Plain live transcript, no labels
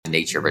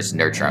nature versus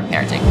nurture on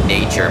parenting.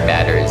 Nature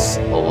matters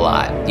a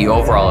lot. The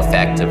overall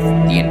effect of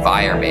the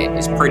environment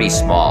is pretty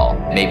small.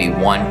 Maybe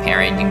one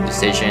parenting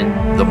decision,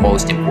 the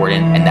most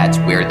important, and that's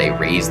where they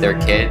raise their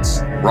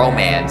kids.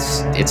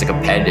 Romance, it's a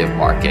competitive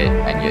market,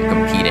 and you're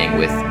competing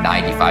with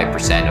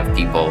 95% of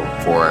people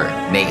for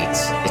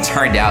mates. It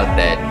turned out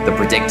that the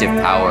predictive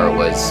power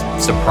was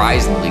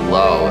surprisingly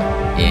low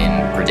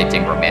in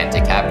predicting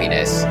romantic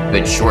happiness. A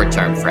good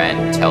short-term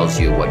friend tells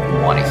you what you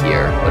want to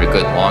hear, but a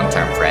good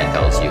long-term friend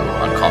tells you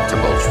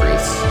uncomfortable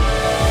truths.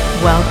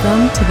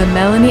 Welcome to the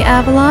Melanie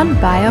Avalon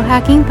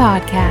Biohacking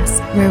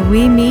Podcast, where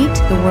we meet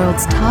the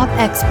world's top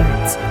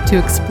experts to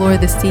explore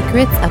the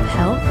secrets of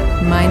health,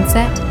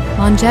 mindset,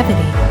 longevity,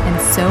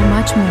 and so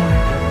much more.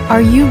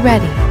 Are you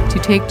ready to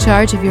take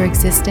charge of your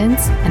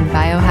existence and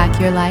biohack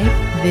your life?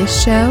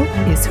 This show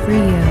is for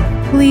you.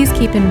 Please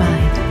keep in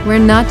mind, we're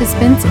not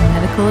dispensing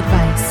medical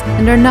advice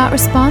and are not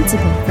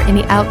responsible for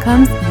any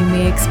outcomes you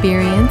may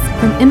experience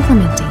from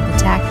implementing the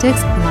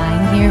tactics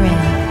lying herein.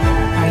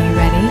 Are you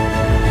ready?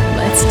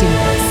 Let's do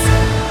this.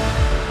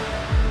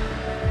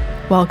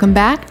 Welcome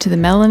back to the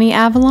Melanie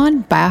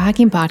Avalon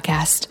Biohacking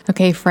Podcast.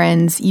 Okay,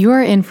 friends, you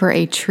are in for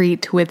a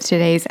treat with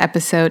today's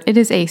episode. It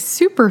is a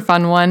super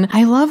fun one.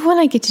 I love when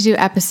I get to do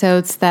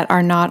episodes that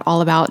are not all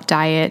about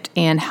diet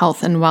and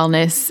health and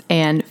wellness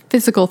and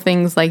physical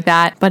things like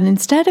that, but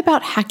instead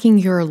about hacking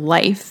your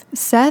life.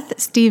 Seth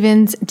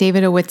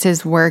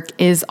Stephens-Davidowitz's work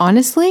is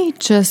honestly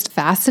just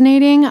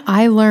fascinating.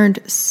 I learned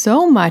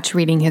so much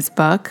reading his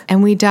book,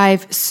 and we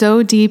dive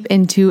so deep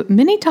into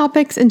many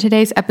topics in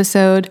today's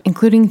episode,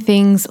 including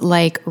things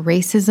like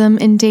racism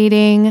in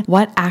dating,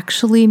 what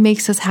actually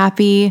makes us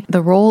happy,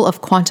 the role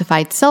of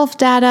quantified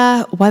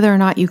self-data, whether or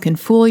not you can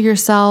fool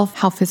yourself,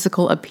 how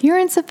physical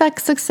appearance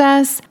affects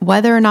success,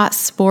 whether or not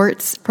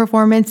sports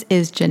performance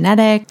is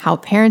genetic, how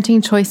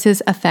parenting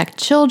choices affect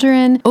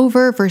children,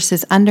 over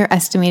versus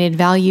underestimated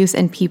values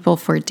in people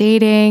for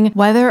dating,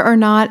 whether or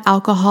not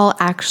alcohol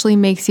actually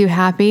makes you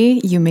happy,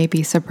 you may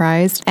be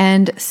surprised,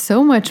 and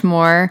so much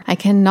more. I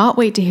cannot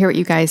wait to hear what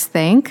you guys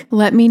think.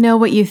 Let me know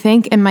what you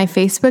think in my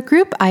Facebook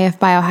group, IF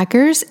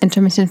Biohackers,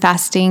 Intermittent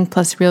Fasting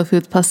plus Real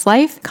Foods plus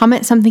Life.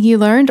 Comment something you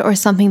learned or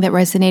something that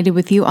resonated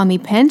with you on the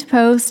pinned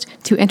post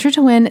to enter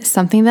to win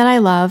something that I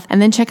love.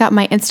 And then check out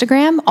my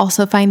Instagram.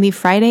 Also find the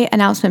Friday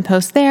announcement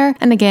post there.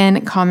 And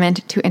again,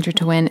 comment to enter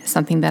to win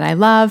something that I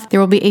love. There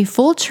will be a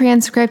full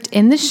transcript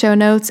in the show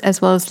notes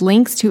as well as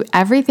links to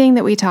everything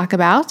that we talk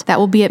about. That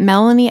will be at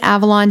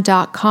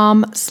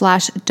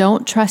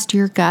melanieavalon.com/don't trust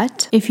your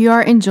gut. If you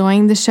are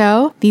enjoying the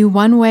show, the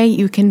one way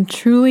you can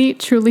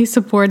truly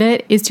support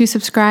it is to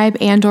subscribe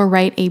and or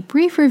write a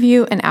brief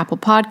review in Apple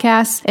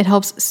Podcasts. It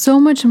helps so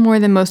much more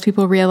than most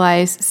people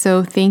realize,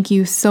 so thank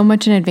you so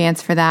much in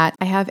advance for that.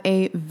 I have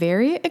a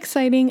very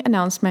exciting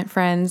announcement,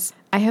 friends.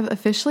 I have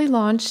officially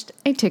launched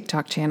a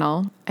TikTok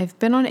channel. I've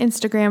been on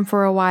Instagram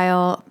for a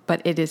while,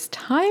 but it is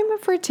time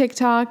for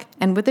TikTok.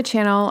 And with the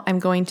channel, I'm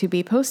going to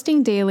be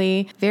posting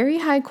daily, very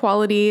high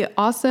quality,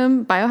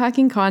 awesome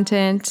biohacking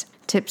content,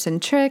 tips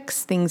and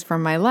tricks, things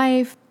from my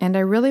life. And I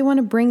really want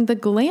to bring the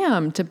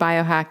glam to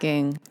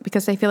biohacking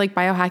because I feel like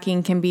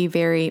biohacking can be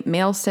very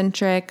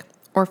male-centric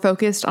or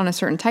focused on a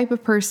certain type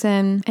of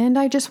person. And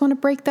I just want to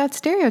break that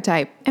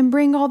stereotype and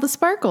bring all the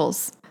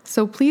sparkles.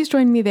 So please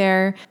join me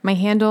there. My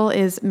handle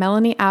is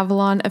Melanie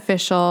Avalon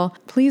Official.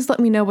 Please let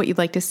me know what you'd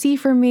like to see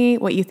from me,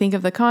 what you think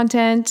of the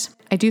content.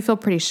 I do feel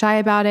pretty shy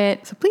about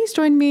it, so please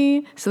join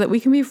me so that we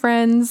can be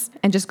friends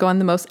and just go on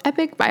the most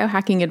epic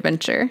biohacking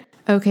adventure.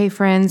 Okay,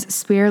 friends,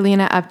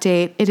 Spirulina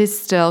update. It is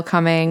still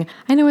coming.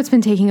 I know it's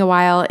been taking a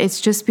while. It's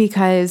just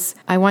because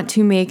I want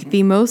to make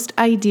the most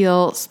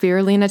ideal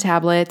Spirulina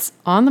tablets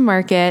on the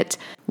market,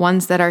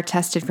 ones that are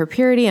tested for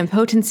purity and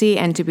potency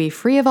and to be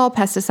free of all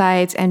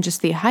pesticides and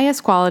just the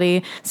highest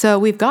quality. So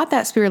we've got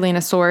that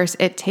Spirulina source.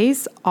 It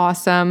tastes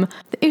awesome.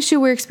 The issue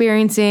we're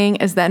experiencing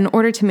is that in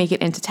order to make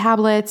it into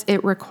tablets,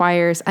 it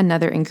requires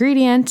another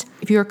ingredient.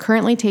 If you are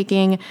currently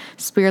taking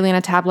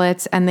Spirulina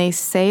tablets and they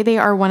say they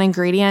are one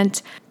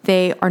ingredient,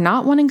 they are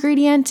not one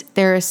ingredient.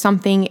 There is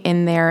something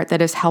in there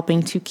that is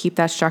helping to keep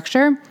that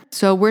structure.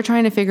 So we're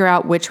trying to figure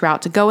out which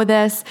route to go with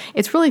this.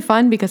 It's really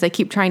fun because I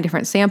keep trying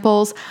different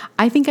samples.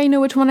 I think I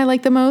know which one I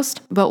like the most,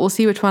 but we'll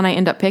see which one I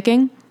end up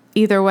picking.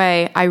 Either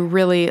way, I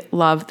really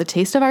love the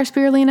taste of our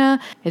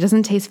Spirulina. It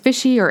doesn't taste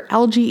fishy or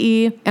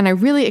algae-y, and I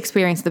really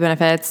experience the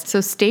benefits.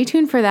 So stay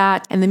tuned for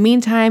that. In the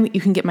meantime,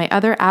 you can get my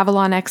other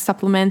Avalon X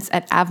supplements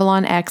at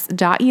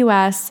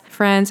avalonx.us.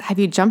 Friends, have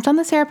you jumped on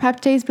the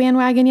serapeptase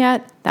bandwagon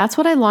yet? That's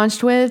what I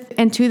launched with,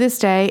 and to this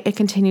day, it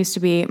continues to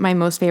be my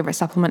most favorite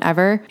supplement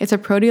ever. It's a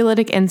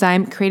proteolytic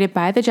enzyme created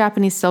by the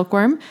Japanese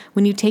silkworm.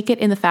 When you take it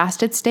in the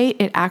fasted state,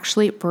 it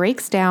actually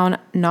breaks down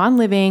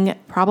non-living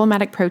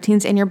problematic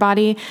proteins in your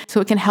body, so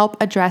it can help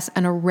address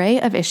an array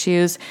of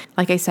issues.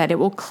 Like I said, it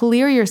will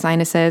clear your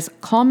sinuses,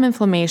 calm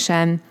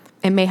inflammation.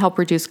 It may help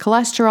reduce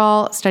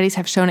cholesterol. Studies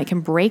have shown it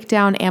can break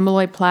down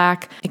amyloid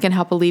plaque. It can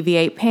help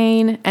alleviate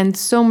pain, and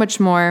so much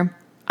more.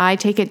 I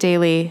take it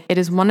daily. It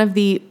is one of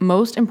the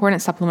most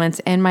important supplements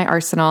in my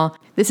arsenal.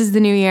 This is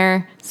the new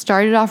year.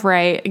 Start it off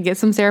right. Get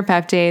some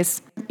serapeptase.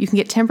 You can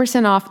get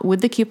 10% off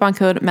with the coupon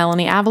code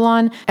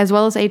MelanieAvalon, as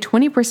well as a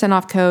 20%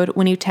 off code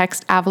when you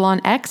text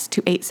AvalonX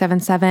to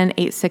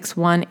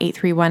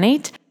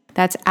 877-861-8318.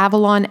 That's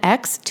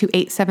AvalonX to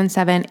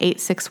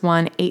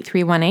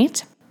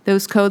 877-861-8318.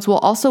 Those codes will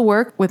also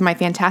work with my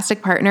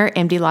fantastic partner,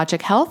 MD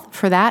Logic Health.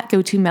 For that,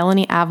 go to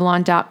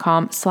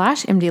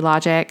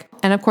melanieavalon.com/MDLogic.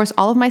 And of course,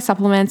 all of my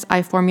supplements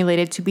I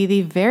formulated to be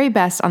the very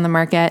best on the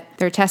market.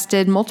 They're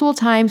tested multiple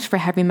times for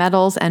heavy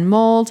metals and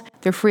mold.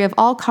 They're free of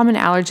all common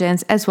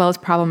allergens as well as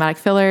problematic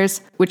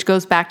fillers, which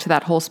goes back to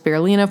that whole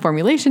spirulina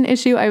formulation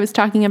issue I was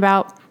talking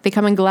about. They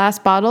come in glass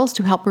bottles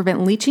to help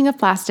prevent leaching of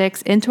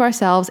plastics into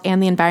ourselves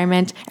and the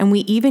environment, and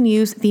we even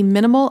use the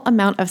minimal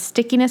amount of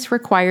stickiness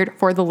required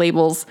for the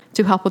labels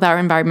to help with our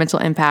environmental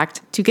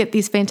impact. To get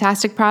these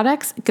fantastic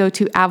products, go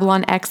to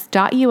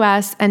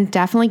avalonx.us and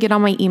definitely get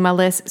on my email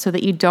list so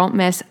that you don't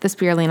miss the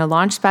spirulina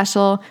launch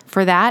special.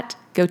 For that,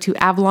 go to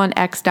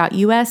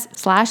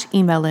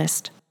avalonx.us/email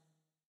list.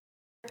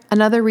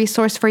 Another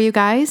resource for you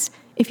guys.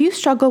 If you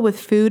struggle with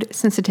food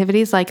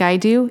sensitivities like I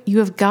do, you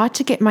have got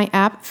to get my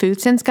app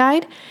Food Sense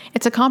Guide.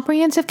 It's a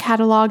comprehensive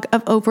catalog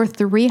of over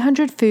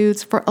 300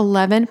 foods for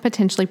 11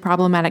 potentially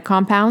problematic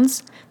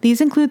compounds. These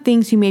include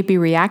things you may be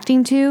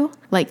reacting to,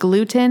 like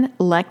gluten,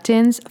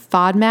 lectins,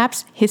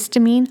 FODMAPs,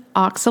 histamine,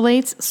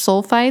 oxalates,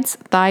 sulfites,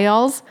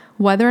 thiols,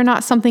 whether or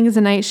not something is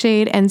a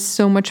nightshade, and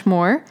so much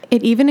more.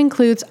 It even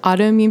includes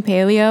autoimmune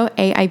paleo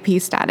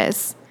AIP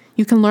status.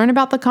 You can learn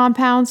about the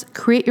compounds,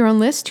 create your own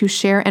list to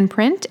share and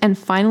print, and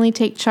finally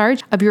take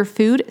charge of your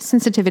food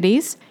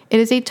sensitivities. It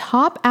is a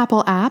top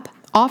Apple app,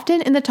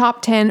 often in the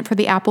top 10 for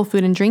the Apple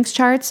food and drinks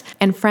charts.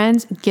 And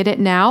friends, get it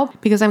now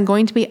because I'm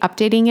going to be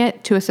updating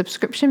it to a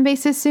subscription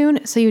basis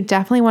soon, so you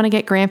definitely want to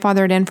get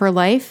grandfathered in for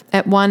life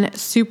at one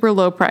super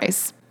low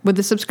price. With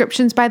the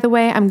subscriptions, by the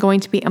way, I'm going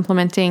to be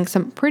implementing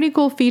some pretty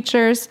cool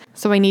features,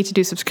 so I need to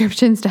do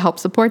subscriptions to help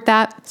support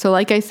that. So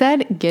like I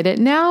said, get it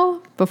now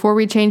before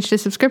we change to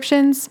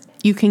subscriptions.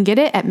 You can get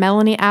it at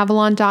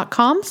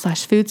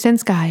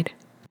melanieavalon.com/foodsenseguide.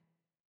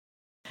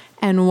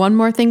 And one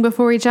more thing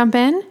before we jump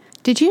in.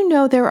 Did you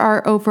know there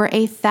are over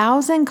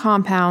 1,000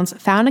 compounds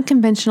found in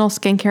conventional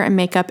skincare and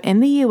makeup in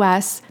the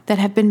US that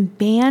have been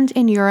banned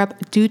in Europe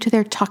due to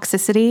their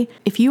toxicity?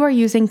 If you are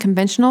using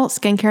conventional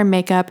skincare and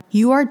makeup,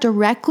 you are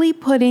directly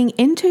putting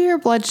into your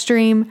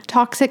bloodstream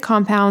toxic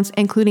compounds,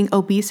 including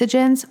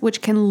obesogens,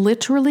 which can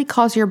literally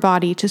cause your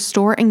body to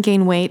store and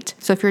gain weight.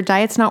 So if your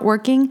diet's not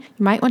working,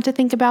 you might want to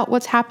think about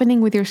what's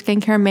happening with your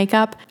skincare and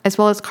makeup, as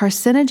well as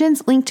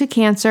carcinogens linked to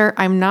cancer.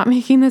 I'm not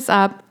making this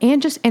up,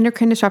 and just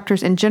endocrine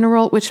disruptors in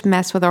general, which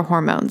mess with our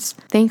hormones.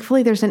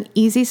 Thankfully, there's an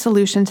easy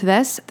solution to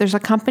this. There's a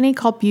company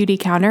called Beauty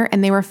Counter,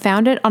 and they were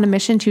founded on a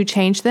mission to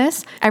change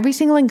this. Every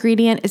single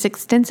ingredient is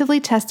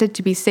extensively tested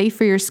to be safe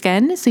for your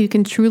skin, so you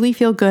can truly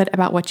feel good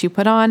about what you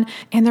put on,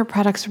 and their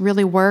products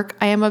really work.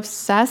 I am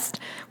obsessed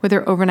with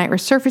their overnight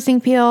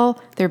resurfacing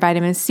peel, their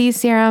vitamin C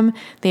serum.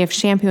 They have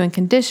shampoo and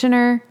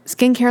conditioner,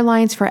 skincare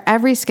lines for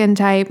every skin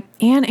type,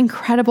 and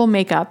incredible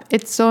makeup.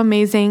 It's so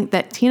amazing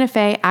that Tina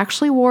Fey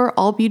actually wore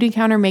all Beauty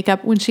Counter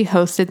makeup when she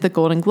hosted the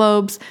Golden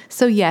Globes.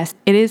 So yes,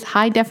 it is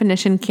high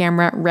definition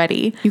camera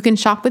ready. You can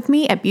shop with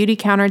me at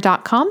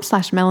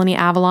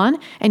beautycounter.com/MelanieAvalon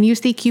and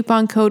use the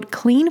coupon code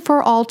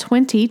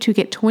CLEANFORALL20 to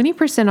get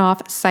 20%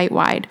 off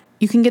site-wide.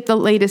 You can get the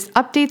latest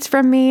updates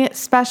from me,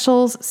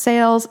 specials,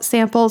 sales,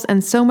 samples,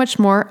 and so much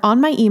more on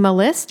my email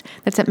list.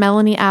 That's at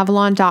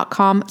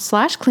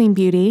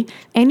melanieavalon.com/cleanbeauty.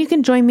 And you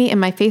can join me in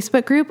my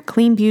Facebook group,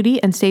 Clean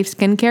Beauty and Safe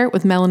Skincare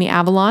with Melanie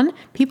Avalon.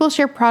 People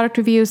share product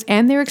reviews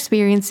and their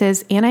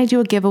experiences, and I do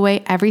a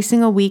giveaway every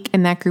single week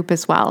in that group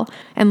as well.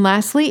 And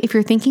lastly, if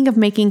you're thinking of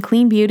making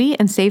Clean Beauty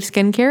and Safe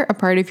Skincare a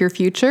part of your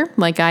future,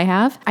 like I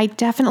have, I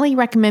definitely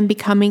recommend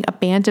becoming a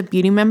Band of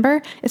Beauty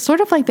member. It's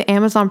sort of like the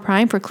Amazon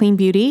Prime for Clean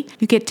Beauty.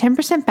 You get 10%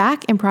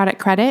 back in product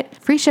credit,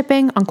 free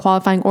shipping on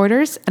qualifying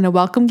orders, and a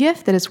welcome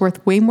gift that is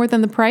worth way more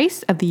than the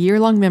price of the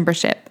year-long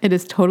membership. It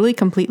is totally,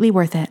 completely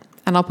worth it.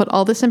 And I'll put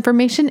all this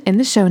information in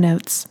the show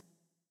notes.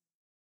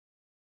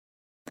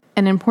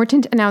 An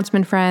important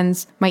announcement,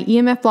 friends. My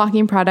EMF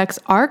blocking products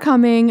are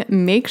coming.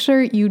 Make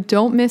sure you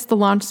don't miss the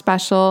launch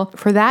special.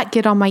 For that,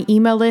 get on my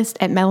email list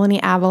at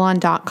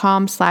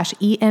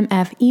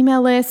melanieavalon.com/EMF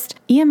email list.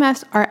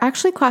 EMFs are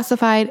actually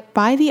classified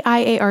by the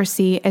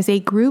IARC as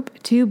a group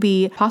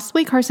 2B,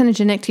 possibly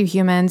carcinogenic to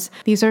humans.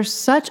 These are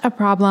such a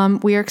problem.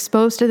 We are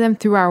exposed to them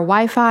through our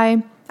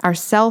Wi-Fi, our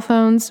cell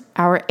phones,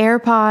 our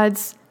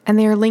AirPods, and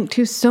they are linked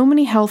to so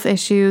many health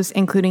issues,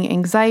 including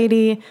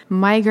anxiety,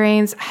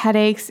 migraines,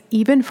 headaches,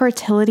 even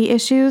fertility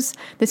issues.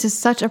 This is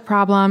such a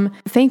problem.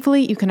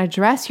 Thankfully, you can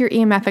address your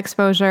EMF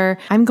exposure.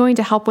 I'm going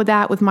to help with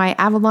that with my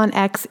Avalon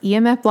X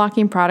EMF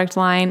blocking product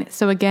line.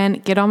 So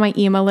again, get on my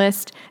email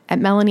list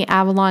at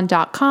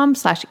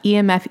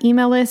melanieavalon.com/EMF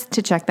email list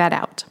to check that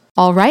out.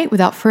 All right,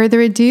 without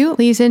further ado,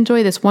 please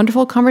enjoy this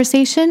wonderful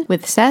conversation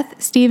with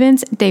Seth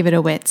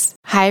Stephens-Davidowitz.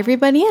 Hi,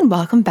 everybody, and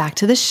welcome back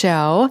to the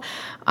show.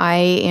 I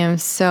am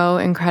so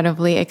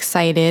incredibly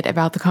excited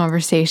about the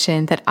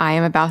conversation that I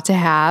am about to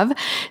have.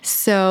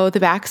 So the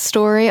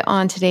backstory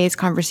on today's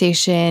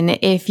conversation,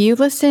 if you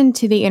listened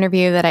to the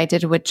interview that I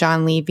did with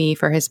John Levy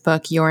for his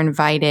book, You're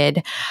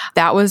Invited,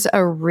 that was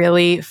a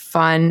really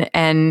fun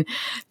and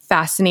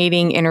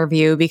fascinating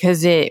interview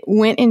because it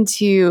went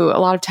into a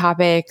lot of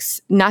topics,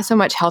 not so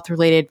much health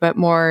related, but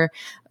more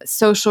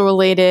social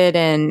related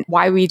and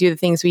why we do the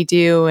things we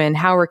do and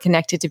how we're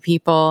connected to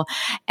people.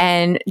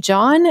 And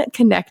John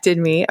connected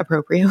me,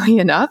 appropriately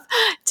enough,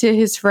 to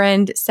his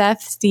friend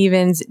Seth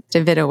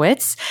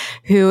Stephens-Davidowitz,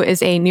 who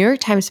is a New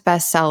York Times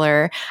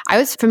bestseller. I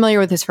was familiar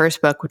with his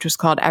first book, which was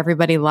called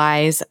Everybody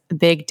Lies,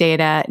 Big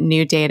Data,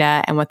 New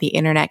Data, and What the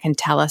Internet Can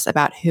Tell Us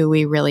About Who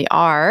We Really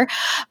Are.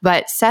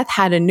 But Seth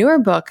had a newer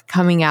book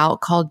coming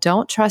out called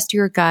Don't Trust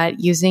Your Gut,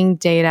 Using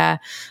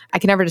Data. I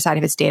can never decide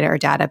if it's data or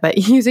data, but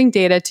using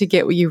data to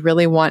get what you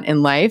really want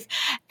in life.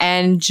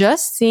 And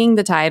just seeing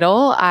the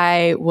title,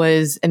 I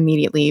was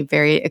immediately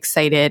very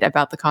excited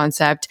about the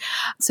concept.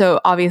 So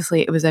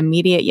obviously it was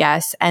immediate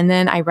yes. And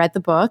then I read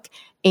the book,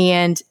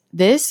 and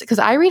this, because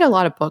I read a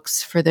lot of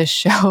books for this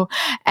show,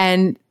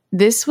 and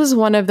this was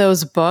one of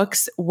those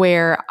books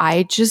where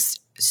I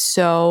just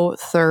so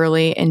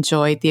thoroughly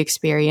enjoyed the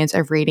experience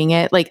of reading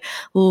it. Like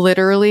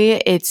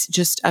literally, it's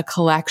just a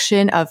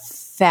collection of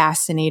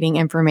fascinating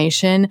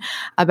information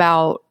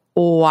about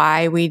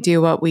why we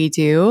do what we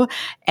do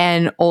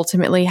and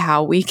ultimately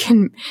how we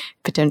can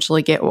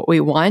potentially get what we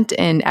want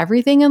in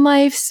everything in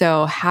life.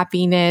 So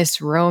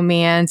happiness,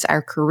 romance,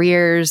 our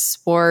careers,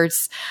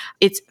 sports.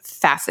 It's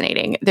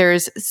fascinating.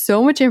 There's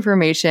so much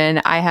information.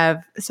 I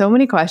have so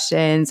many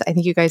questions. I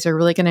think you guys are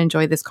really going to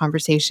enjoy this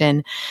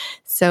conversation.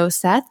 So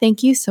Seth,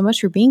 thank you so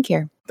much for being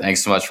here.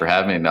 Thanks so much for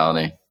having me,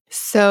 Melanie.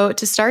 So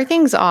to start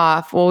things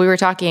off, well, we were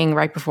talking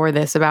right before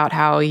this about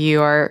how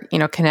you are,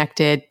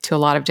 connected to a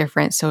lot of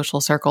different social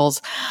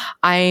circles.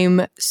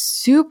 I'm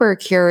super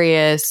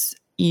curious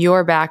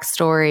your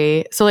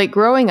backstory. So like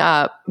growing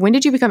up, when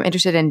did you become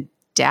interested in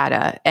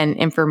data and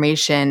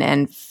information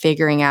and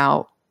figuring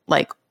out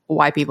like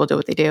why people do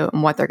what they do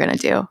and what they're going to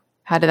do?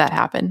 How did that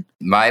happen?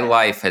 My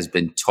life has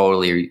been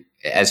totally,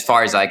 as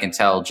far as I can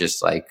tell,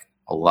 just like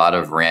a lot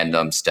of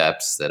random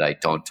steps that I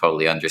don't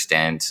totally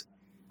understand.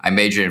 I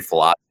majored in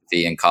philosophy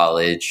in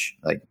college,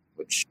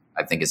 which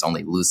I think is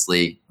only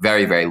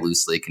very, very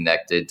loosely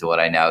connected to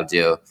what I now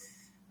do.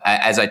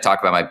 As I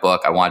talk about my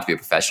book, I wanted to be a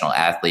professional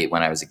athlete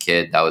when I was a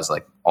kid. That was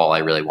like all I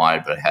really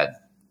wanted, but I had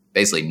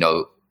basically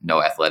no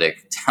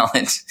athletic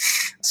talent.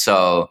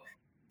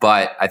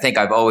 But I think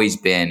I've always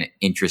been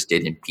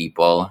interested in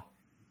people,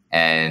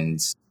 and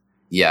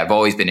I've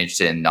always been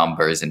interested in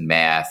numbers and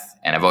math,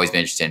 and I've always been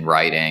interested in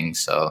writing.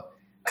 So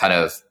kind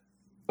of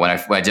when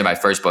I did my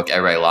first book,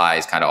 Everybody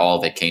Lies, kind of all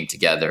of it came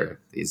together,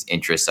 these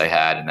interests I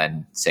had. And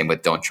then same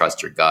with Don't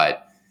Trust Your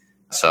Gut.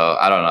 So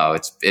I don't know.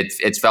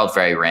 It's felt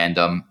very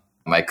random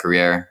in my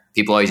career.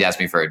 People always ask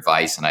me for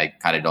advice, and I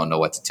kind of don't know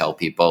what to tell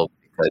people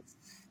because,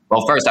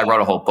 well, first I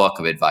wrote a whole book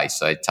of advice.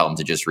 So I tell them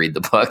to just read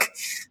the book.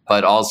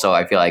 But also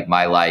I feel like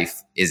my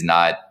life it's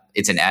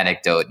an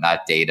anecdote,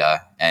 not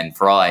data. And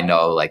for all I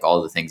know, like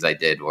all the things I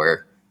did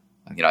were,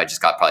 I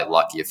just got probably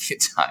lucky a few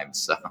times.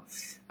 So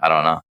I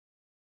don't know.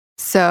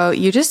 So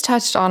you just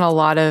touched on a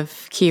lot of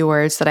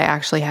keywords that I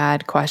actually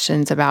had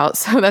questions about.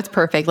 So that's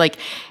perfect. Like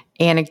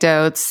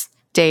anecdotes,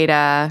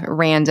 data,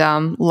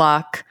 random,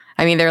 luck.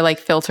 I mean, they're like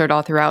filtered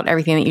all throughout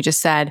everything that you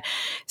just said.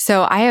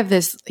 So I have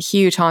this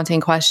huge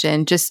haunting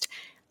question. Just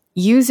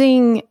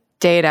using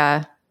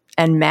data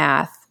and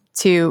math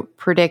to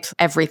predict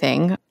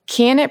everything.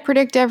 Can it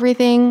predict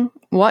everything?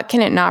 What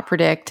can it not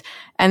predict?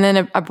 And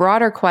then a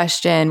broader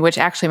question, which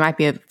actually might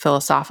be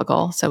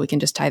philosophical, so we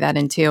can just tie that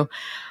in too.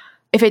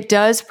 If it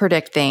does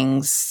predict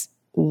things,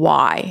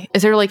 why?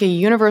 Is there like a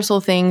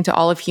universal thing to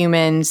all of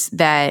humans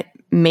that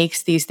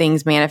makes these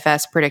things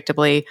manifest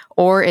predictably?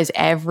 Or is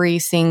every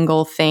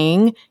single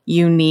thing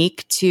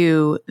unique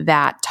to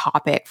that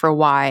topic for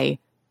why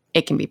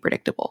it can be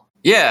predictable?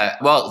 Yeah,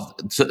 well,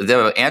 so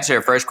the answer to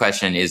your first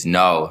question is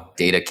no,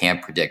 data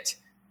can't predict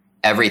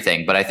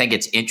everything. But I think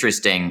it's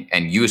interesting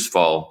and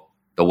useful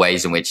the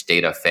ways in which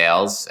data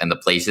fails and the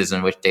places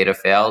in which data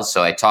fails.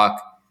 So I talk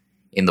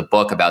in the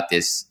book about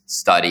this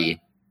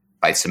study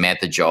by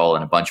Samantha Joel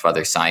and a bunch of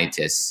other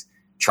scientists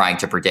trying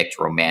to predict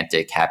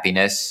romantic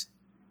happiness.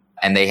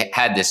 And they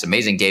had this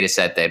amazing data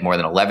set. They had more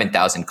than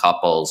 11,000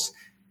 couples,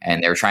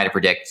 and they were trying to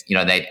predict, they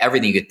had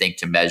everything you could think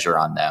to measure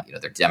on them,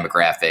 their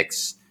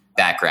demographics,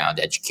 background,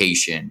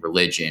 education,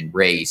 religion,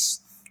 race,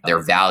 their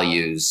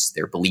values,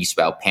 their beliefs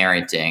about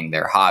parenting,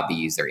 their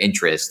hobbies, their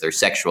interests, their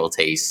sexual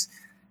tastes,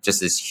 just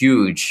this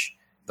huge,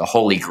 the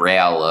holy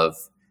grail of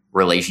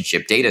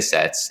relationship data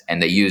sets.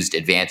 And they used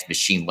advanced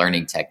machine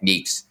learning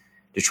techniques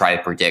to try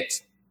to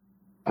predict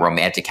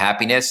romantic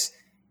happiness.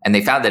 And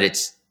they found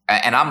that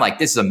and I'm like,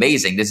 this is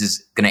amazing. This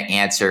is going to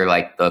answer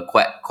like the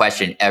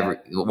question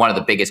one of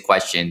the biggest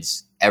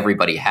questions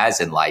everybody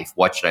has in life.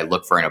 What should I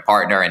look for in a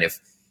partner? And if,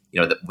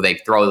 they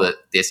throw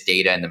this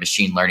data in the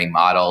machine learning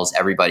models,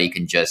 everybody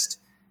can just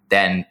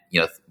then,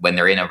 when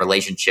they're in a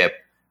relationship,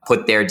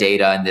 put their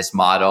data in this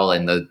model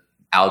and the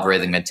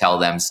algorithm can tell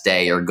them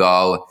stay or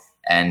go.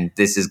 And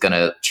this is going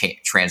to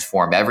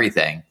transform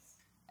everything.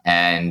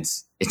 And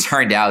it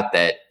turned out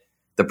that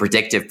the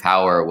predictive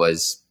power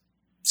was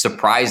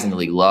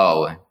surprisingly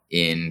low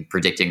in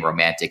predicting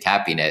romantic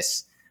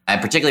happiness,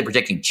 and particularly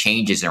predicting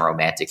changes in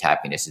romantic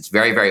happiness. It's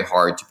very, very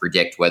hard to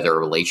predict whether a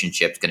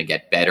relationship is going to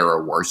get better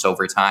or worse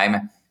over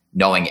time,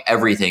 knowing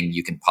everything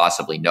you can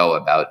possibly know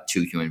about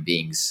two human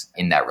beings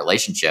in that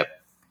relationship.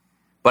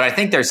 But I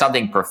think there's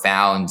something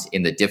profound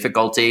in the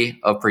difficulty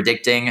of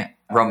predicting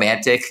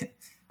romantic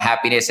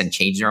happiness and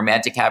changing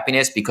romantic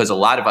happiness, because a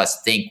lot of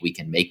us think we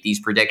can make these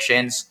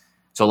predictions.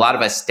 So a lot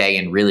of us stay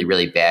in really,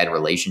 really bad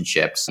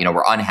relationships.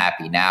 We're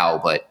unhappy now,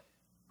 but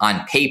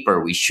on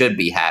paper, we should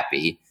be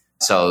happy.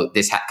 So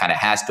this kind of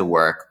has to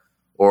work.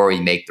 Or we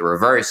make the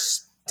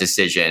reverse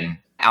decision.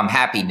 I'm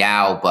happy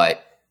now,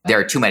 but there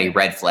are too many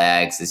red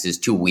flags. This is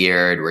too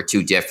weird. We're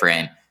too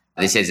different.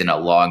 This isn't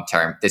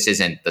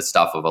the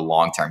stuff of a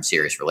long-term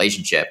serious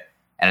relationship.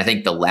 And I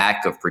think the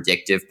lack of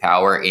predictive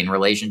power in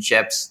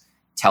relationships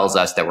tells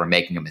us that we're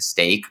making a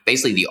mistake.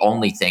 Basically, the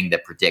only thing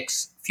that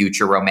predicts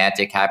future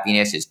romantic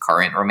happiness is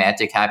current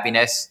romantic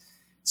happiness.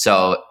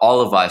 So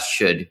all of us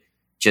should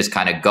just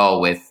kind of go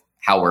with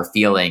how we're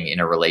feeling in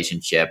a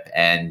relationship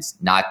and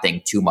not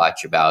think too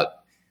much about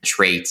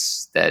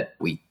traits that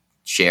we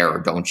share or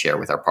don't share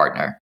with our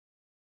partner.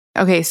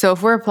 Okay, so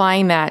if we're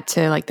applying that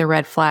to like the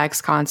red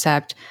flags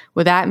concept,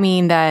 would that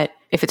mean that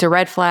if it's a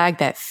red flag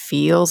that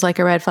feels like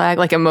a red flag,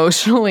 like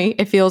emotionally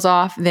it feels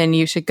off, then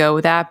you should go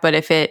with that? But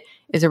if it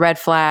is a red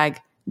flag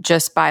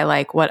just by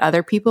like what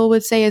other people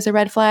would say is a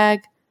red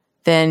flag,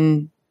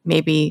 then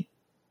maybe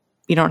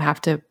you don't have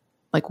to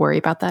like worry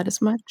about that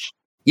as much?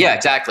 Yeah,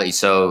 exactly.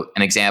 So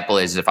an example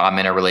is if I'm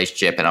in a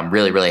relationship and I'm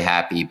really, really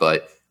happy,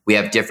 but we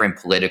have different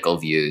political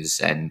views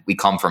and we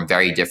come from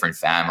very different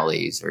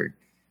families, or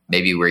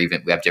maybe we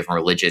have different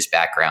religious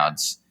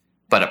backgrounds,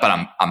 but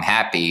I'm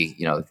happy,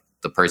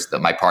 the person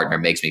that my partner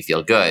makes me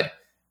feel good,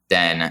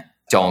 then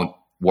don't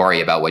worry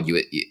about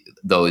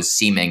those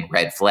seeming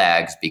red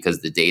flags,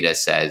 because the data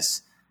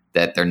says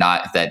that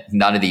that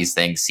none of these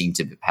things seem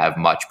to have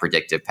much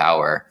predictive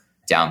power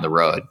down the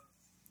road.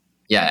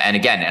 Yeah. And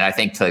again, I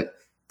think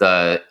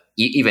the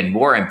even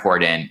more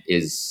important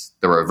is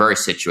the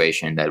reverse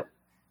situation, that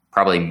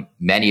probably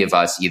many of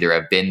us either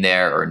have been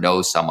there or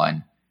know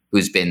someone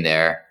who's been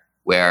there,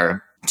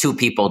 where two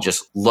people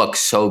just look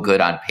so good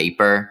on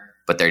paper,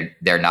 but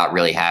they're not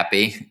really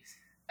happy.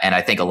 And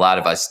I think a lot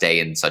of us stay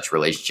in such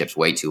relationships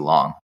way too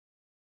long.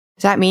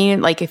 Does that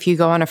mean like if you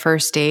go on a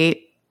first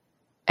date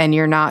and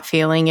you're not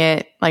feeling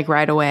it like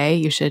right away,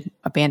 you should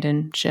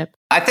abandon ship?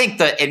 I think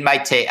that it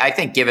might take,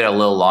 give it a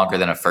little longer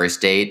than a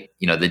first date.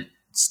 The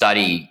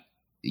study,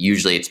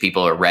 usually it's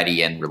people are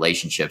already in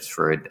relationships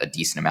for a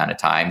decent amount of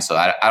time. So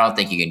I don't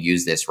think you can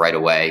use this right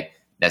away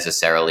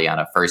necessarily on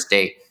a first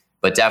date.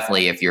 But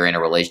definitely if you're in a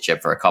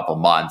relationship for a couple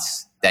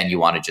months, then you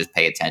want to just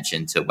pay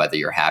attention to whether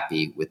you're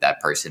happy with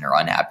that person or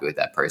unhappy with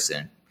that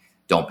person.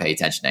 Don't pay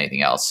attention to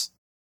anything else.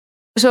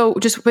 So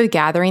just with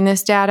gathering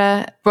this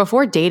data,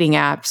 before dating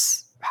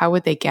apps, how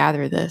would they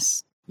gather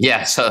this?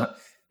 Yeah, so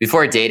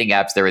before dating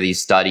apps, there were these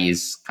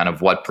studies, kind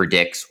of what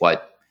predicts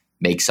what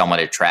makes someone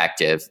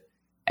attractive.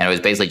 And it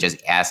was basically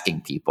just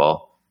asking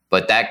people.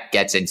 But that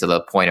gets into the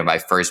point of my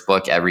first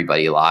book,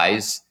 Everybody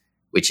Lies,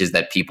 which is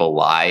that people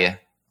lie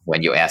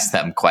when you ask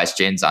them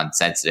questions on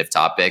sensitive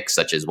topics,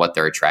 such as what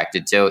they're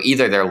attracted to.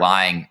 Either they're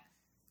lying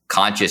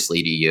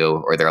consciously to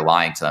you or they're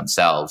lying to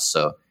themselves.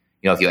 So,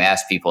 if you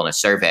ask people in a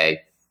survey,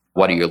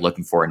 what are you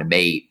looking for in a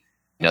mate?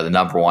 The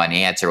number one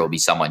answer will be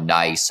someone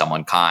nice,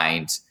 someone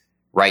kind.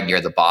 Right near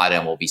the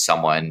bottom will be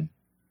someone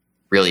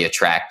really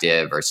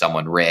attractive or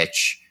someone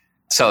rich.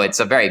 So it's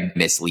a very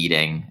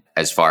misleading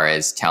as far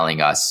as telling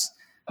us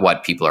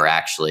what people are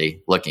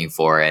actually looking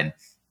for. And,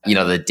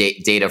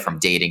 the data from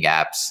dating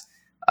apps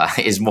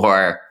is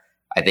more,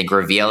 I think,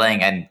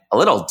 revealing and a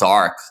little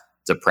dark,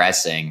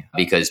 depressing,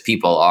 because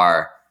people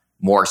are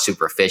more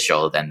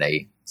superficial than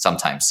they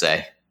sometimes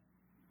say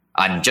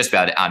on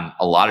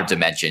a lot of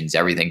dimensions,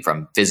 everything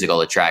from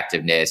physical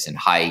attractiveness and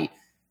height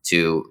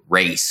to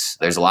race.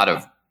 There's a lot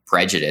of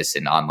prejudice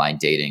in online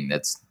dating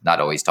that's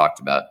not always talked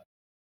about.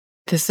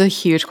 This is a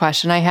huge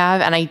question I have,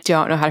 and I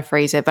don't know how to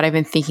phrase it, but I've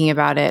been thinking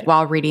about it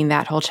while reading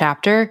that whole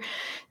chapter.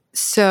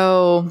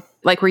 So,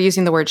 like, we're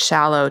using the word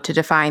shallow to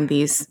define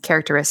these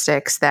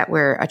characteristics that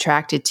we're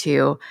attracted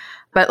to.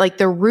 But like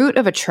the root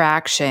of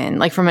attraction,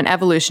 like from an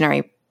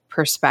evolutionary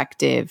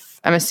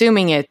perspective, I'm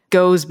assuming it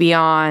goes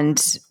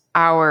beyond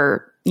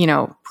our,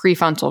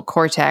 prefrontal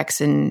cortex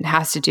and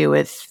has to do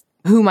with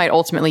who might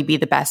ultimately be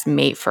the best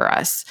mate for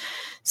us.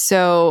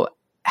 So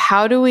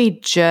how do we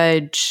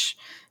judge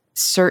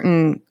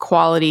certain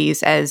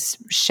qualities as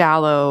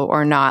shallow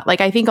or not?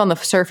 Like, I think on the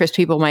surface,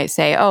 people might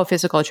say, oh,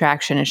 physical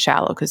attraction is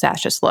shallow because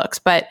that's just looks.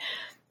 But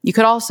you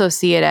could also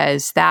see it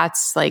as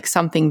that's like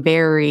something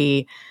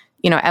very,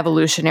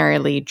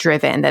 evolutionarily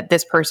driven, that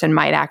this person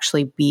might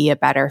actually be a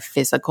better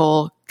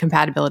physical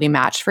compatibility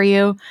match for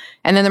you.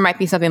 And then there might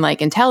be something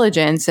like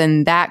intelligence,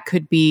 and that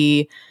could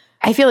be,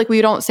 I feel like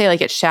we don't say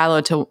like it's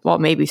shallow to, well,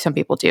 maybe some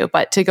people do,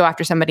 but to go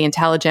after somebody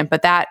intelligent,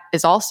 but that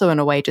is also in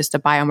a way just a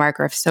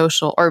biomarker of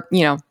social or,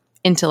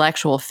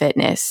 intellectual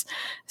fitness.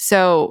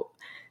 So,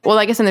 well,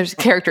 I guess then there's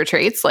character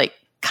traits like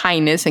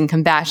kindness and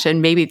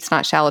compassion. Maybe it's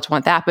not shallow to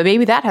want that, but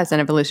maybe that has an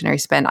evolutionary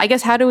spin. I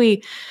guess, how do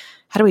we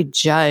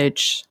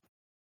judge?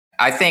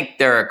 I think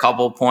there are a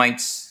couple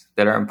points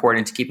that are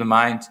important to keep in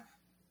mind.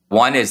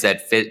 One is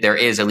that there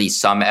is at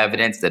least some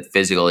evidence that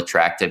physical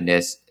attraction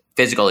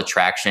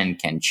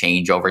can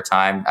change over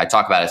time. I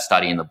talk about a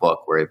study in the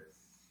book where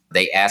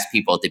they ask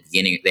college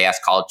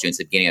students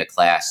at the beginning of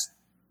class,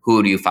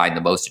 who do you find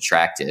the most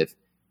attractive?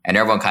 And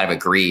everyone kind of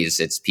agrees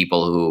it's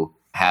people who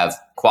have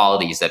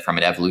qualities that from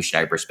an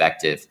evolutionary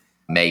perspective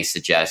may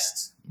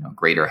suggest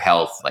greater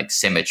health, like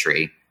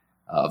symmetry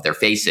of their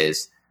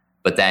faces.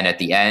 But then at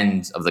the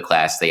end of the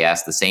class, they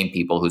ask the same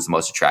people who's the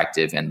most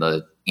attractive, and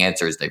the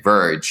answers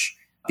diverge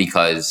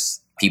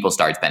because people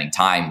start spending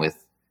time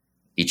with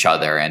each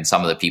other. And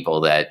some of the people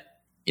that,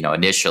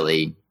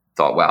 initially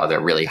thought, wow,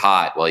 they're really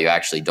hot, well, you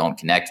actually don't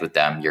connect with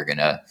them. You're going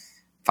to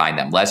find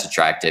them less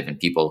attractive. And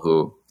people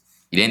who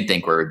you didn't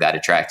think were that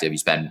attractive, you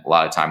spend a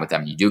lot of time with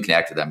them, you do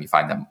connect with them, you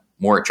find them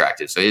more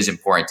attractive. So it is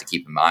important to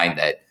keep in mind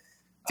that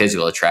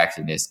physical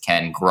attractiveness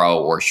can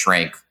grow or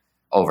shrink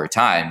over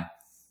time.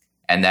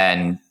 And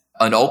then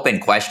an open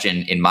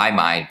question in my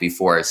mind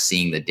before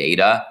seeing the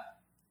data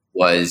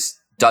was,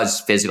 does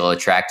physical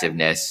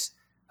attractiveness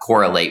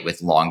correlate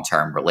with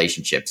long-term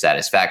relationship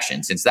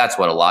satisfaction? Since that's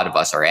what a lot of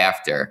us are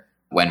after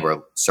when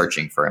we're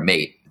searching for a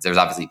mate. There's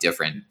obviously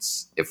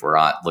difference if we're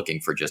not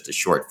looking for just a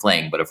short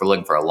fling, but if we're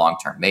looking for a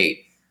long-term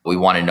mate, we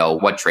want to know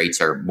what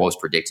traits are most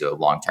predictive of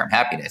long-term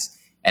happiness.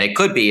 And it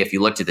could be, if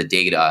you looked at the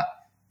data,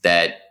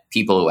 that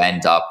people who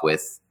end up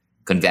with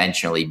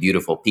conventionally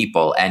beautiful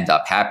people end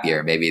up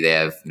happier. Maybe they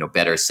have,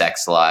 better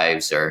sex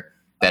lives or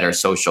better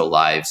social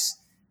lives.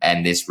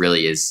 And this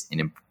really is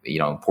an,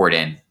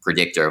 important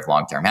predictor of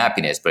long-term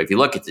happiness. But if you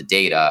look at the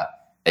data,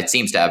 it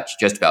seems to have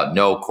just about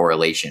no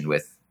correlation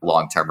with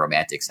long-term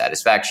romantic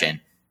satisfaction.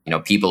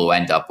 People who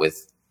end up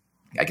with,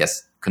 I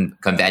guess,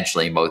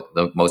 conventionally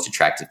the most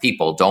attractive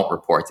people don't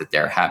report that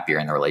they're happier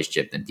in the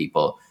relationship than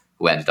people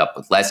who ended up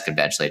with less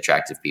conventionally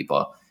attractive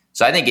people.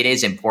 So I think it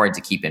is important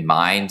to keep in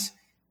mind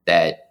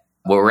that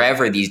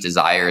wherever these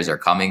desires are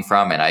coming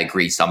from, and I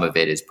agree some of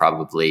it is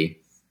probably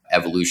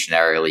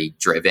evolutionarily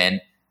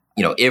driven,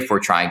 if we're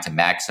trying to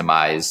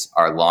maximize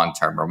our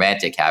long-term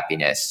romantic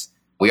happiness,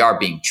 we are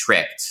being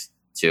tricked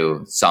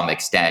to some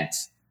extent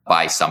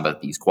by some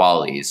of these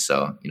qualities.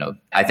 So,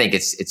 I think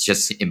it's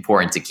just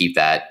important to keep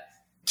that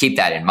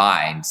in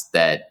mind,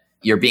 that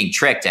you're being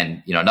tricked.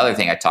 And, another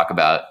thing I talk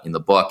about in the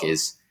book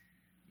is,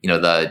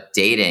 the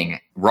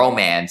dating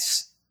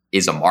romance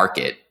is a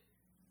market,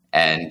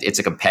 and it's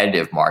a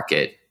competitive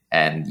market.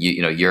 And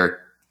you're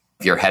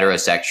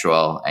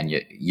heterosexual and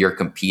you're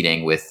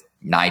competing with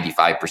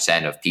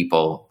 95% of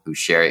people who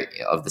share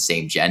of the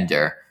same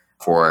gender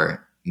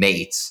for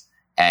mates.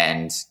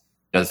 And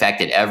the fact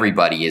that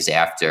everybody is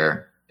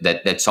after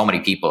that so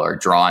many people are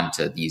drawn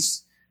to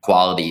these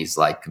qualities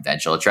like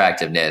conventional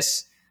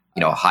attractiveness,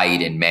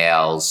 height in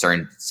males,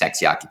 certain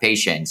sexy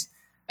occupations,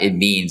 it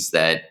means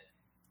that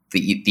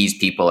these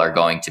people are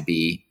going to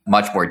be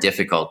much more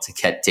difficult to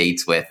get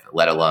dates with,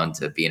 let alone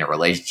to be in a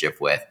relationship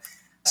with.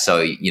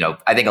 So,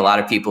 I think a lot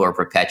of people who are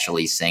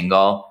perpetually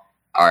single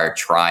are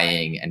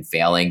trying and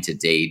failing to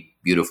date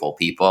beautiful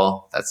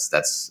people.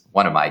 That's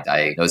one of my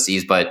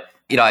diagnoses. But,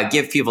 I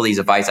give people these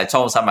advice. I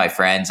told some of my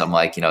friends, I'm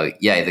like,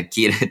 the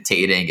key to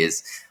dating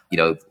is,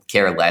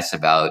 care less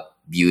about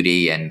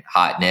beauty and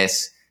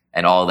hotness.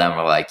 And all of them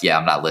are like, yeah,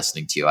 I'm not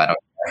listening to you. I don't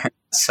care.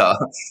 So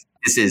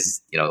this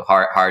is,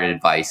 hard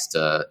advice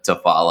to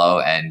follow.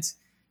 And,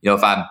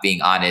 if I'm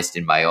being honest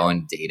in my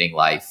own dating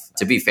life,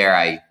 to be fair,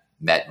 I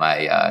met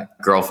my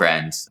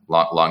girlfriend,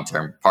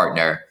 long-term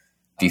partner,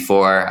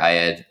 before I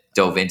had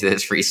dove into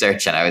this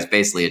research, and I was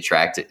basically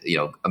attracted,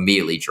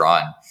 immediately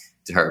drawn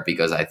to her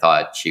because I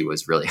thought she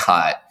was really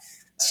hot.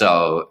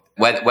 So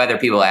whether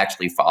people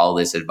actually follow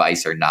this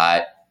advice or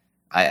not,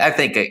 I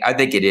think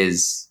it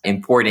is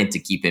important to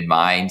keep in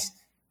mind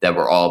that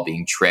we're all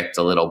being tricked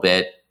a little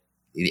bit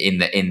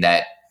in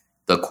that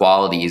the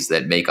qualities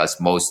that make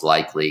us most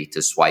likely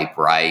to swipe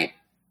right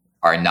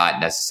are not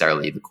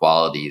necessarily the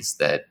qualities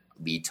that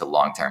lead to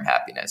long-term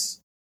happiness.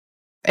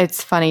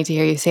 It's funny to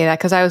hear you say that,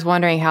 because I was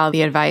wondering how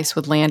the advice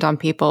would land on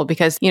people,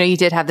 because, you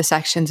did have the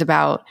sections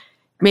about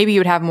maybe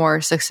you would have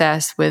more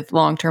success with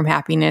long-term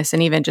happiness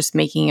and even just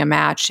making a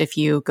match if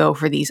you go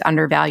for these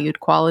undervalued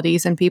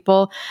qualities in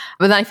people.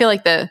 But then I feel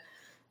like the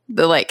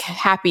like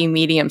happy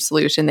medium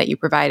solution that you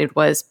provided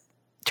was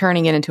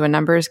turning it into a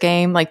numbers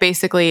game. Like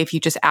basically, if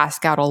you just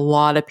ask out a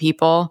lot of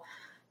people,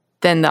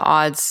 then the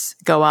odds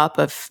go up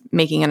of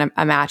making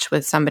a match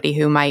with somebody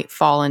who might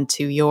fall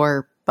into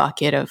your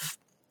bucket of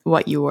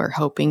what you were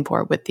hoping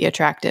for with the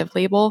attractive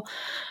label.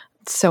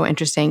 It's so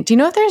interesting. Do you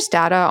know if there's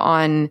data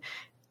on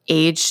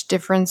age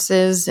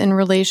differences in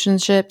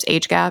relationships,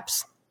 age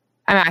gaps?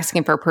 I'm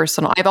asking for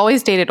personal. I've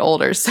always dated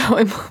older, so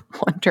I'm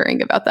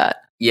wondering about that.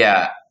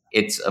 Yeah,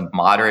 it's a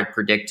moderate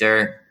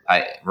predictor.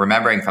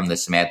 Remembering from the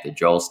Samantha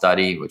Joel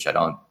study, which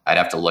I'd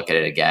have to look at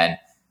it again.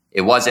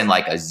 It wasn't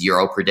like a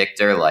zero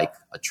predictor, like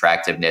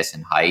attractiveness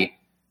and height.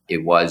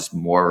 It was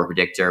more of a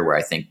predictor where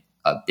I think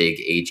big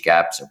age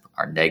gaps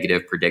are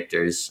negative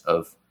predictors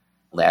of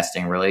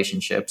lasting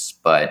relationships.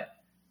 But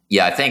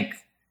yeah, I think,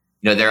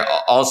 there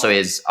also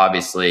is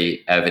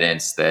obviously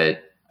evidence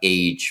that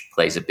age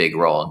plays a big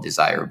role in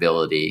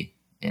desirability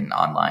in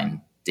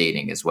online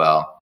dating as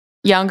well.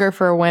 Younger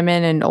for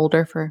women and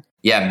older for...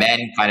 Yeah,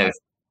 men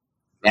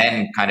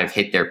kind of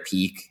hit their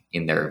peak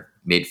in their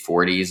mid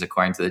 40s,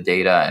 according to the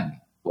data, and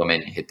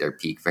women hit their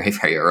peak very,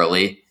 very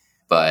early.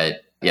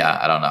 But yeah,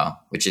 I don't know,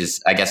 which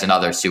is, I guess,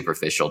 another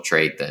superficial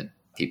trait that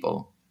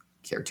people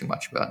care too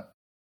much about.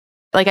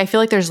 Like, I feel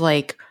like there's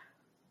like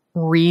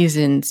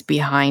reasons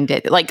behind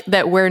it, like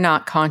that we're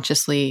not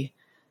consciously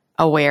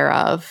aware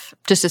of.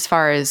 Just as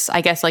far as,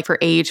 I guess, like for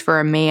age, for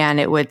a man,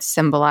 it would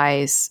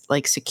symbolize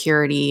like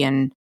security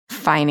and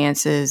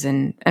finances,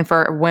 and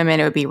for women,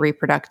 it would be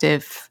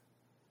reproductive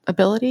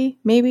ability,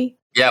 maybe.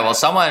 Yeah, well,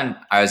 someone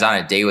I was on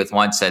a date with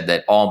once said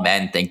that all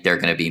men think they're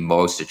going to be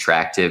most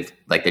attractive.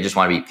 Like, they just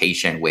want to be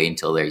patient, wait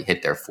until they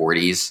hit their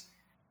 40s,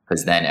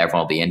 because then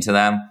everyone will be into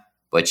them.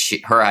 But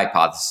her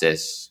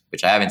hypothesis,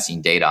 which I haven't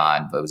seen data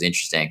on, but was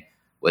interesting,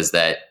 was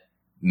that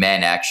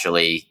men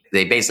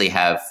they basically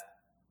have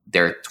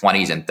their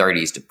 20s and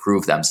 30s to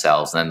prove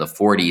themselves. And then the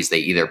 40s, they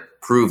either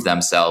prove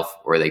themselves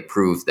or they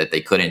prove that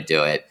they couldn't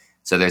do it.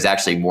 So there's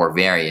actually more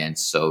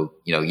variance. So,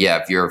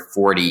 if you're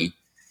 40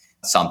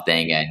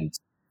 something and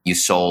you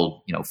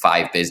sold,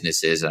 5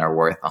 businesses and are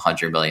worth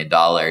 $100 million,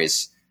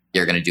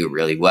 you're going to do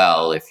really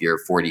well. If you're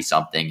 40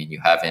 something and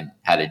you haven't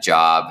had a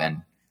job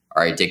and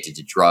are addicted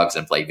to drugs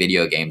and play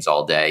video games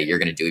all day, you're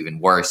going to do even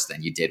worse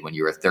than you did when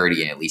you were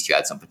 30 and at least you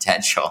had some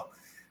potential.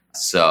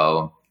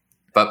 So,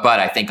 but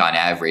I think on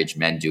average,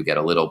 men do get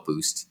a little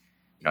boost,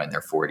 in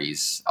their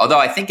 40s. Although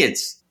I think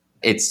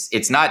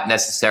it's not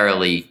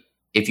necessarily,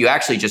 if you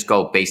actually just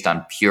go based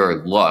on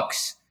pure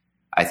looks,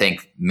 I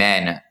think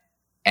men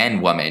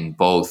and women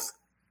both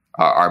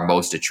are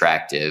most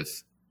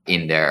attractive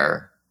in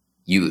their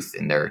youth,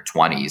 in their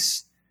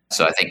 20s.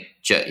 So I think,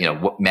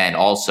 men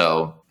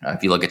also,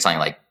 if you look at something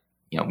like,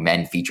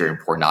 men featured in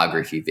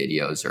pornography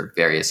videos or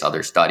various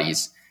other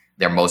studies,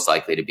 they're most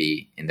likely to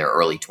be in their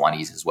early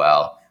 20s as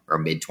well, or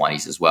mid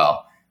 20s as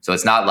well. So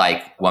it's not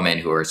like women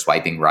who are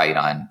swiping right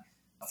on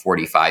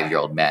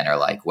 45-year-old men are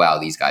like, wow,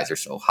 these guys are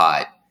so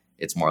hot.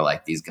 It's more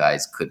like these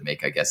guys could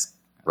make, I guess,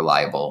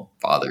 reliable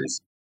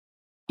fathers.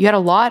 You had a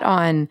lot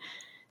on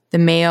the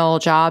male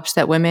jobs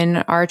that women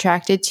are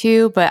attracted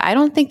to, but I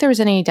don't think there was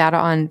any data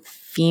on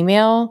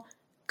female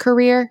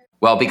career.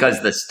 Well,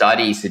 because the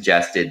study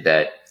suggested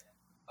that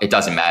it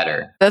doesn't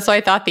matter. That's what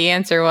I thought the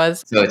answer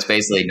was. So it's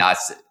basically not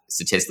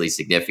statistically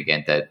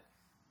significant that,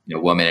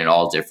 women in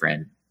all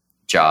different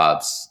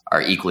jobs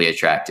are equally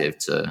attractive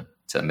to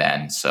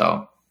men.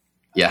 So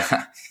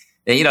yeah,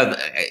 and,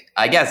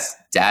 I guess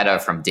data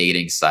from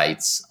dating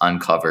sites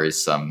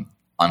uncovers some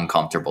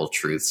uncomfortable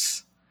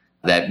truths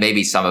that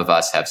maybe some of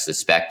us have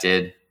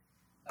suspected,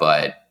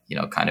 but,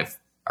 kind of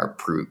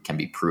can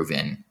be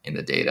proven in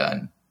the data.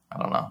 And I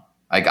don't know.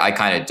 I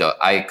kind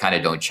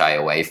of don't shy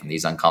away from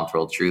these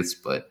uncomfortable truths,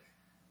 but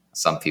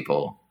some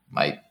people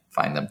might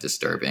find them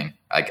disturbing.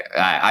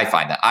 I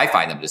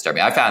find them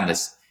disturbing. I found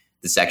this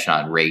section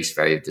on race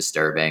very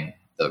disturbing,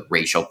 the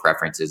racial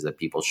preferences that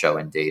people show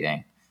in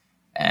dating.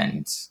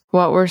 And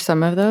what were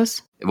some of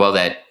those? Well,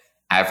 that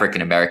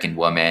African-American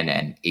women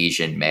and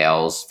Asian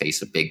males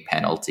face a big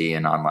penalty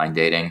in online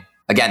dating.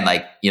 Again,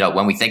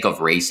 when we think of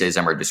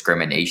racism or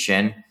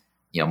discrimination,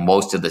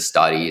 most of the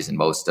studies and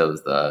most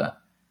of the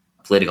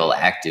political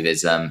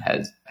activism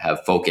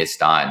have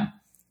focused on,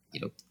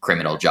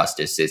 criminal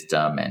justice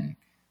system and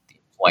the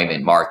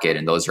employment market.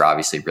 And those are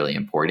obviously really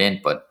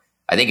important. But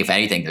I think if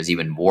anything, there's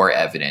even more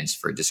evidence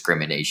for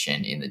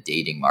discrimination in the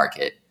dating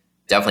market.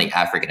 Definitely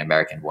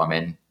African-American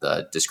women,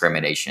 the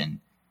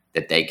discrimination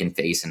that they can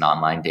face in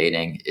online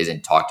dating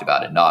isn't talked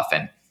about enough.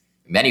 And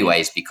in many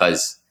ways,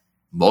 because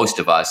most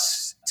of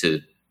us to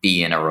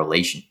be in a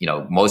relation,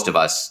 most of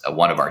us,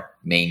 one of our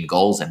main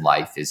goals in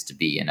life is to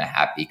be in a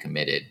happy,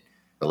 committed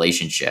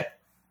relationship.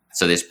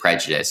 So this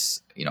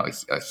prejudice,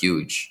 a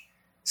huge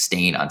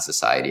stain on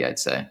society, I'd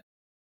say.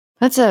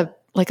 That's a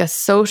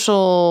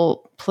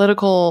social,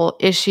 political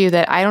issue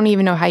that I don't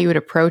even know how you would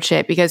approach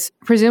it, because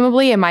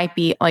presumably it might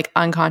be like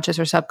unconscious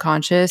or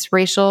subconscious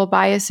racial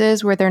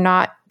biases where they're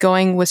not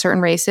going with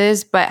certain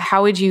races. But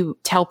how would you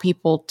tell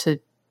people to,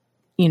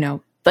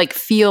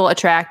 feel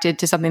attracted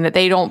to something that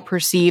they don't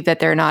perceive that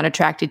they're not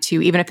attracted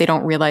to, even if they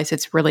don't realize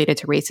it's related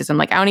to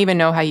racism? I don't even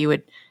know how you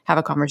would have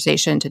a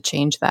conversation to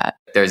change that.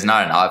 There's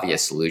not an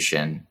obvious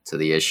solution to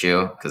the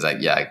issue, because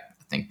I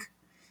think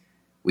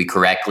we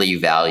correctly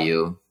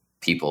value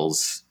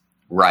people's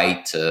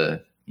right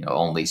to,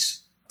 only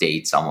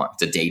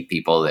date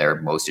people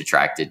they're most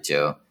attracted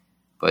to.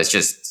 But it's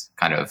just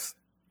kind of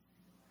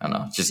I don't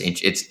know. It's just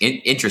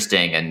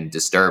interesting and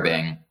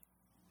disturbing.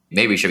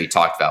 Maybe it should be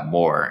talked about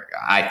more,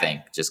 I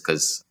think, just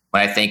because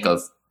when I think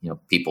of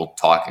people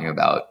talking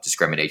about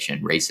discrimination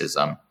and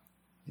racism,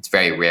 it's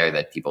very rare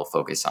that people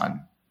focus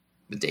on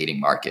the dating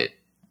market.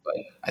 But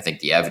I think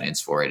the evidence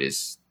for it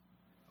is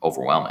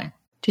overwhelming.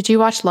 Did you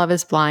watch Love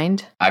is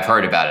Blind? I've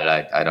heard about it.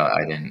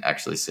 I didn't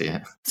actually see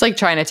it. It's like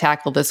trying to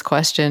tackle this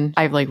question.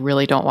 I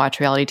really don't watch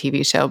reality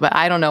TV show, but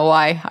I don't know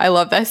why. I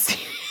love that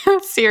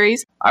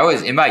series. I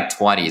was in my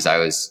 20s. I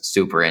was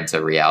super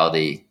into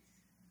reality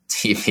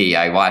TV.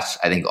 I watched,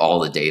 I think, all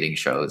the dating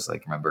shows.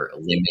 Like, remember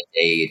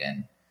Eliminate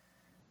and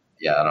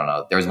I don't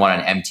know. There was one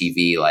on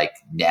MTV, like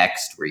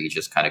Next, where you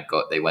just kind of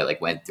go. They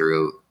went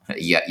through.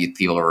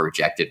 People were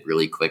rejected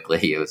really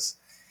quickly. It was.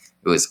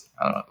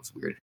 I don't know. It was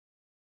weird.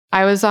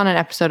 I was on an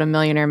episode of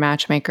Millionaire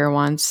Matchmaker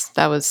once.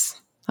 That was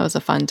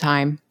a fun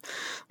time.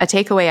 A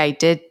takeaway I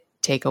did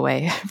take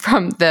away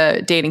from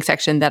the dating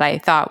section that I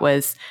thought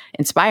was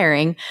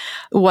inspiring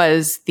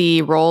was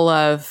the role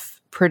of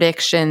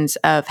predictions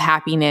of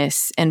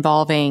happiness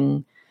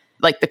involving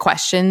like the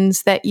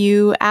questions that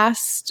you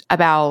asked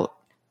about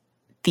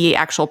the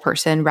actual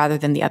person rather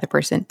than the other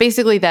person.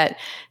 Basically that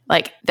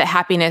like the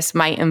happiness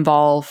might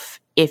involve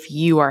if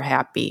you are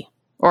happy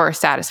or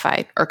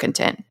satisfied or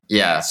content.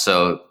 Yeah.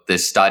 So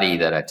this study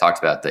that I talked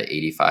about, the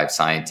 85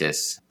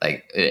 scientists,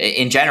 like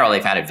in general, they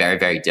found it very,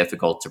 very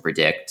difficult to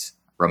predict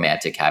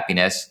romantic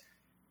happiness.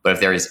 But if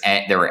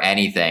there were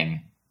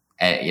anything,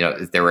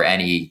 if there were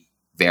any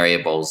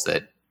variables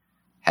that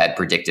had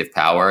predictive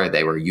power,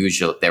 they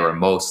were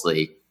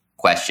mostly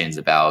questions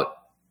about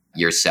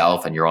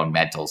yourself and your own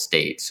mental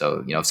state.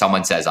 So, if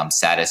someone says I'm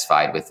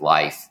satisfied with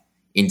life,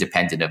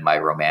 independent of my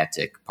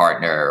romantic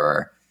partner,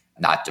 or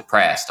not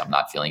depressed, I'm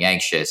not feeling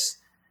anxious,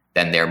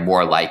 then they're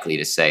more likely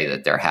to say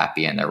that they're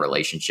happy in their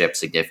relationship,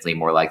 significantly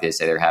more likely to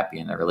say they're happy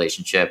in their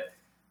relationship.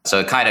 So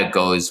it kind of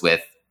goes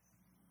with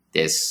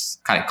this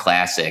kind of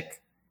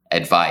classic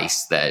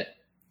advice that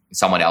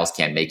someone else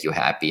can't make you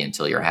happy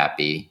until you're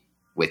happy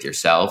with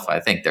yourself.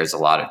 I think there's a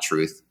lot of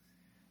truth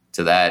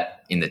to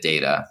that in the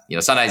data.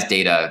 Sometimes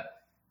data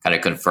kind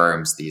of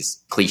confirms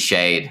these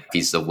cliched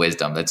pieces of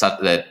wisdom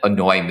that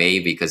annoy me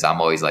because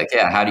I'm always like,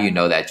 yeah, how do you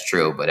know that's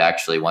true? But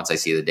actually, once I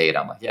see the data,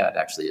 I'm like, yeah, it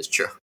actually is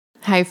true.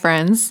 Hi,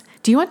 friends.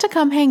 Do you want to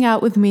come hang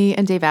out with me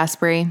and Dave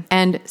Asprey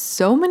and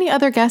so many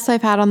other guests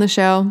I've had on the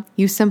show?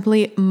 You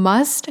simply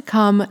must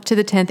come to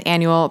the 10th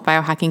Annual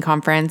Biohacking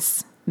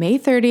Conference, May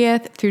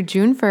 30th through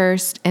June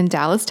 1st in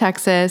Dallas,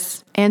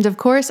 Texas. And of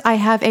course, I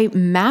have a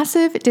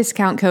massive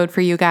discount code for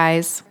you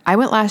guys. I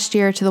went last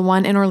year to the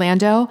one in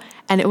Orlando,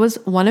 and it was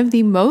one of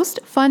the most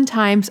fun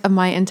times of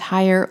my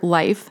entire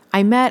life.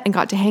 I met and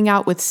got to hang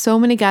out with so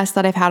many guests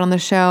that I've had on the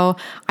show.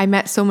 I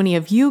met so many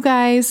of you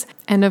guys.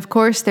 And of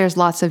course, there's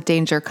lots of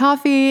Danger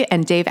coffee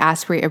and Dave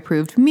Asprey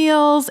approved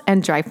meals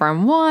and Dry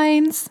Farm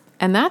wines.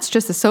 And that's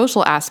just the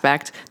social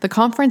aspect. The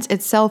conference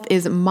itself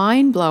is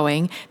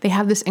mind-blowing. They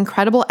have this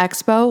incredible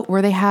expo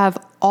where they have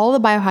all the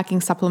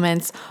biohacking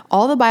supplements,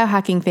 all the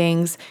biohacking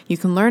things. You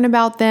can learn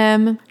about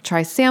them,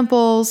 try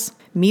samples,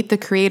 meet the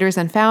creators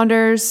and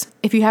founders.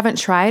 If you haven't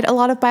tried a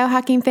lot of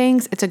biohacking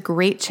things, it's a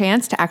great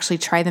chance to actually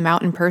try them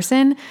out in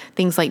person.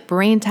 Things like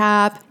brain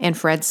tap,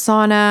 infrared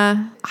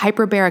sauna,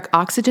 hyperbaric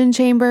oxygen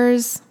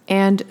chambers,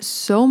 and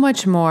so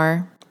much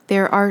more.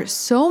 There are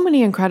so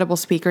many incredible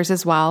speakers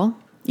as well.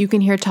 You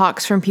can hear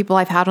talks from people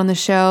I've had on the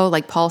show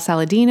like Paul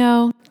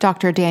Saladino,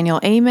 Dr.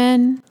 Daniel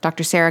Amen,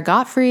 Dr. Sarah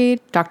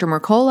Gottfried, Dr.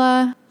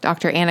 Mercola,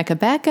 Dr. Annika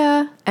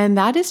Becca, and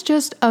that is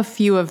just a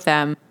few of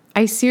them.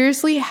 I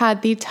seriously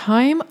had the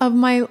time of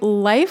my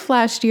life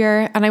last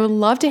year, and I would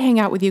love to hang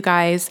out with you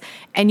guys.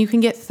 And you can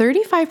get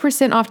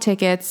 35% off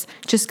tickets.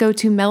 Just go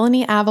to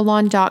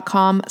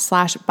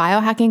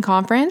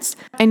melanieavalon.com/biohackingconference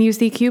and use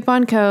the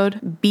coupon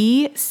code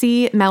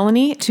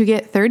BCMelanie to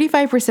get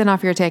 35%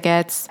 off your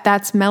tickets.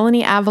 That's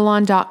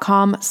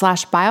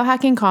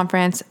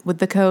melanieavalon.com/biohackingconference with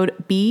the code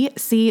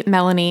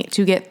BCMelanie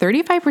to get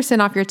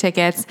 35% off your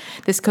tickets.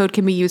 This code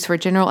can be used for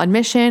general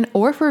admission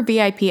or for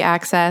VIP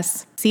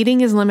access.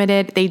 Seating is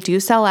limited. They do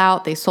sell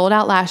out. They sold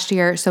out last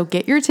year, so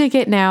get your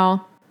ticket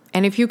now.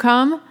 And if you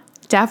come,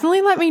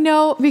 definitely let me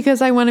know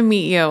because I want to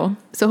meet you.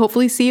 So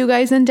hopefully see you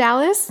guys in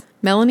Dallas.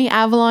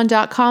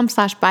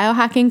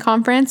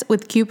 melanieavalon.com/biohackingconference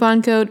with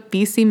coupon code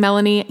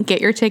BCMelanie. Get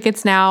your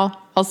tickets now.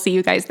 I'll see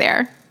you guys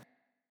there.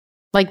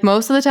 Like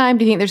most of the time,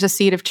 do you think there's a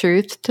seed of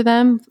truth to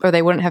them or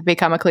they wouldn't have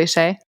become a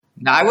cliche?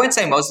 No, I wouldn't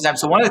say most of the time.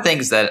 So one of the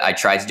things that I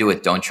try to do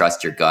with Don't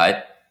Trust Your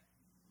Gut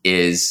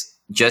is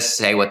just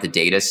say what the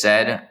data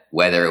said,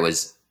 whether it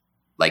was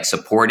like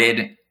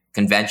supported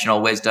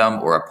conventional wisdom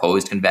or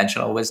opposed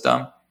conventional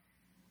wisdom.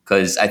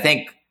 Because I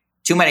think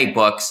too many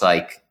books,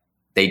 like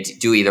they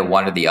do either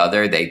one or the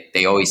other.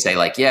 They always say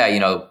like,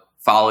 yeah,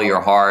 follow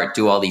your heart,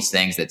 do all these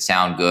things that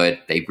sound good.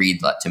 They read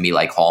to me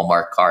like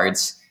Hallmark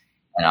cards.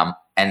 And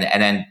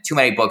then too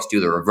many books do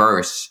the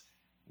reverse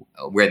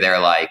where they're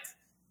like,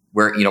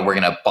 we're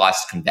going to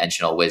bust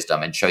conventional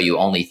wisdom and show you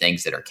only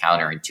things that are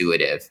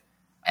counterintuitive.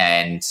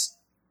 And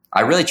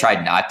I really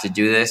tried not to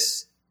do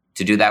this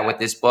to do that with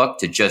this book,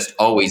 to just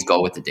always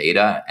go with the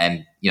data.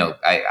 And,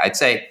 I'd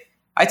say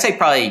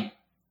probably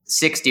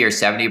 60 or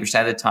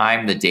 70% of the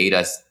time, the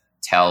data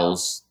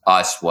tells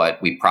us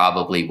what we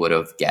probably would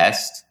have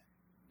guessed.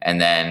 And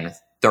then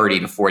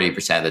 30 to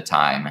 40% of the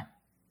time,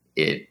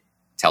 it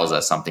tells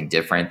us something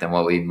different than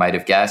what we might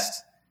have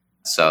guessed.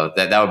 So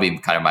that would be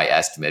kind of my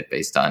estimate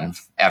based on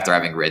after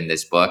having written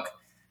this book.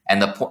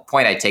 And the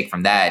point I take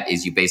from that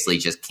is you basically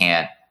just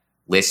can't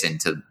listen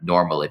to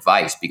normal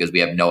advice because we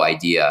have no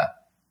idea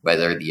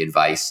whether the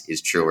advice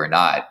is true or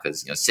not.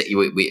 Because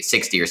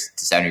 60 or to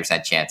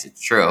 70% chance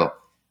it's true,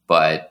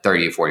 but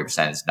 30 to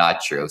 40% is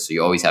not true. So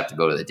you always have to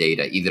go to the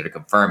data either to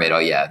confirm it. Oh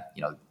yeah,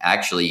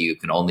 actually you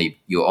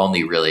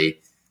only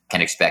really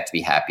can expect to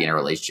be happy in a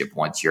relationship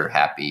once you're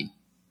happy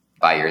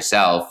by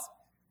yourself,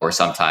 or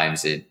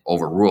sometimes it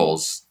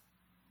overrules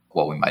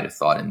what we might have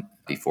thought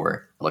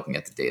before looking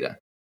at the data.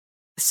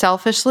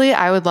 Selfishly,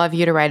 I would love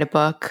you to write a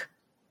book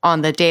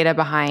on the data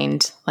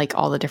behind like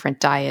all the different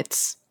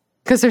diets,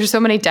 because there's so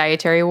many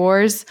dietary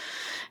wars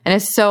and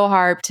it's so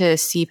hard to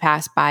see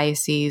past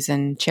biases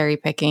and cherry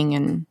picking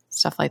and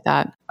stuff like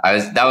that. I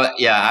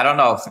don't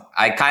know.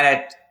 I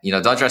kind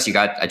of, Don't Trust You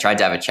Gut, I tried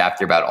to have a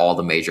chapter about all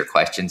the major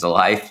questions of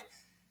life,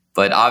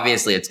 but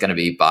obviously it's going to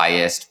be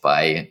biased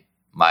by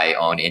my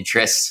own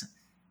interests.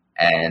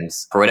 And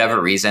for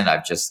whatever reason,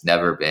 I've just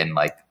never been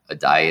like a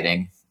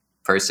dieting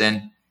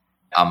person.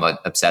 I'm an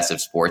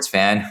obsessive sports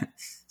fan.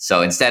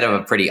 So instead of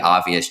a pretty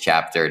obvious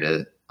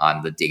chapter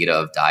on the data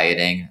of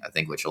dieting, I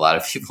think which a lot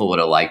of people would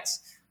have liked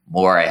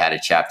more, I had a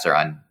chapter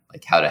on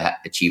like how to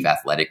achieve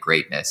athletic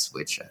greatness,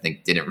 which I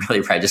think didn't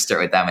really register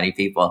with that many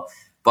people.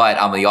 But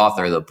I'm the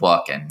author of the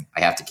book and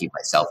I have to keep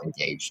myself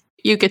engaged.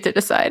 You get to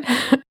decide.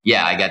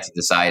 Yeah, I get to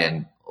decide.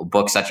 And a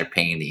book's such a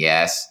pain in the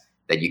ass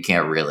that you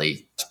can't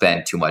really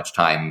spend too much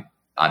time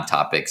on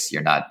topics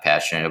you're not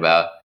passionate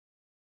about.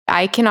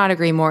 I cannot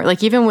agree more.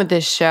 Like even with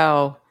this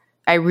show,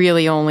 I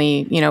really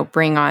only,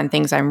 bring on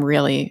things I'm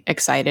really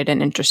excited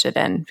and interested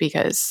in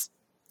because,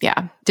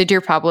 yeah. Did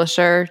your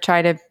publisher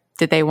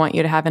did they want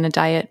you to have in a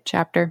diet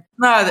chapter?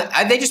 No,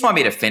 they just want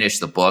me to finish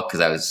the book because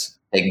I was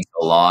taking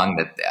so long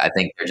that I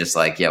think they're just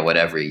like, yeah,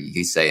 whatever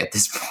you say at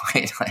this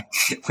point, like,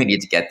 we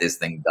need to get this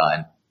thing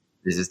done.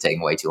 This is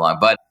taking way too long.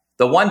 But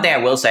the one thing I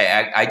will say,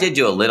 I did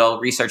do a little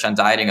research on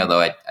dieting,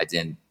 although I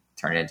didn't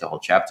turn it into a whole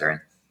chapter.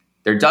 And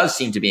there does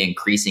seem to be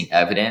increasing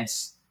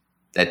evidence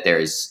that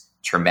there's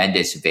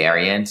tremendous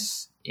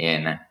variance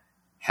in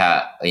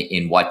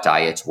what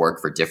diets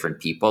work for different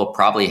people,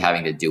 probably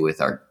having to do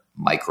with our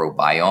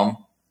microbiome.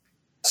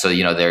 So,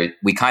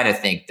 we kind of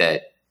think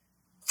that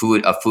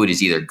food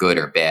is either good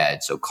or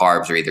bad. So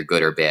carbs are either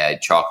good or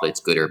bad,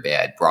 chocolate's good or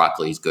bad,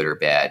 broccoli is good or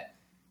bad.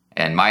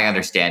 And my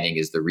understanding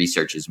is the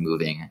research is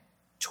moving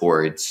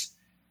towards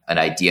an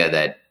idea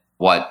that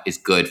what is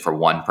good for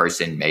one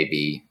person may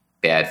be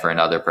bad for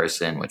another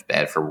person, what's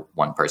bad for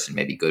one person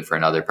may be good for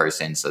another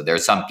person. So there are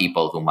some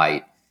people who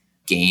might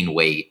gain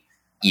weight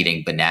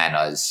eating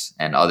bananas,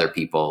 and other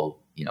people,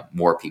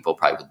 more people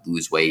probably would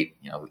lose weight,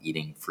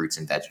 eating fruits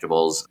and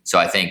vegetables. So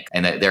I think,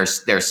 and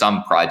there's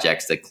some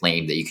projects that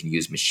claim that you can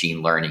use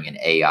machine learning and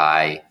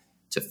AI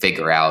to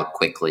figure out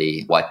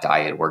quickly what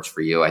diet works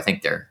for you. I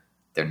think they're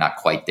not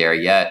quite there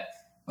yet,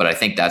 but I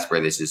think that's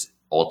where this is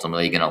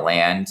ultimately going to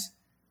land,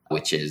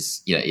 which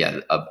is,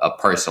 a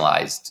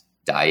personalized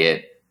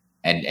diet.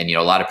 And a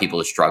lot of people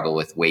who struggle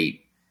with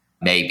weight,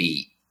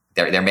 maybe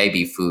there may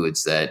be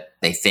foods that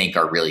they think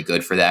are really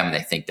good for them and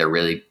they think they're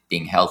really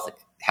being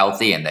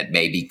healthy and that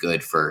may be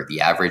good for the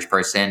average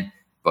person,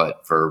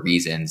 but for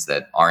reasons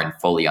that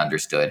aren't fully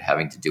understood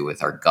having to do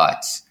with our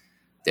guts,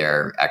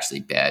 they're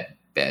actually bad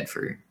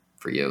for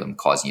you and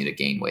causing you to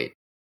gain weight.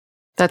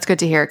 That's good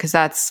to hear because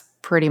that's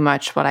pretty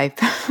much what I've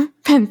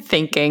been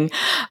thinking.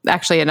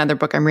 Actually, another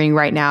book I'm reading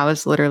right now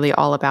is literally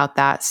all about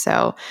that.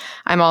 So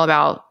I'm all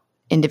about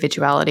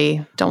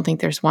individuality. Don't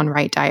think there's one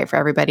right diet for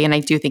everybody. And I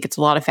do think it's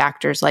a lot of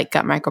factors like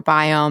gut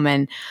microbiome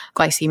and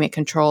glycemic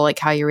control, like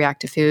how you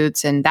react to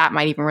foods. And that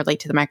might even relate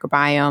to the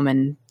microbiome.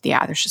 And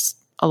yeah, there's just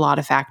a lot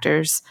of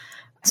factors.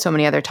 So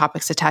many other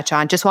topics to touch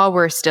on. Just while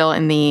we're still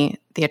in the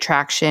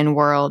attraction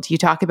world, you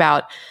talk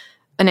about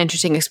an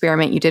interesting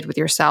experiment you did with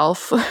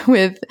yourself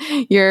with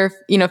your,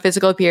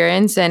 physical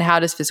appearance, and how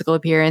does physical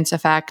appearance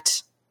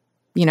affect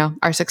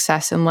our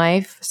success in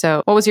life.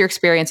 So what was your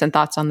experience and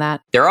thoughts on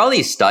that? There are all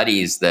these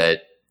studies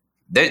that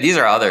these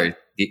are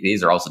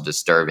also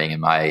disturbing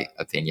in my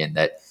opinion,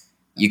 that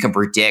you can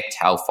predict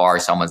how far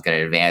someone's going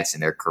to advance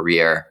in their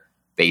career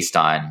based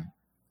on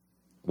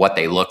what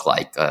they look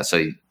like.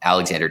 So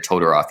Alexander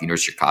Todorov,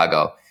 University of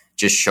Chicago,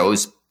 just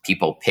shows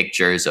people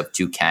pictures of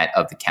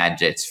of the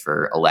candidates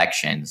for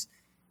elections.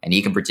 And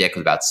he can predict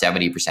with about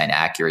 70%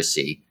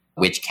 accuracy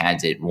which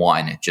candidate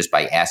won just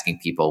by asking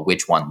people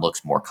which one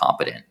looks more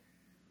competent.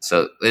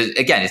 So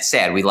again, it's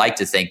sad. We like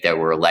to think that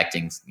we're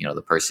electing,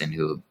 the person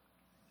who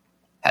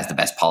has the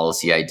best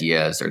policy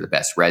ideas or the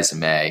best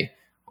resume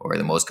or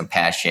the most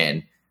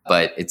compassion.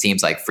 But it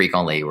seems like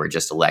frequently we're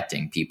just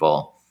electing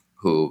people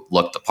who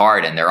look the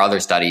part. And there are other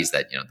studies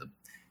that,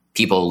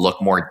 people who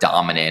look more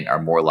dominant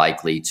are more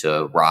likely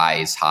to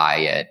rise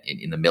high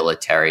in the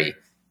military,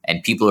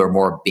 and people who are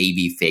more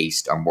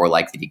baby-faced are more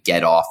likely to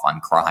get off on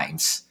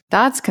crimes.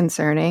 That's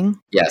concerning.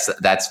 Yes,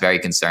 that's very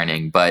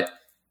concerning, but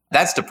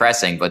that's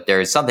depressing. But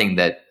there's something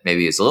that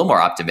maybe is a little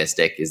more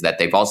optimistic, is that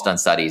they've also done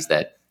studies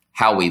that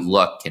how we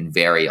look can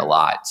vary a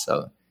lot.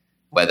 So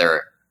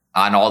whether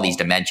on all these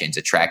dimensions,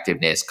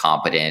 attractiveness,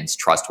 competence,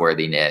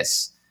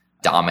 trustworthiness,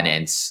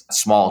 dominance,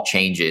 small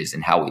changes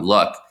in how we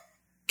look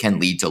can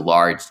lead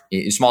to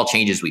small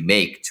changes we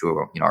make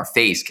to our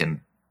face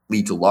can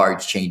lead to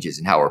large changes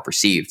in how we're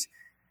perceived.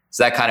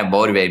 So that kind of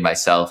motivated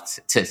myself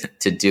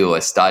to do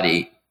a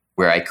study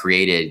where I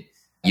created,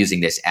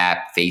 using this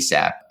app, Face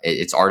App.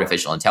 It's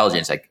artificial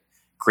intelligence. I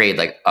create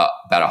about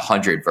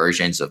 100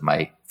 versions of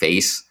my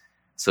face.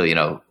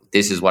 So,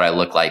 this is what I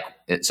look like.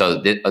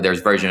 So there's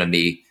a version of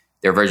me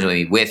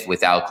with,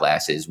 without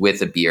glasses,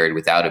 with a beard,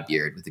 without a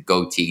beard, with a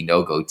goatee,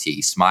 no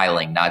goatee,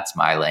 smiling, not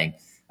smiling,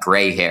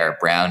 gray hair,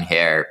 brown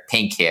hair,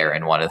 pink hair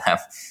in one of them.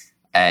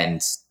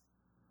 And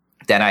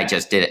then I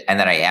just did it. And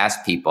then I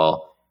asked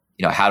people,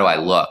 how do I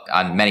look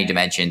on many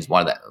dimensions?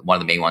 One of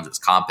the main ones was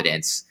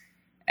competence.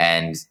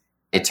 And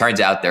it turns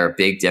out there are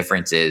big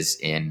differences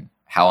in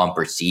how I'm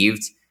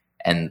perceived.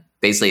 And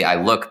basically I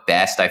look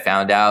best, I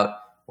found out,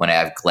 when I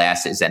have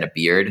glasses and a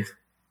beard.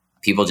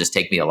 People just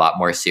take me a lot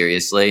more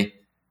seriously,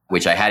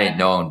 which I hadn't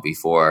known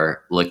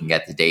before looking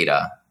at the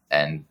data,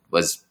 and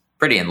was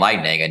pretty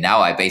enlightening. And now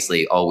I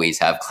basically always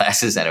have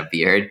glasses and a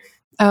beard.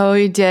 Oh,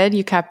 you did?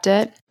 You kept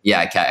it?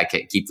 Yeah, I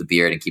keep the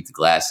beard and keep the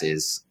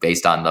glasses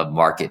based on the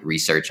market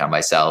research on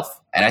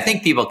myself. And I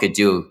think people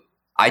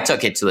I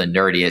took it to the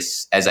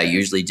nerdiest, as I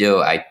usually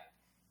do. I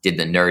did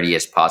the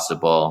nerdiest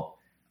possible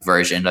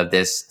version of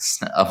this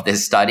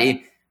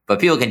study, but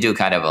people can do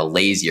kind of a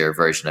lazier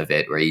version of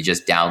it where you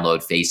just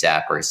download Face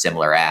App or a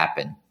similar app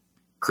and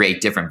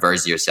create different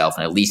versions of yourself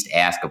and at least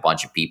ask a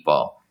bunch of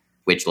people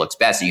which looks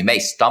best. So you may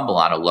stumble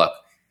on a look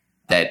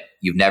that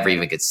you've never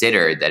even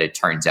considered that it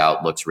turns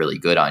out looks really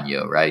good on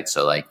you, right?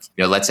 So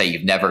let's say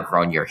you've never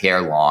grown your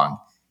hair long,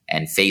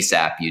 and Face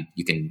App,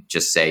 you can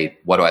just say,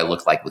 what do I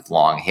look like with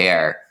long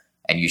hair?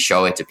 And you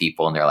show it to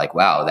people and they're like,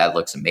 wow, that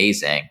looks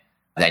amazing.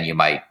 Then you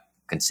might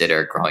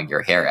consider growing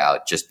your hair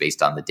out just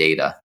based on the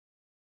data.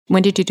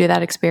 When did you do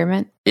that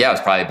experiment? Yeah, it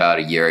was probably about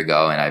a year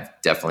ago, and I've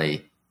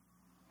definitely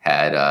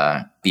had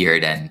a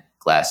beard and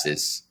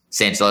glasses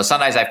since. So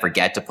sometimes I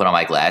forget to put on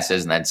my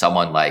glasses, and then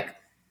someone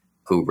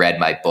who read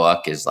my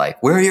book is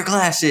like, where are your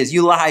glasses?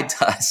 You lied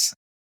to us.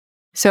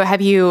 So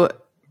have you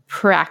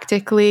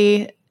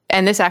practically,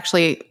 and this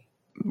actually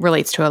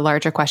relates to a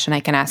larger question I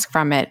can ask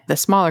from it. The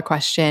smaller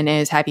question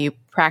is, have you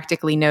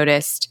practically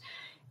noticed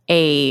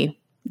a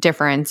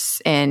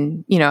difference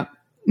in,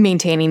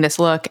 maintaining this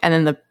look? And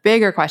then the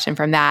bigger question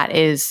from that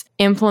is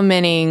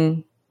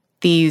implementing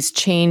these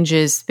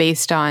changes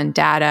based on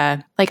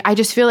data. I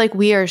just feel like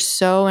we are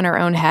so in our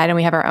own head and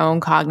we have our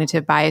own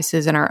cognitive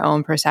biases and our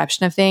own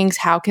perception of things.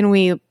 How can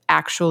we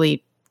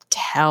actually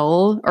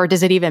tell, or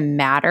does it even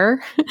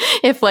matter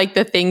if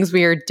the things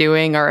we are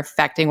doing are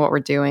affecting what we're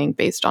doing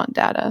based on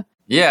data?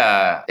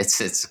 Yeah,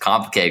 it's a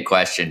complicated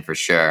question for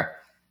sure.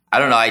 I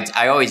don't know.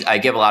 I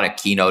give a lot of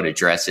keynote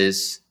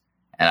addresses,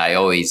 and I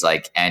always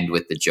end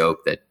with the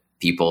joke that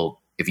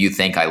people, if you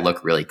think I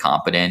look really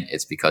competent,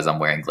 it's because I'm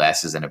wearing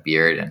glasses and a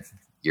beard, and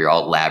you're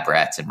all lab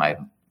rats in my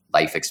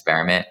life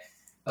experiment.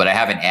 But I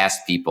haven't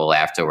asked people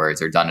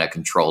afterwards or done a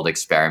controlled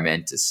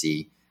experiment to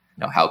see,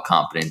 how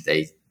competent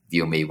they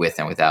view me with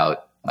and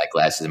without my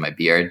glasses and my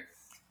beard.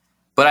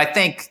 But I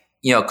think,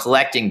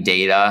 collecting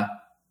data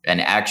and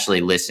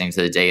actually listening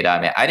to the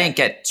data. I didn't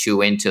get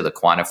too into the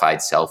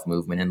quantified self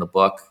movement in the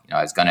book.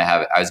 I was going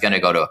to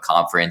go to a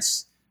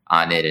conference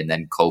on it, and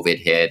then COVID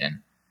hit, and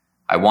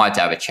I wanted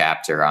to have a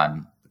chapter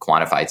on the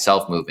quantified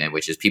self movement,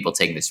 which is people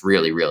taking this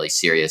really, really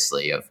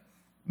seriously, of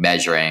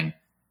measuring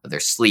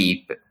their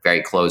sleep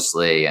very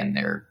closely, and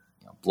their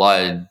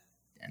blood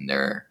and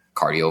their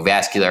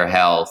cardiovascular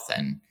health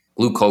and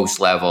glucose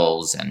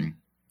levels, and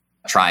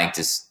trying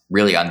to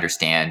really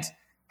understand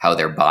how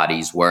their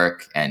bodies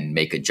work and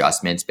make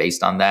adjustments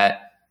based on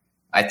that.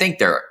 I think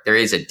there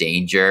is a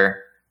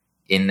danger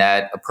in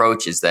that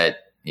approach, is that,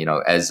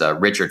 as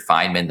Richard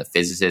Feynman, the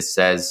physicist,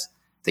 says,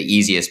 the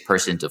easiest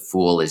person to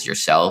fool is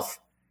yourself.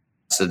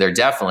 So there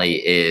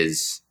definitely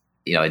is,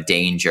 a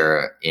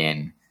danger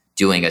in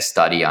doing a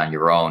study on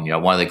your own.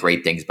 One of the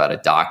great things about a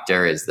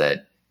doctor is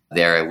that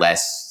they're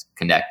less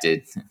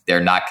connected. They're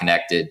not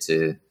connected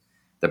to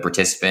the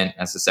participant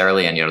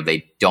necessarily. And,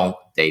 they don't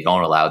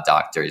allow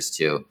doctors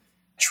to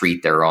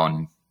treat their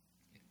own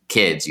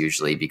kids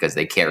usually, because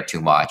they care too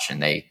much,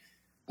 and they,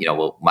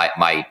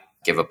 might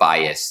give a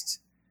biased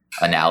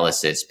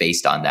analysis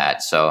based on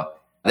that. So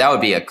that would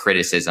be a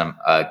criticism,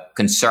 a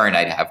concern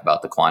I'd have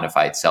about the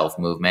quantified self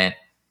movement.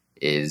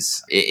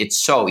 Is it's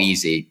so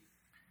easy.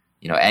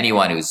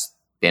 Anyone who's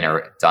been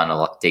or done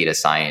a data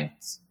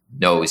science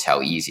knows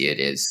how easy it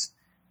is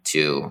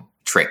to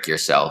trick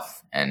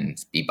yourself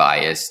and be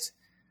biased,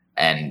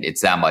 and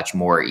it's that much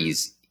more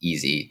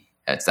easy.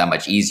 It's that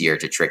much easier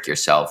to trick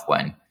yourself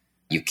when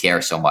you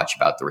care so much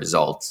about the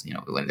results,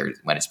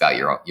 when it's about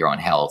your own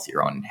health,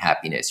 your own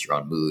happiness, your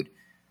own mood.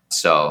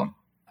 So,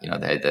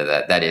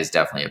 that is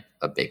definitely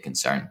a big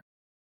concern.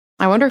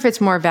 I wonder if it's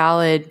more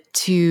valid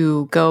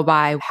to go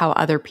by how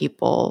other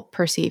people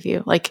perceive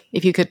you. Like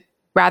if you could,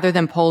 rather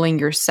than polling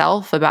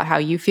yourself about how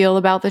you feel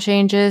about the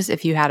changes,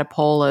 if you had a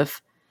poll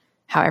of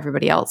how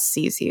everybody else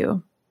sees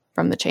you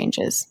from the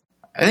changes.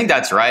 I think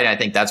that's right. I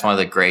think that's one of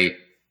the great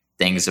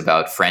things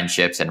about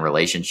friendships and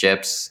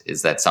relationships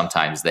is that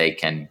sometimes they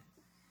can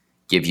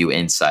give you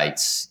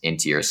insights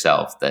into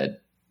yourself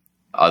that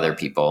other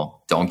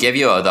people don't give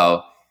you.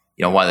 Although,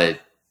 one of the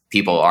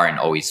people aren't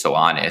always so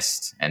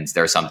honest, and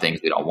there are some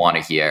things we don't want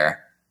to hear.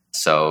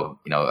 So,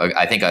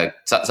 I think I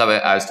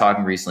was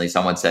talking recently,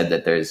 someone said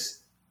that there's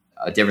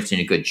a difference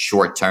between a good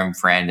short-term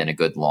friend and a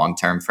good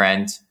long-term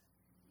friend.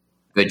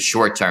 Good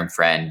short-term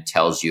friend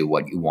tells you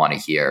what you want to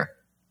hear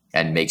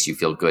and makes you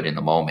feel good in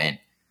the moment.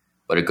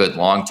 But a good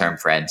long-term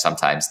friend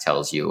sometimes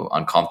tells you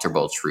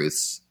uncomfortable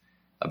truths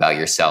about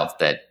yourself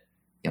that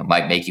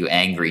might make you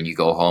angry, and you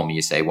go home and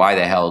you say, why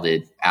the hell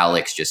did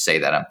Alex just say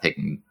that? I'm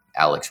picking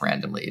Alex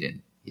randomly,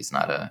 and he's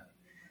not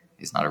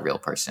a real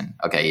person.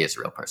 Okay, he is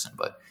a real person,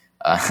 but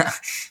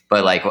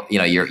like,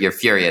 you're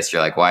furious.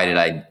 You're like, why did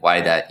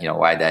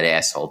that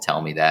asshole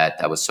tell me that?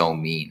 That was so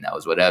mean. That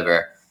was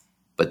whatever.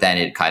 But then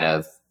it kind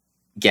of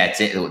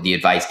the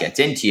advice gets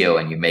into you,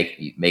 and you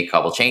make a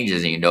couple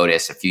changes, and you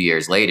notice a few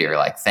years later, you're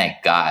like,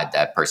 thank God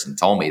that person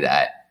told me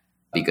that,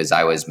 because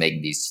I was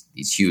making these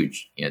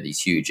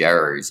huge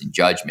errors in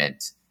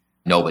judgment.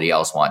 Nobody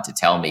else wanted to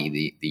tell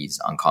me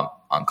these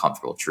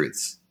uncomfortable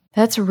truths.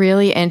 That's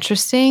really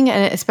interesting,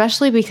 and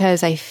especially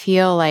because I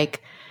feel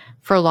like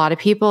for a lot of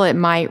people, it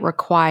might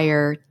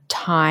require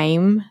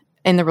time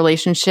in the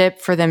relationship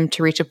for them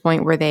to reach a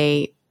point where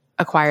they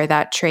acquire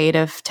that trait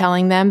of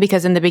telling them.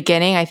 Because in the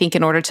beginning, I think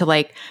in order to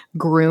like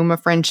groom a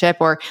friendship,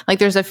 or like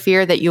there's a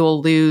fear that you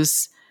will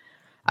lose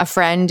a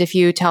friend if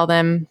you tell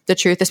them the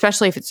truth,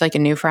 especially if it's like a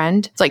new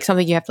friend. It's like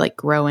something you have to like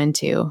grow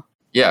into.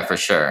 Yeah, for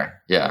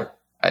sure. Yeah,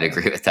 I'd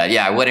agree with that.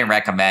 Yeah, I wouldn't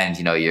recommend,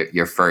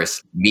 your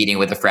first meeting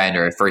with a friend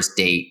or a first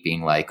date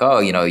being like, oh,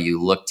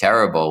 you look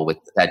terrible with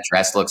that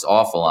dress, looks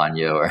awful on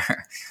you. Or,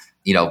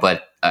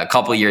 but a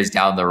couple years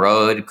down the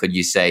road, could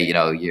you say,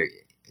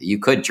 you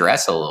could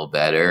dress a little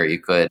better. You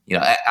could,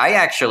 I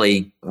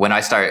actually, when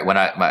I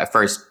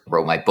first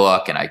wrote my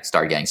book and I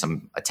started getting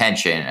some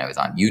attention, and I was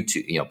on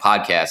YouTube,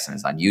 podcasts, and I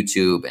was on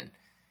YouTube, and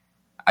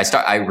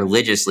I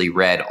religiously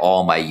read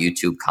all my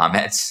YouTube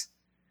comments,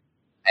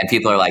 and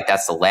people are like,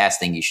 that's the last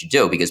thing you should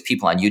do, because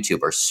people on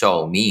YouTube are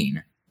so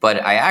mean.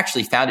 But I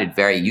actually found it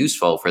very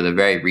useful for the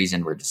very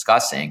reason we're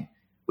discussing,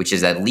 which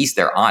is at least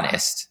they're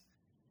honest,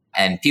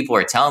 and people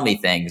are telling me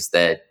things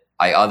that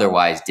I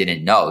otherwise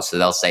didn't know. So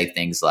they'll say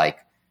things like,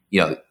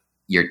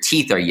 your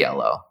teeth are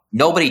yellow.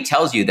 Nobody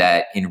tells you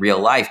that in real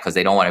life because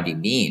they don't want to be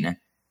mean.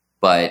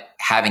 But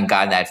having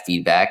gotten that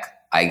feedback,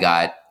 I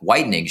got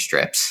whitening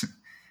strips.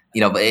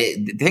 But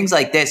things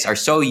like this are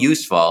so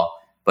useful,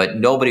 but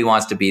nobody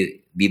wants to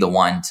be the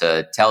one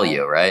to tell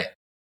you, right?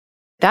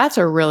 That's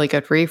a really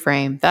good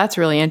reframe. That's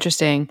really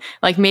interesting.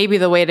 Like maybe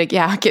the way to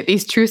get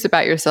these truths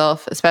about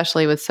yourself,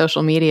 especially with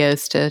social media,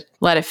 is to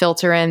let it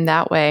filter in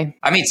that way.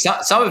 I mean,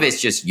 some of it's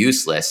just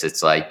useless.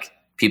 It's like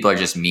people are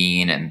just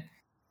mean, and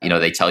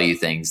they tell you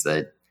things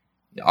that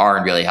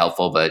aren't really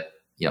helpful, but,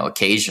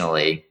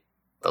 occasionally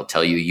they'll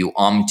tell you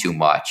too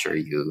much, or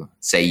you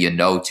say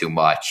too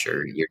much,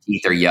 or your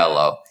teeth are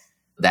yellow.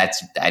 That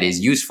is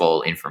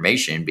useful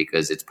information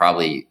because it's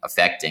probably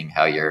affecting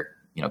how you're,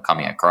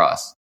 coming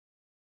across.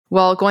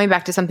 Well, going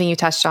back to something you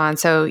touched on,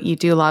 so you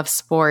do love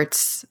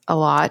sports a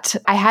lot.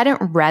 I hadn't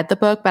read the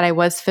book, but I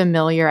was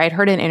familiar. I'd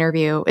heard an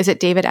interview. Is it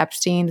David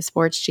Epstein, the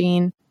sports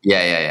gene?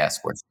 Yeah,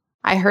 sports.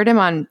 I heard him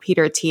on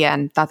Peter Attia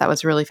and thought that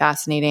was really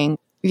fascinating.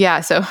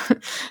 Yeah, so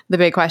the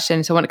big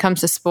question. So when it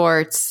comes to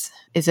sports,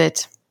 is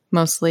it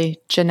mostly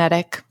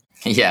genetic?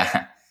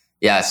 Yeah.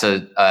 So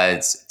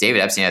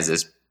David Epstein has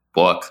this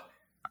book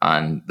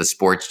on the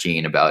sports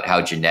gene about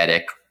how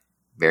genetic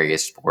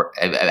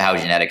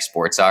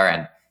sports are.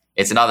 And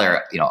it's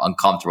another,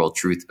 uncomfortable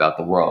truth about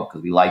the world,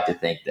 because we like to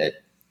think that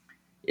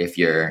if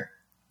you're,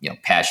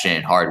 passionate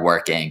and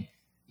hardworking,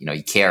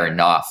 you care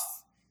enough,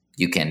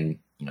 you can,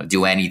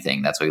 do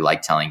anything. That's what we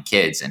like telling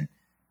kids. And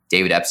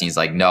David Epstein's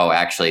like, no,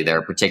 actually, there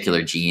are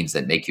particular genes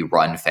that make you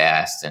run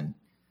fast and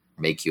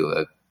make you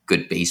a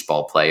good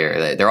baseball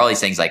player. There are all these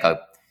things like a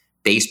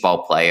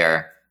baseball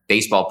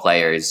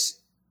players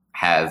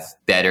have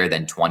better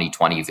than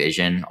 20/20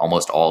 vision,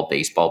 almost all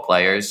baseball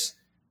players.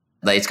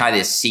 Like, it's kind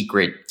of this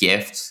secret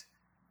gift.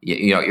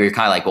 You're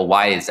kind of like, well,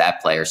 why is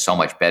that player so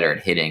much better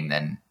at hitting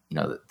than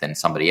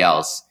somebody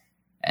else?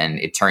 And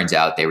it turns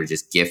out they were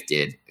just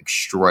gifted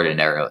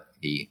extraordinarily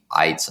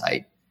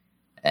eyesight.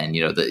 And,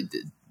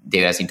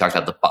 David Epstein talks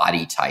about the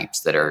body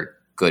types that are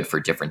good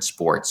for different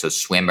sports. So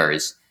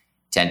swimmers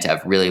tend to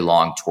have really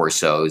long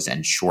torsos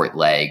and short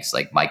legs,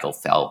 like Michael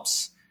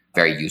Phelps,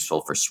 very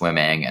useful for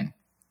swimming. And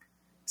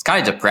it's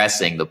kind of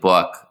depressing, the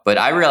book, but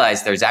I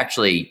realized there's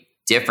actually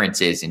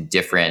differences in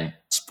different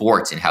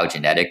sports and how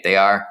genetic they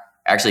are.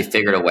 actually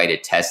figured a way to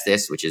test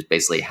this, which is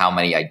basically how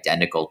many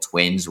identical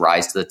twins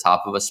rise to the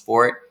top of a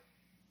sport.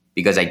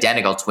 Because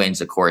identical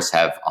twins, of course,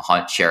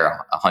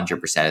 share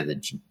 100% of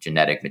the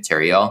genetic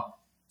material.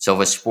 So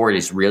if a sport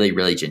is really,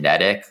 really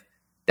genetic,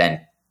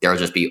 then there'll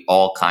just be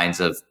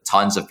tons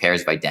of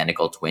pairs of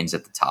identical twins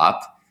at the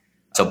top.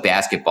 So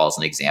basketball is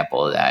an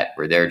example of that,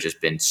 where there have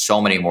just been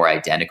so many more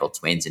identical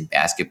twins in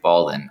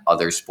basketball than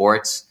other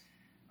sports.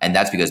 And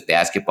that's because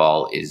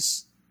basketball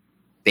is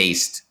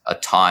based a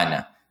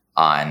ton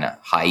on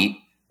height,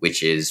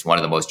 which is one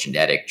of the most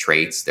genetic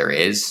traits there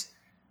is.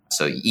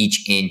 So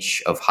each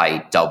inch of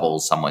height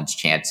doubles someone's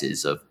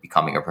chances of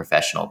becoming a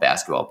professional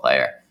basketball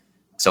player.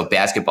 So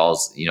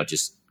basketball's,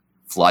 just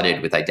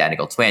flooded with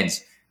identical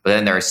twins. But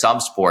then there are some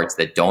sports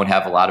that don't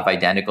have a lot of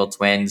identical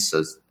twins.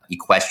 So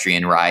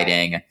equestrian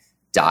riding,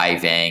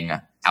 diving,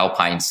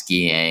 alpine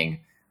skiing,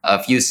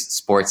 a few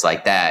sports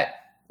like that,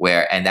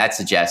 and that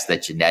suggests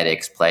that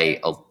genetics play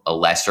a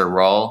lesser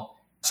role.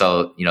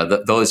 So,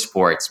 those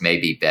sports may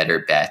be better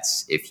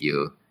bets if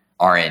you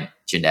aren't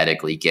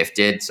genetically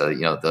gifted. So,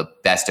 the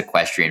best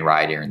equestrian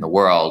rider in the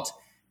world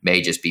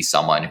may just be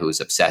someone who's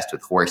obsessed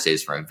with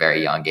horses from a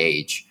very young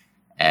age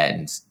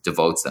and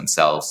devotes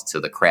themselves to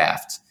the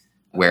craft.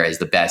 Whereas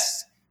the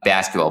best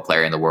basketball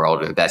player in the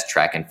world or the best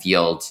track and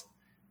field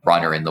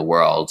runner in the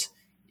world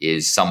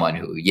is someone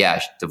who,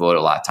 devoted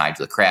a lot of time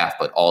to the craft,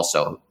 but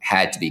also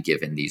had to be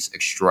given these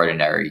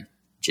extraordinary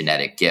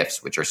genetic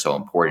gifts, which are so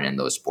important in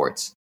those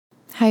sports.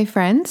 Hi,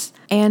 friends.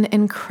 An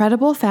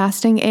incredible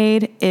fasting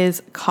aid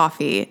is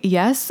coffee.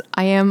 Yes,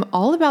 I am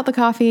all about the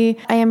coffee.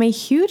 I am a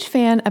huge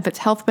fan of its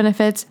health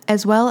benefits,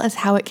 as well as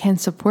how it can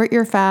support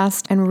your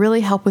fast and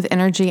really help with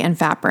energy and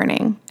fat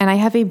burning. And I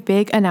have a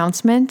big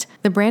announcement.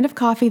 The brand of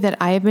coffee that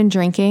I have been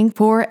drinking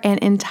for an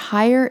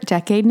entire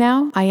decade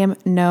now, I am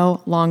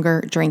no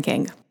longer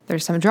drinking.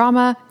 There's some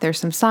drama, there's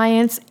some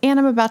science, and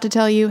I'm about to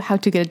tell you how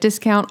to get a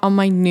discount on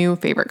my new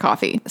favorite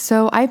coffee.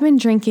 So I've been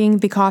drinking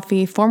the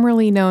coffee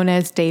formerly known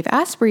as Dave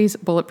Asprey's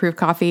Bulletproof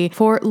Coffee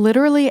for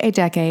literally a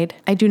decade.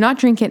 I do not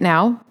drink it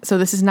now, so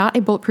this is not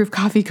a Bulletproof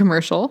Coffee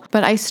commercial,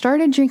 but I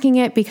started drinking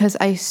it because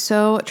I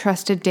so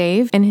trusted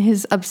Dave in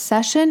his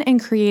obsession in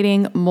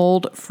creating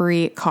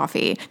mold-free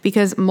coffee,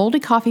 because moldy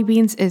coffee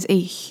beans is a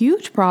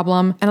huge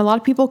problem, and a lot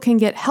of people can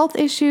get health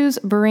issues,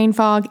 brain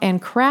fog,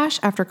 and crash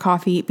after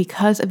coffee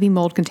because of the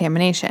mold contamination.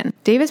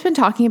 Dave has been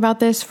talking about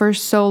this for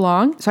so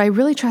long, so I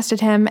really trusted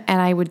him, and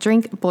I would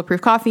drink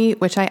Bulletproof Coffee,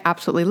 which I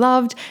absolutely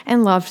loved,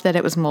 and loved that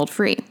it was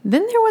mold-free.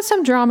 Then there was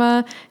some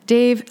drama.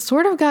 Dave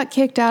sort of got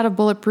kicked out of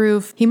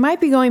Bulletproof. He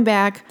might be going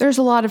back. There's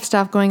a lot of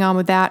stuff going on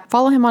with that.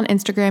 Follow him on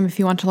Instagram if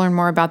you want to learn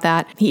more about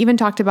that. He even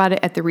talked about it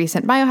at the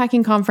recent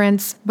biohacking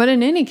conference. But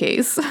in any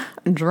case,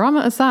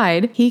 drama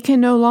aside, he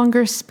can no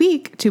longer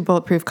speak to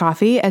Bulletproof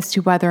Coffee as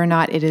to whether or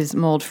not it is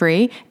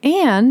mold-free,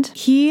 and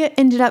he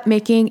ended up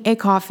making a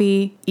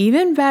coffee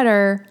even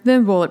better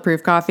than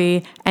Bulletproof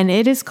Coffee, and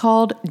it is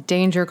called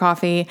Danger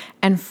Coffee.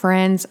 And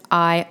friends,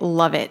 I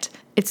love it.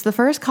 It's the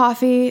first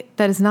coffee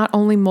that is not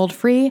only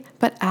mold-free,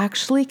 but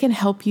actually can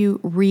help you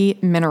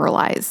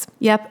re-mineralize.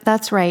 Yep,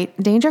 that's right.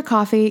 Danger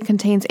Coffee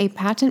contains a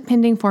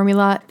patent-pending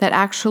formula that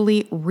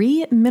actually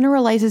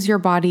re-mineralizes your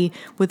body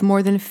with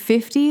more than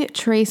 50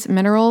 trace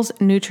minerals,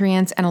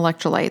 nutrients, and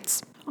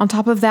electrolytes. On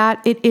top of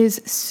that, it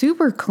is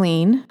super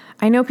clean.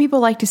 I know people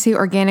like to see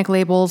organic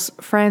labels.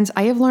 Friends,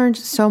 I have learned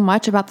so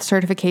much about the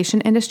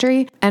certification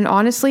industry, and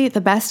honestly,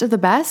 the best of the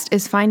best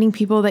is finding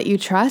people that you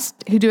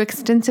trust who do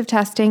extensive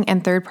testing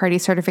and third-party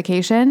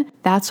certification.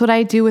 That's what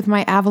I do with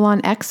my Avalon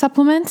X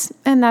supplements,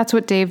 and that's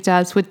what Dave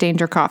does with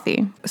Danger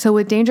Coffee. So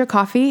with Danger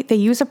Coffee, they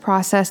use a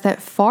process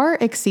that far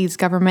exceeds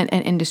government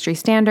and industry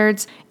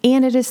standards,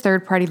 and it is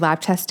third-party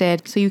lab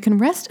tested, so you can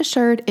rest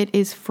assured it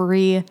is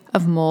free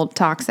of mold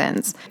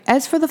toxins.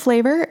 As for the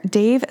flavor,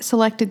 Dave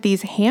selected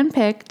these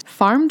hand-picked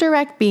farm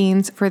direct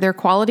beans for their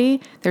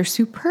quality, their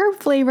superb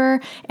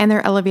flavor, and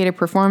their elevated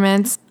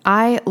performance.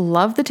 I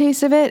love the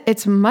taste of it.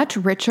 It's much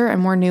richer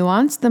and more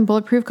nuanced than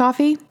Bulletproof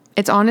Coffee.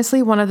 It's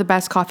honestly one of the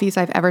best coffees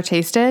I've ever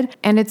tasted,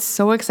 and it's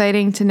so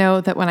exciting to know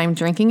that when I'm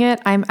drinking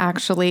it, I'm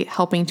actually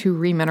helping to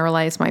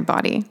remineralize my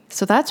body.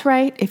 So that's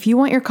right, if you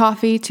want your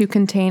coffee to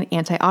contain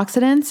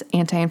antioxidants,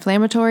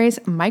 anti-inflammatories,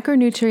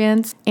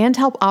 micronutrients, and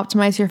help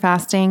optimize your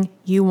fasting,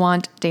 you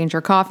want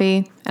Danger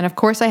Coffee. And of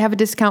course, I have a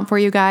discount for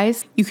you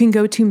guys. You can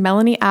go to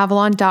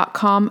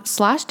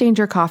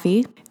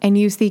melanieavalon.com/dangercoffee and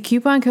use the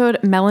coupon code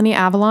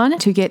MelanieAvalon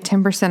to get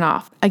 10%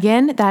 off.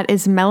 Again, that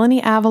is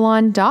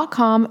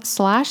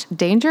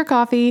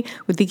melanieavalon.com/dangercoffee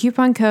with the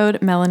coupon code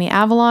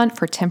MelanieAvalon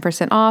for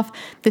 10% off.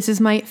 This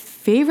is my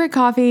favorite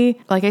coffee.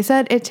 Like I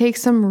said, it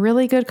takes some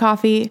really good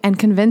coffee and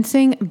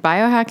convincing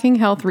biohacking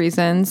health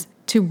reasons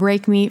to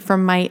break me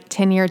from my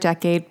 10-year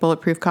decade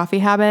Bulletproof Coffee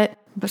habit.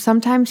 But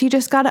sometimes you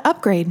just gotta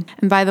upgrade.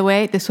 And by the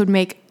way, this would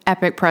make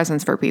epic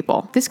presents for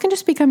people. This can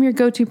just become your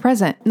go-to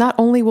present. Not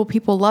only will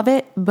people love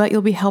it, but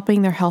you'll be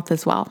helping their health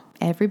as well.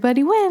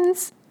 Everybody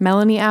wins.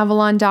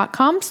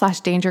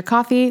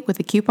 melanieavalon.com/dangercoffee with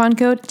the coupon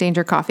code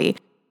dangercoffee.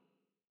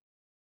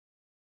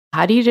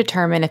 How do you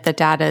determine if the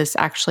data is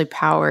actually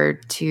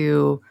powered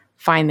to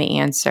find the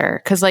answer?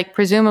 Because like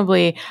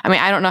presumably, I mean,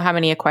 I don't know how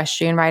many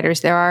equestrian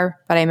riders there are,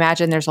 but I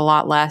imagine there's a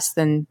lot less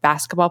than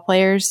basketball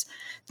players.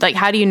 Like,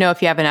 how do you know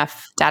if you have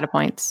enough data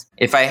points?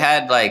 If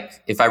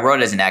I wrote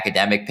it as an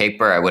academic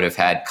paper, I would have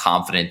had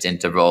confidence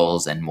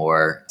intervals and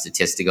more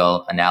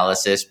statistical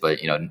analysis. But,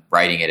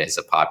 writing it as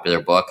a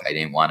popular book, I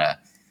didn't want to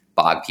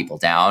bog people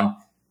down.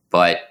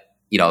 But,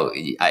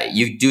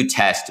 you do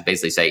test to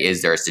basically say,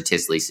 is there a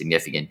statistically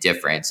significant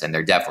difference? And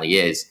there definitely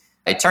is.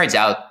 It turns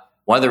out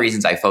one of the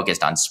reasons I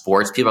focused on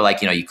sports, people are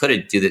like, you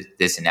could do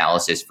this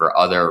analysis for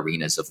other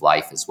arenas of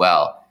life as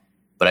well.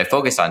 But I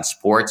focused on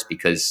sports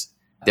because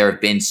there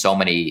have been so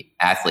many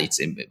athletes,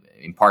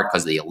 in part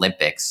because of the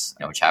Olympics,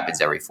 which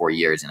happens every 4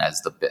 years and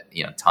has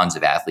tons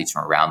of athletes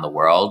from around the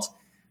world,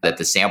 that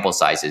the sample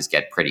sizes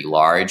get pretty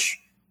large.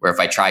 Where if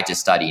I tried to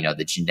study,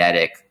 the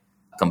genetic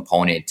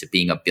component to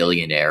being a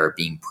billionaire or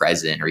being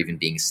president or even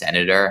being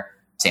senator,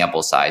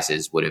 sample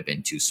sizes would have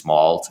been too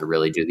small to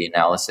really do the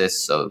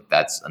analysis. So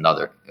that's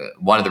another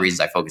one of the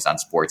reasons I focus on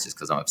sports is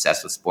because I'm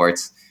obsessed with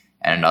sports.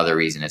 And another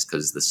reason is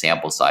because the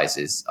sample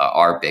sizes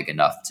are big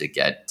enough to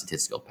get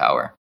statistical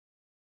power.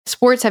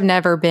 Sports have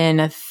never been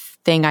a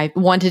thing I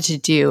wanted to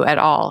do at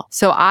all.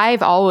 So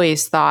I've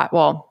always thought,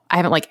 well, I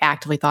haven't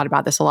actively thought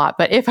about this a lot,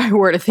 but if I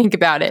were to think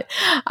about it,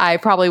 I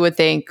probably would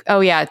think, oh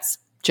yeah, it's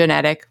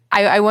genetic.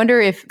 I wonder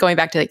if, going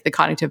back to the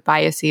cognitive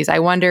biases, I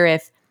wonder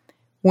if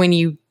when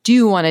you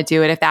do want to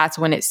do it, if that's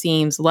when it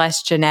seems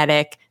less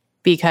genetic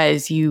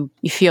because you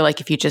feel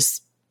like if you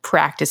just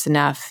practice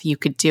enough, you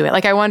could do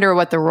it. I wonder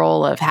what the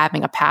role of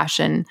having a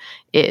passion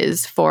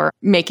is for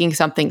making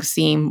something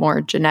seem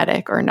more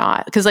genetic or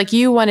not. Because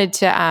you wanted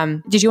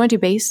to, did you want to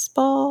do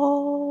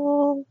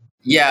baseball?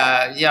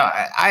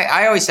 Yeah.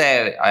 I always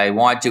say I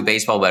want to do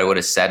baseball, but I would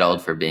have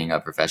settled for being a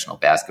professional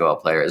basketball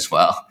player as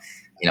well.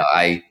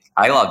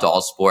 I loved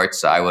all sports,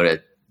 so I would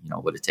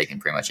have taken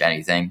pretty much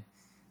anything.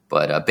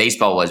 But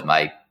baseball was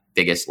my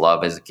biggest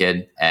love as a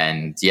kid.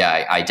 And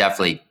yeah, I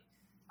definitely,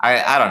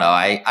 I don't know.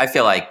 I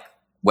feel like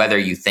whether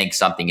you think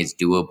something is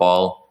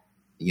doable,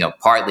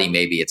 partly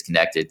maybe it's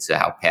connected to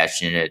how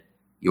passionate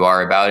you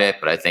are about it.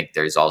 But I think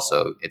it's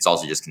also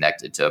just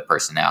connected to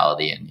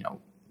personality and,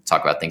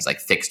 talk about things like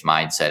fixed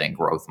mindset and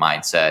growth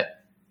mindset.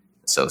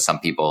 So some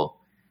people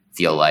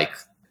feel like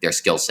their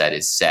skill set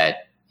is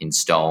set in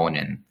stone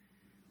and,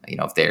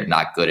 if they're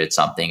not good at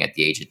something at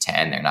the age of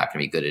 10, they're not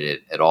going to be good at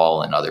it at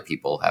all. And other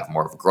people have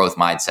more of a growth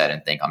mindset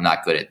and think, I'm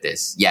not good at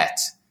this yet.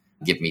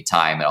 Give me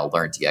time and I'll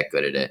learn to get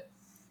good at it.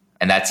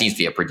 And that seems to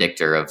be a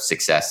predictor of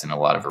success in a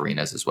lot of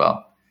arenas as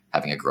well,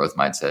 having a growth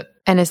mindset.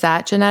 And is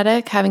that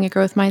genetic, having a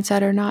growth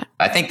mindset or not?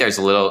 I think there's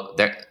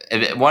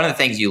one of the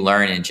things you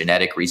learn in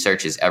genetic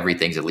research is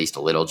everything's at least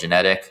a little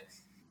genetic.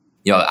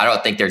 I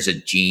don't think there's a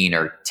gene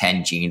or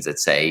 10 genes that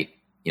say,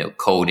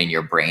 code in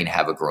your brain,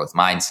 have a growth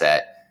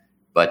mindset.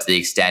 But to the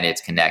extent it's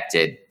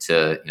connected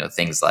to,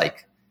 things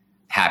like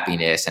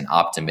happiness and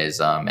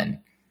optimism and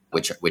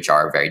which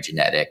are very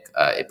genetic,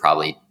 it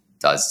probably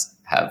does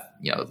have,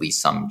 at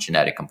least some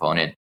genetic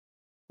component.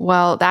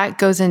 Well, that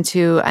goes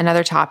into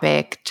another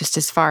topic just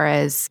as far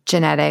as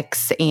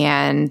genetics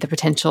and the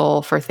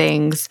potential for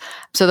things.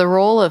 So the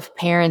role of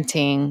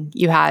parenting,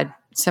 you had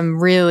some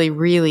really,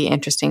 really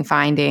interesting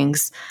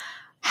findings.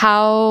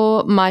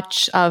 How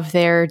much of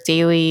their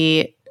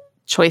daily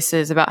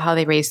choices about how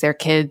they raise their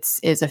kids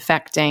is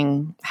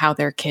affecting how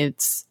their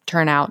kids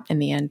turn out in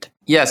the end?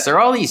 Yes, there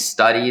are all these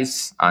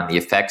studies on the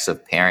effects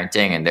of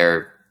parenting, and there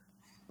are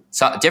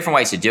some different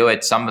ways to do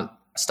it. Some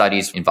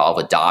studies involve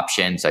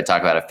adoption. So I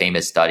talk about a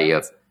famous study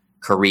of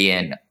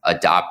Korean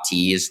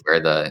adoptees where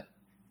the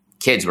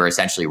kids were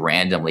essentially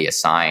randomly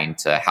assigned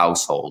to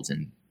households,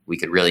 and we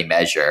could really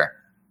measure,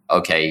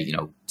 okay,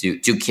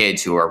 do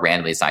kids who are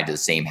randomly assigned to the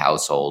same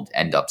household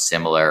end up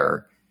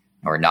similar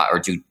or not, or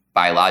do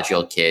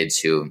biological kids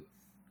who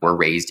were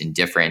raised in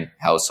different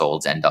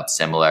households end up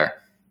similar.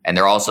 And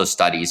there are also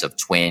studies of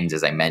twins,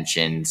 as I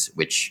mentioned,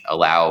 which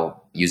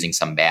allow using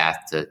some math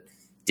to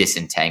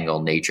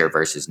disentangle nature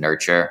versus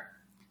nurture.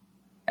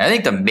 And I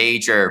think the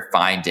major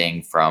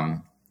finding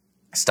from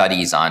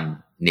studies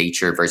on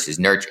nature versus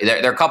nurture,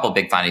 there are a couple of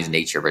big findings in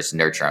nature versus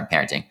nurture on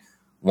parenting.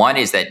 One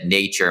is that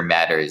nature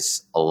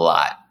matters a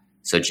lot.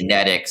 So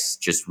genetics,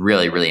 just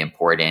really, really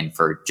important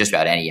for just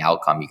about any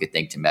outcome you could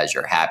think to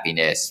measure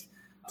happiness,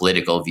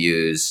 political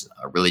views,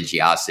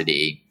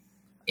 religiosity,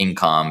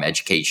 income,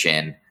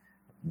 education,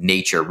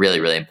 nature, really,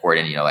 really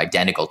important.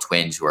 Identical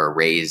twins who are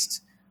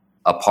raised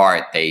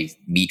apart, they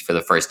meet for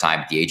the first time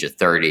at the age of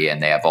 30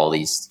 and they have all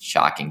these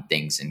shocking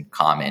things in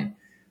common.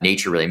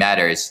 Nature really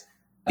matters.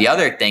 The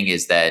other thing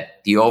is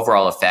that the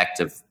overall effect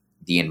of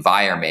the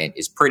environment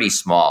is pretty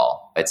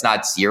small. It's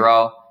not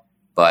zero,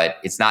 but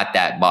it's not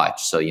that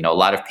much. So, a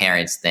lot of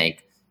parents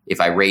think if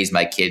I raise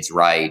my kids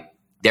right,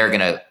 they're going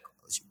to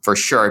for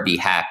sure be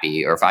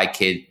happy. Or if I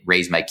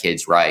raise my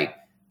kids right,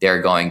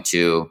 they're going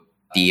to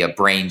be a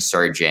brain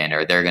surgeon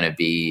or they're going to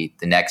be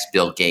the next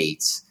Bill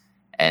Gates.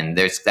 And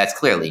that's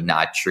clearly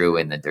not true.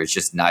 And that there's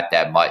just not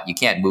that much. You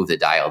can't move the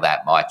dial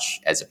that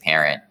much as a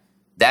parent.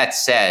 That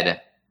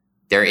said,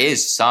 there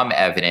is some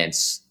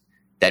evidence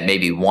that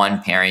maybe one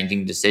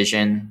parenting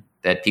decision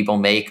that people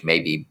make may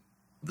be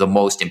the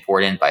most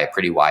important by a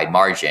pretty wide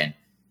margin,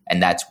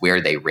 and that's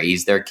where they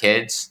raise their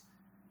kids.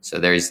 So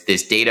there's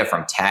this data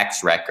from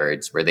tax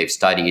records where they've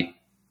studied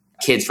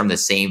kids from the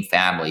same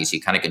families,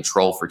 you kind of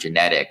control for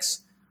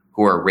genetics,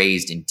 who are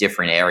raised in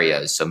different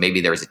areas. So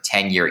maybe there's a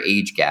 10-year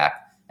age gap,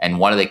 and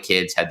one of the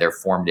kids had their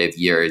formative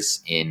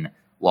years in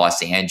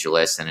Los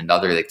Angeles, and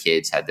another of the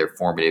kids had their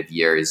formative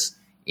years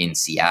in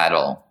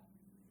Seattle.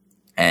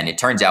 And it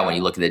turns out when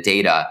you look at the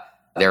data,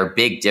 there are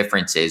big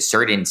differences.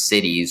 Certain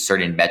cities,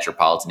 certain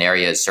metropolitan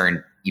areas,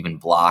 certain even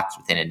blocks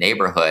within a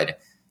neighborhood,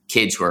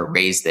 kids who are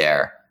raised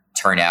there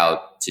turn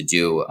out to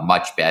do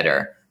much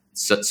better.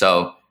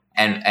 So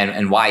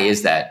why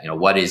is that?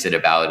 What is it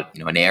about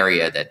an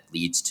area that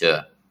leads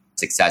to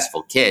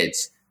successful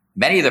kids?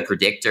 Many of the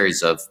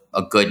predictors of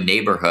a good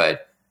neighborhood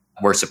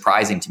were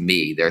surprising to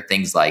me. There are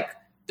things like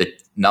the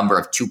number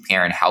of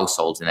two-parent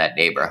households in that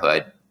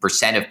neighborhood,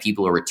 percent of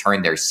people who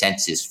return their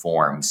census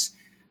forms,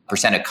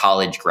 percent of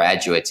college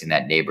graduates in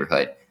that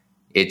neighborhood.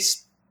 It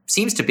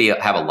seems to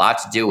have a lot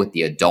to do with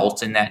the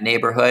adults in that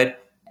neighborhood,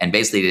 and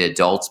basically the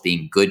adults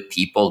being good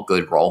people,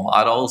 good role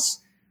models.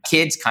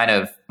 Kids kind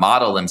of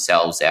model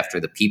themselves after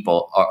the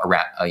people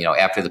around,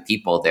 after the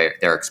people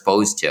they're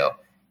exposed to.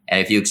 And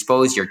if you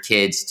expose your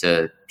kids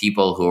to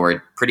people who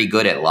are pretty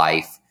good at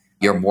life,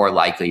 you're more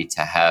likely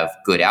to have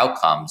good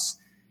outcomes.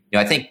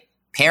 I think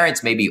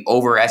parents maybe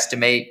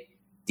overestimate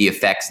the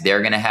effects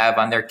they're going to have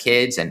on their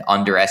kids and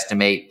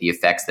underestimate the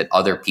effects that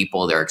other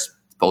people they're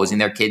exposing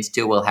their kids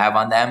to will have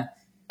on them,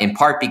 in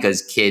part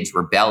because kids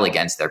rebel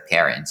against their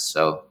parents.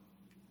 So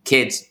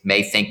kids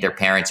may think their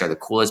parents are the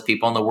coolest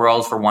people in the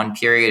world for one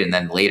period, and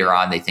then later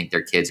on they think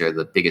their kids are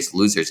the biggest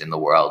losers in the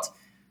world.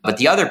 But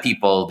the other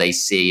people they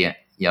see,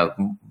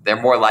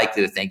 they're more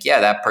likely to think, yeah,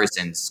 that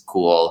person's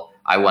cool,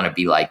 I want to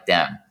be like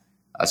them.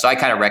 So I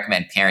kind of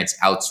recommend parents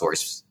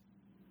outsource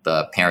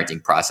the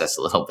parenting process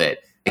a little bit.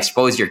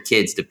 Expose your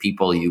kids to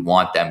people you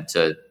want them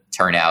to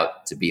turn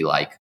out to be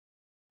like.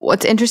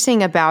 What's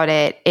interesting about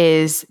it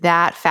is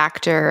that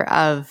factor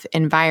of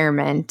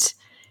environment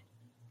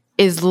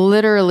is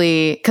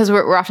literally, because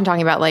we're often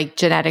talking about like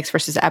genetics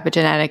versus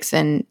epigenetics,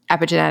 and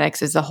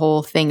epigenetics is the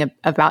whole thing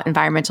about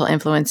environmental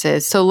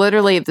influences. So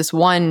literally this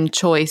one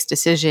choice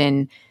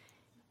decision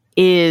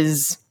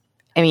is,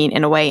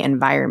 in a way,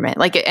 environment.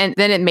 And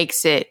then it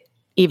makes it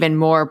even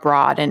more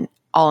broad and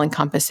all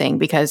encompassing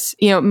because,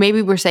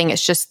 maybe we're saying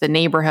it's just the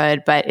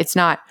neighborhood, but it's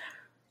not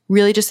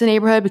really just the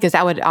neighborhood because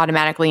that would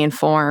automatically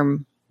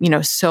inform,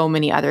 so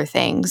many other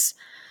things.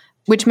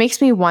 Which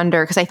makes me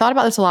wonder, because I thought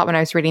about this a lot when I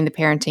was reading the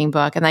parenting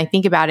book, and I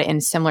think about it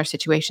in similar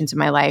situations in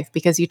my life,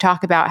 because you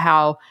talk about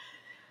how,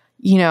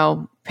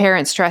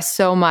 parents stress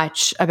so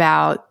much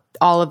about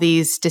all of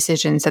these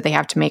decisions that they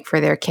have to make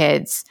for their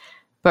kids,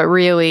 but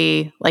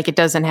really, it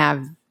doesn't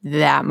have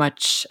that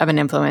much of an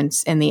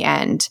influence in the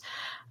end.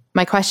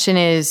 My question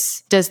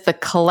is, does the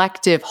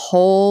collective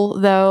whole,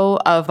 though,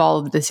 of all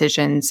of the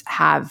decisions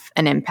have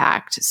an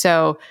impact?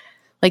 So,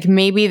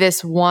 maybe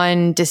this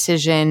one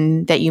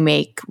decision that you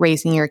make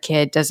raising your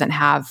kid doesn't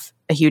have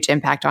a huge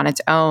impact on its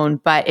own.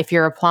 But if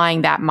you're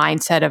applying that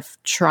mindset of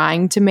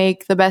trying to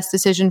make the best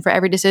decision for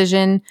every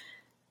decision,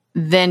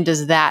 then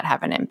does that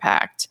have an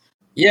impact?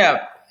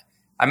 Yeah.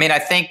 I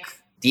think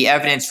the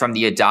evidence from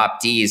the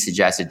adoptees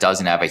suggests it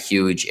doesn't have a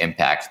huge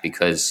impact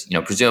because,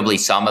 presumably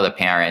some of the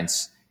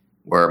parents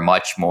were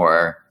much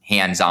more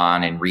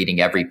hands-on and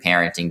reading every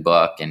parenting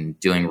book and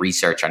doing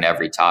research on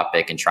every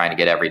topic and trying to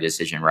get every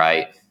decision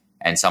right.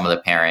 And some of the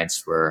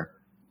parents were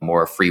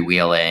more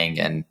freewheeling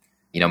and,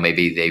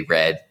 maybe they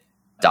read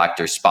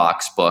Dr.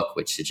 Spock's book,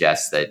 which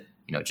suggests that,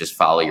 just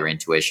follow your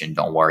intuition.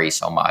 Don't worry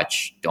so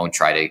much. You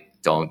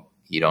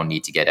don't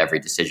need to get every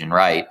decision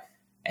right.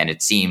 And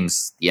it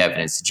seems the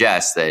evidence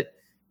suggests that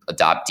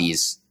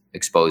adoptees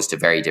exposed to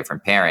very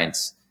different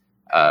parents,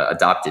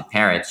 adopted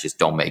parents just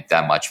don't make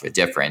that much of a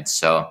difference.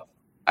 So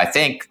I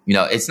think,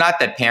 it's not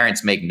that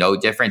parents make no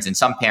difference. And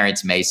some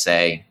parents may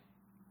say,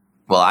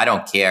 well, I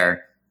don't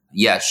care.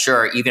 Yeah,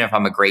 sure. Even if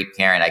I'm a great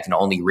parent, I can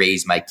only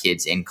raise my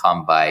kids'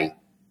 income by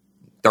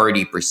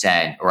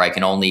 30%, or I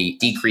can only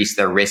decrease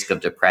their risk of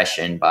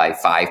depression by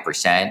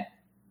 5%.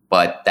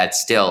 But that's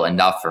still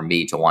enough for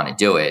me to want to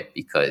do it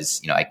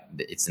because,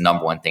 it's the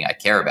number one thing I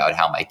care about,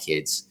 how my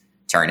kids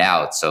turn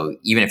out. So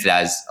even if it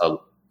has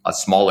a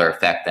smaller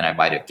effect than I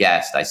might have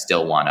guessed, I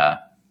still want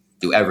to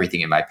do everything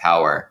in my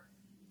power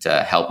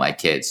to help my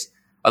kids.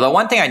 Although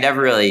one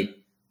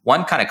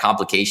kind of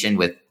complication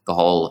with the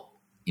whole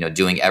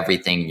doing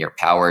everything in your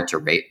power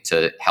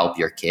to help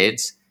your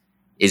kids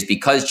is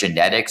because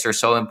genetics are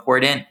so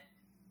important.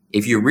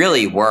 If you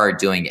really were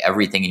doing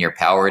everything in your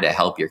power to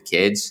help your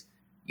kids,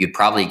 you'd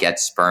probably get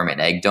sperm and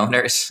egg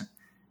donors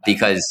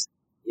because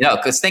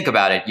think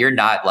about it.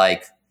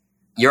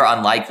 You're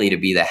unlikely to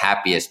be the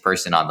happiest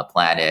person on the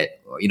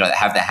planet, or,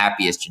 have the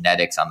happiest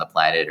genetics on the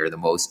planet or the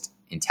most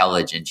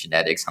intelligent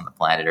genetics on the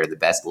planet or the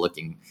best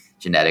looking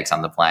genetics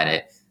on the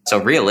planet. So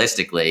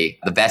realistically,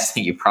 the best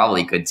thing you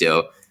probably could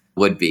do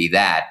would be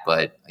that.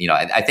 But,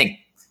 I think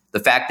the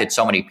fact that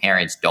so many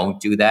parents don't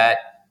do that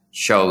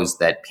shows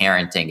that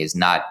parenting is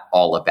not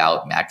all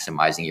about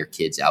maximizing your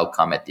kid's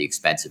outcome at the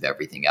expense of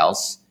everything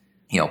else.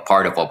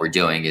 Part of what we're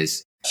doing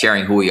is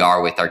sharing who we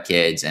are with our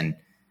kids and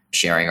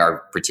sharing our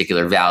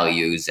particular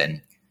values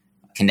and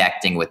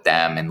connecting with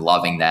them and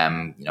loving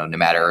them, no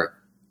matter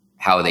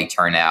how they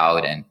turn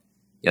out. And,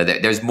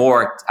 there's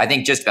more. I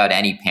think just about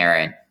any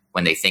parent,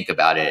 when they think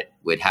about it,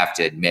 would have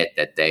to admit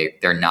that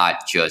they're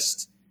not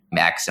just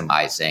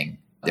maximizing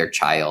their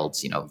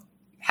child's,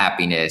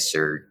 happiness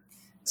or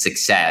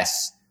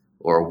success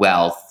or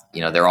wealth.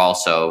 They're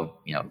also,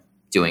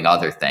 doing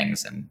other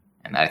things. And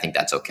I think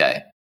that's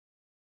okay.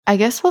 I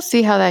guess we'll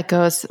see how that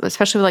goes,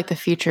 especially with the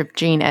future of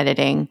gene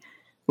editing,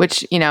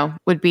 which,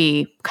 would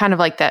be kind of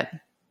like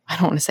that. I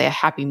don't want to say a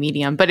happy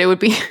medium, but it would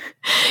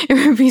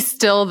be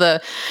still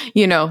the,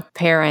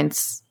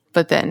 parents,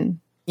 but then,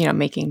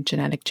 making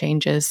genetic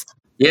changes.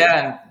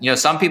 Yeah. And,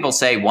 some people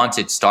say once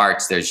it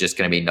starts, there's just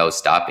going to be no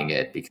stopping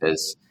it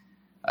because,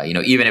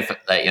 even if,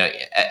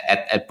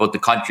 at both the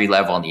country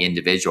level and the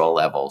individual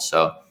level.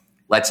 So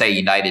let's say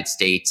United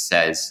States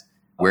says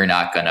we're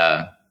not going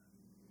to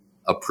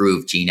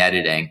approve gene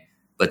editing,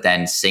 but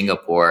then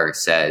Singapore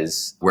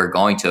says we're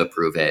going to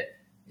approve it.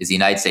 Is the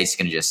United States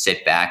going to just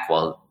sit back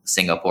while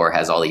Singapore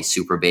has all these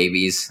super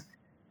babies?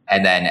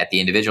 And then at the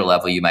individual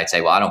level, you might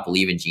say, well, I don't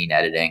believe in gene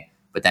editing,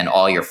 but then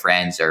all your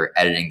friends are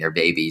editing their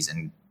babies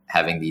and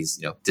having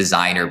these,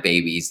 designer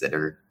babies that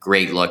are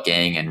great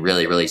looking and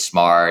really, really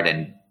smart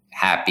and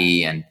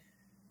happy. And,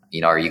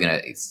 are you going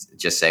to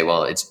just say,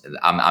 well,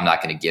 I'm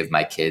not going to give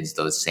my kids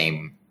those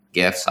same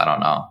gifts? I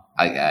don't know.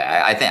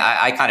 I think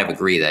I kind of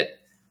agree that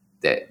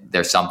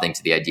there's something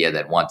to the idea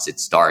that once it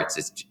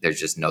starts, there's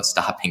just no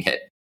stopping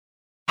it.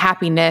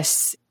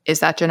 Happiness, is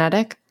that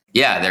genetic?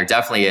 Yeah, there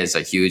definitely is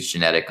a huge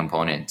genetic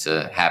component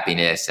to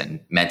happiness and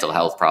mental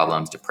health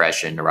problems,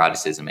 depression,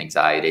 neuroticism,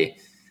 anxiety.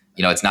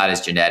 It's not as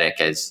genetic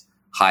as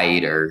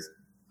height or,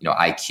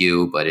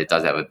 IQ, but it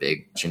does have a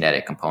big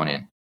genetic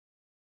component.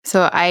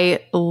 So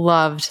I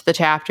loved the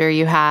chapter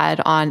you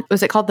had on,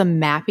 was it called the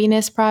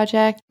Mappiness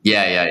Project?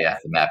 Yeah.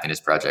 The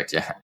Mappiness Project,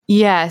 yeah.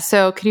 Yeah.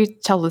 So could you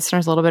tell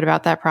listeners a little bit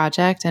about that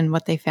project and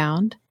what they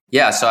found?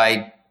 Yeah. So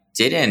I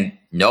didn't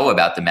know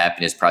about the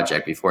Mappiness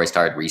Project before I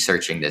started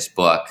researching this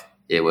book.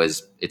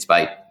 It's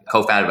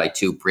co-founded by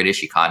two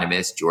British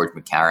economists, George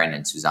McCarran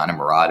and Susanna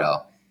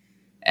Murato.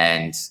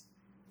 And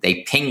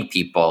they ping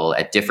people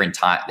at different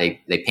times. They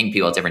ping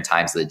people at different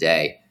times of the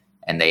day.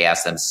 And they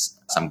ask them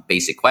some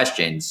basic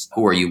questions.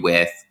 Who are you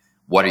with?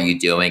 What are you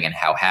doing? And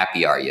how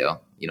happy are you?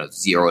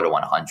 0 to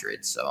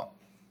 100. So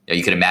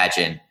you can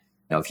imagine,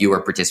 if you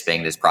were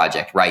participating in this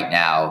project right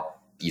now,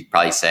 you'd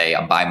probably say,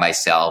 I'm by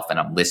myself and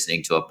I'm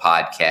listening to a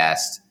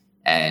podcast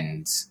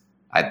and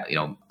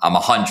I'm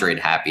 100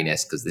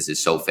 happiness because this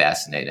is so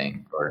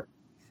fascinating. Or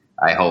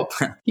I hope.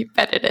 You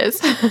bet it is.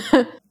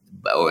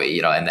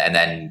 And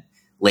then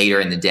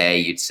later in the day,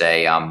 you'd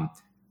say,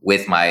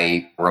 with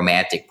my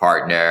romantic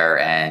partner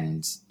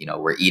and,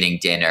 we're eating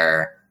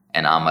dinner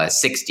and I'm a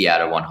 60 out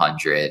of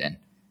 100. And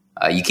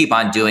you keep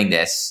on doing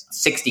this.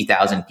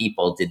 60,000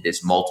 people did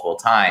this multiple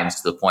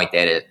times to the point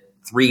they had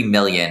 3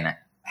 million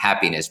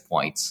happiness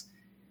points.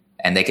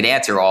 And they could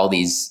answer all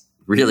these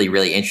really,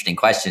 really interesting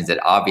questions that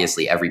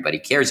obviously everybody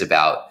cares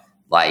about,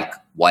 like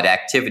what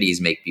activities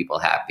make people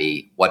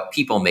happy, what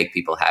people make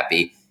people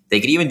happy.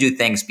 They could even do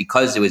things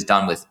because it was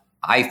done with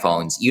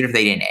iPhones, even if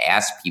they didn't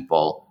ask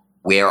people,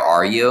 where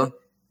are you?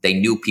 They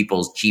knew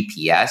people's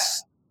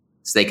GPS.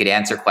 So they could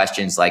answer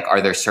questions like,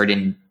 are there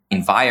certain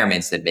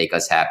environments that make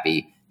us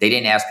happy? They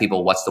didn't ask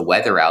people, what's the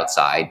weather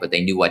outside, but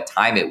they knew what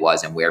time it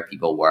was and where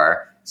people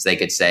were. So they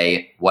could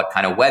say, what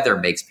kind of weather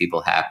makes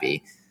people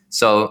happy?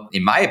 So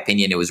in my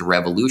opinion, it was a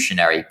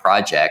revolutionary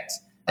project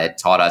that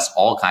taught us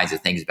all kinds of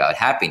things about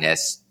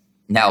happiness.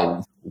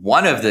 Now,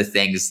 one of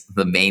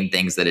the main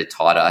things that it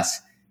taught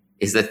us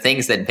is the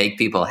things that make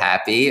people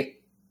happy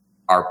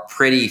are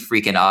pretty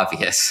freaking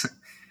obvious.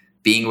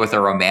 Being with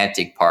a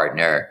romantic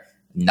partner,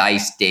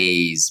 nice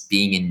days,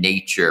 being in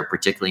nature,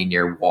 particularly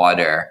near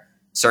water,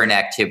 certain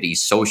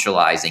activities,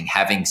 socializing,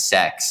 having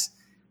sex,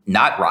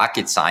 not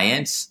rocket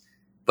science,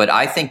 but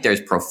I think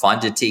there's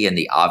profundity in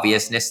the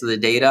obviousness of the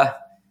data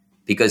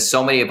because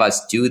so many of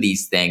us do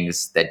these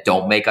things that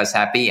don't make us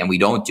happy and we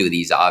don't do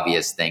these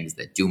obvious things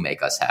that do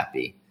make us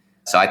happy.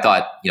 So I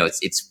thought,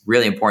 it's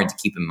really important to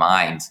keep in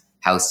mind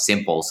how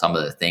simple some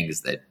of the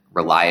things that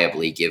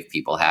reliably give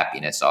people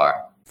happiness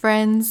are.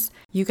 Friends,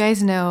 you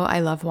guys know I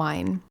love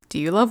wine. Do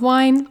you love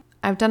wine?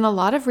 I've done a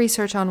lot of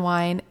research on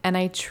wine, and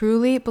I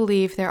truly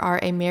believe there are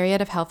a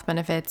myriad of health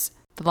benefits.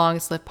 The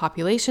longest-lived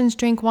populations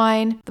drink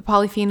wine. The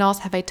polyphenols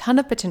have a ton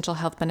of potential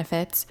health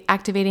benefits,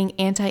 activating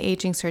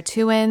anti-aging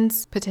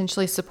sirtuins,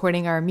 potentially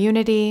supporting our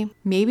immunity,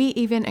 maybe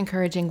even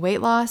encouraging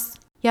weight loss.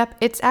 Yep,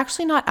 it's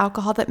actually not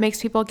alcohol that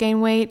makes people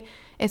gain weight.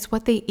 It's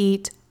what they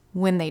eat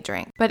when they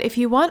drink. But if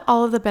you want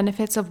all of the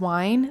benefits of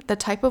wine, the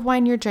type of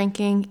wine you're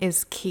drinking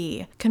is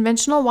key.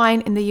 Conventional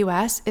wine in the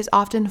US is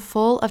often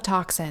full of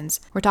toxins.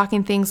 We're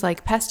talking things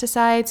like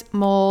pesticides,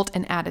 mold,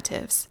 and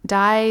additives,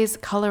 dyes,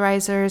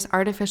 colorizers,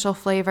 artificial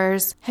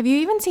flavors. Have you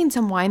even seen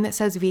some wine that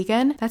says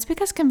vegan? That's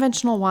because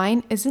conventional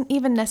wine isn't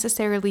even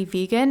necessarily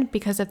vegan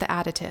because of the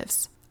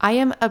additives. I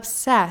am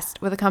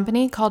obsessed with a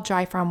company called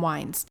Dry Farm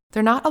Wines.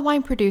 They're not a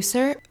wine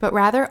producer, but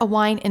rather a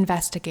wine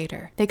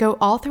investigator. They go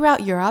all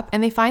throughout Europe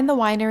and they find the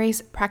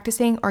wineries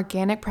practicing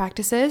organic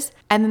practices,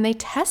 and then they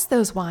test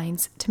those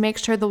wines to make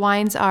sure the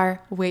wines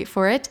are, wait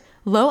for it,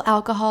 low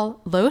alcohol,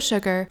 low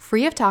sugar,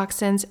 free of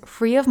toxins,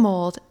 free of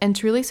mold, and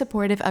truly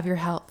supportive of your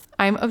health.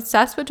 I'm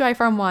obsessed with Dry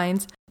Farm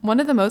Wines. One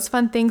of the most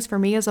fun things for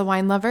me as a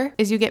wine lover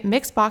is you get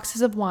mixed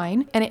boxes of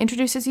wine, and it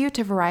introduces you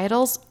to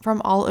varietals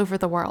from all over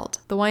the world.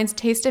 The wines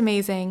taste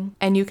amazing,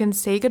 and you can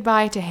say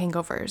goodbye to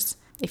hangovers.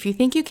 If you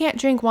think you can't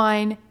drink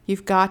wine,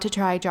 you've got to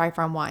try Dry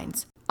Farm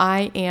Wines.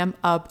 I am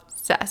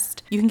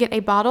obsessed. You can get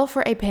a bottle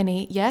for a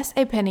penny. Yes,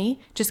 a penny.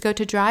 Just go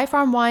to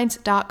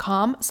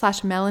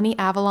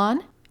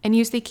dryfarmwines.com/MelanieAvalon and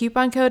use the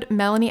coupon code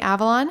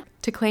MelanieAvalon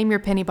to claim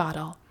your penny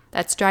bottle.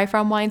 That's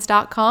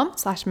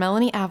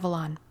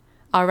dryfarmwines.com/MelanieAvalon.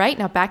 All right,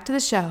 now back to the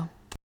show.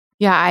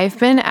 Yeah, I've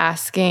been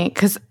asking,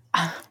 because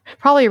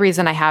probably a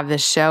reason I have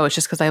this show is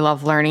just because I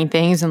love learning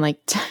things and like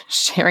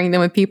sharing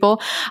them with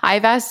people.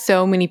 I've asked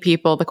so many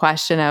people the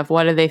question of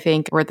what do they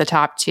think were the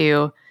top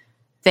two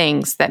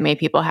things that made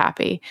people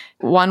happy.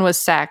 One was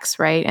sex,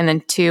 right? And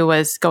then two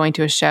was going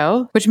to a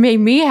show, which made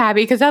me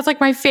happy because that's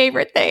like my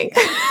favorite thing.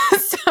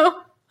 So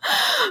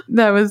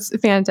that was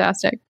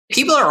fantastic.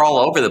 People are all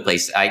over the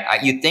place.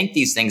 You'd think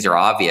these things are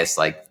obvious,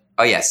 like,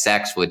 oh yeah,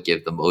 sex would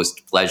give the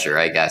most pleasure,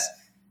 I guess.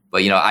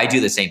 But, I do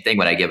the same thing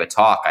when I give a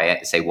talk.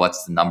 I say,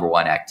 what's the number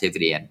one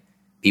activity? And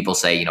people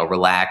say,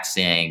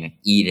 relaxing,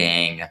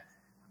 eating.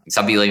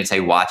 Some people even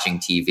say watching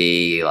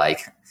TV, like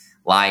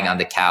lying on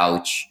the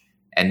couch.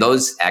 And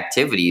those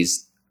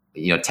activities,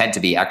 tend to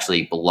be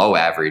actually below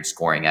average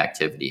scoring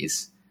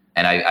activities.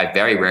 And I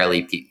very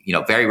rarely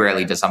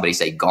does somebody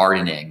say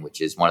gardening,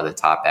 which is one of the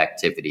top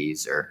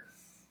activities, or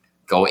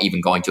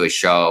going to a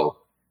show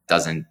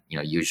doesn't,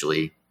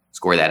 usually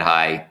score that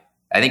high.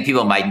 I think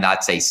people might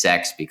not say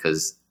sex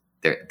because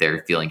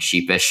they're feeling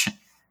sheepish.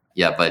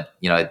 Yeah, but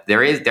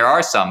there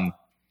are some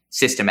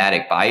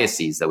systematic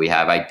biases that we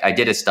have. I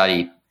did a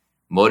study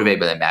motivated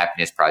by the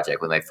Happiness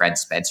Project with my friend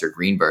Spencer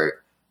Greenberg,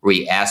 where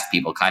we asked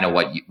people kind of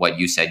what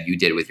you said you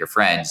did with your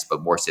friends,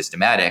 but more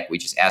systematic. We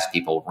just asked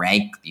people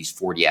rank these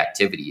 40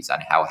 activities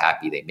on how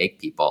happy they make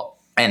people.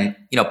 And,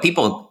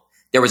 people,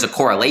 there was a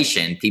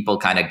correlation. People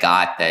kind of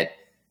got that,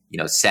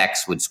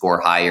 sex would score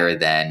higher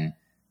than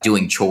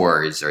doing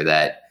chores, or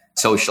that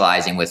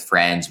socializing with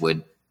friends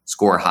would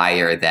score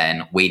higher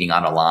than waiting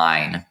on a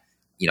line,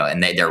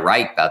 and they're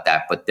right about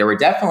that. But there were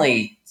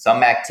definitely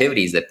some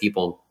activities that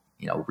people,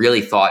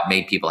 really thought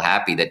made people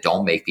happy that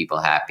don't make people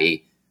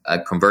happy.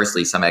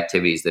 Conversely, some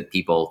activities that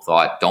people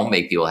thought don't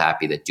make people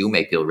happy that do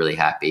make people really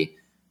happy.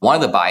 One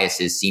of the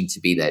biases seemed to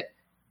be that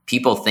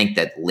people think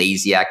that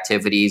lazy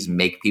activities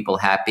make people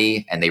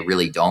happy, and they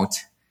really don't.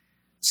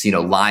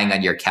 So, lying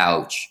on your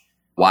couch,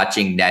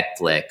 watching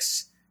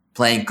Netflix,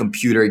 playing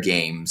computer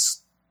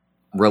games,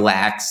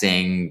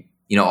 relaxing,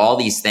 all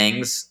these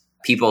things,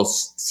 people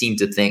seem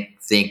to think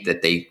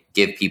that they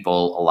give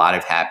people a lot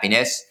of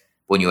happiness.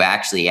 When you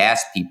actually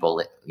ask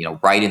people,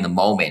 right in the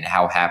moment,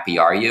 how happy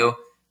are you?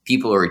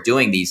 People who are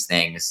doing these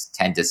things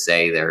tend to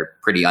say they're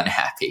pretty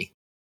unhappy.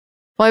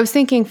 Well, I was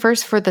thinking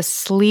first for the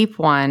sleep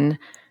one,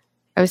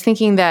 I was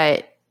thinking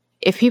that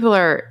if people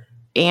are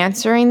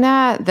answering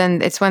that,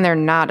 then it's when they're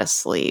not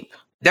asleep.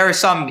 There are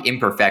some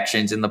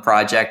imperfections in the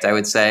project, I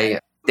would say.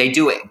 They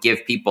do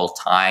give people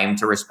time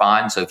to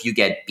respond. So if you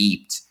get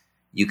beeped,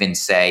 you can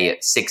say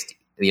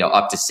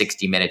up to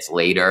 60 minutes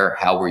later,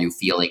 how were you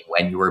feeling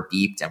when you were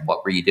beeped and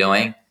what were you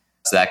doing?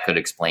 So that could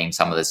explain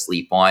some of the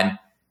sleep one.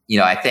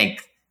 I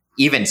think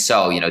even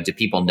so, do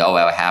people know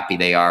how happy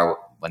they are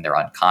when they're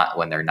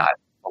when they're not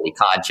fully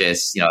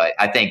conscious?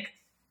 I think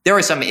there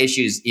were some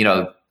issues,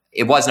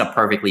 it wasn't a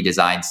perfectly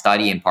designed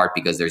study, in part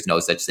because there's no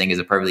such thing as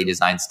a perfectly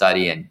designed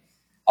study. And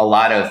a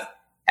lot of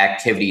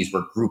activities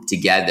were grouped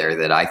together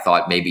that I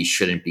thought maybe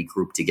shouldn't be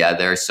grouped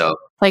together. So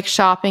like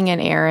shopping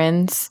and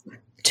errands,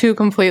 two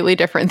completely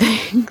different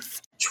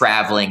things.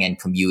 Traveling and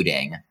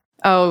commuting.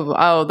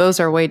 Oh, those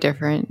are way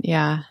different.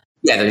 Yeah.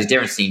 Yeah, there's a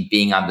difference between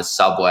being on the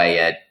subway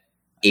at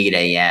 8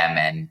 a.m.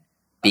 and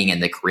being in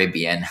the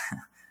Caribbean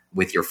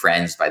with your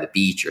friends by the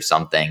beach or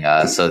something.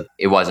 So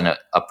it wasn't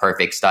a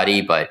perfect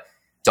study, but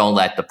don't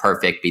let the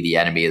perfect be the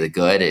enemy of the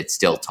good. It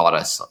still taught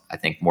us, I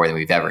think, more than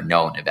we've ever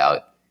known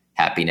about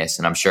happiness.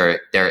 And I'm sure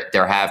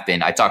there have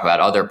been, I talk about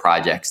other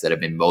projects that have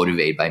been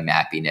motivated by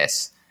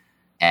happiness.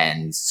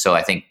 And so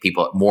I think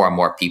more and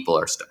more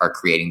people are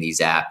creating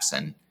these apps.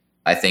 And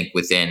I think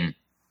within,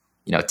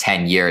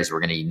 10 years, we're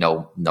going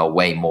to know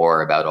way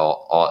more about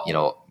all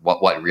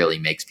what really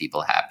makes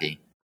people happy.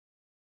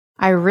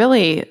 I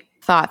really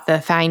thought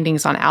the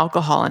findings on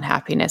alcohol and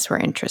happiness were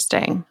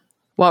interesting.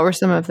 What were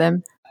some of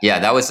them? Yeah,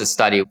 that was a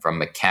study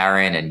from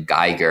McCarran and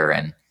Geiger,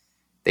 and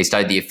they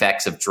studied the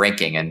effects of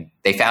drinking, and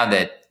they found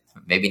that,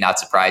 maybe not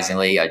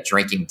surprisingly,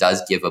 drinking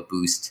does give a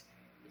boost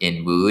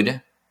in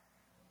mood.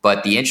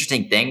 But the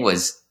interesting thing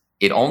was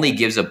it only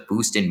gives a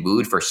boost in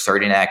mood for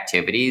certain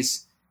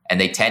activities, and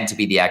they tend to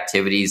be the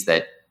activities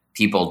that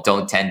people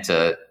don't tend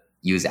to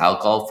use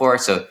alcohol for.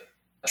 So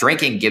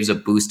drinking gives a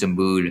boost in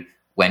mood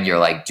when you're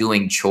like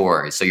doing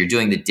chores. So you're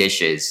doing the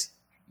dishes.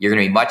 You're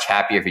going to be much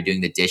happier if you're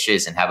doing the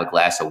dishes and have a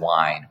glass of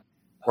wine,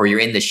 or you're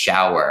in the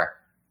shower.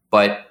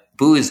 But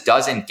booze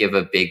doesn't give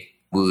a big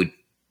mood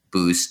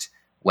boost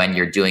when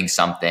you're doing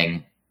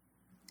something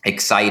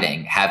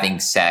exciting, having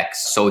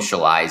sex,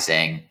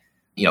 socializing,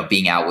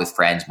 being out with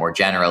friends more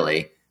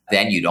generally.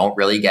 Then you don't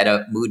really get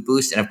a mood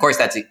boost. And of course,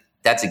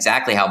 that's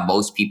exactly how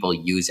most people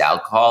use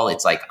alcohol.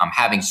 It's like, I'm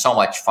having so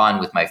much fun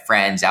with my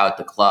friends out at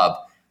the club,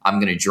 I'm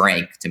going to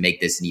drink to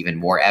make this an even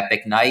more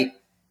epic night.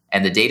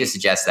 And the data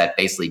suggests that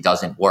basically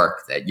doesn't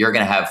work, that you're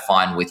going to have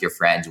fun with your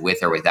friends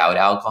with or without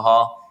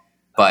alcohol.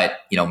 But,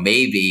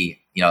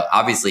 maybe,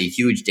 obviously a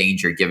huge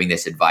danger giving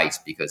this advice,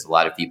 because a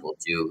lot of people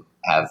do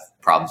have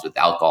problems with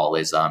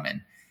alcoholism.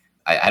 And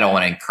I don't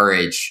want to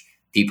encourage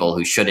people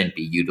who shouldn't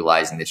be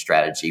utilizing this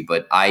strategy.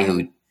 But I,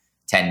 who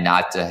tend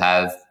not to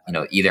have,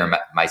 either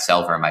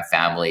myself or my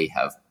family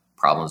have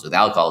problems with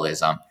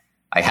alcoholism,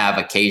 I have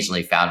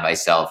occasionally found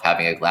myself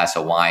having a glass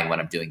of wine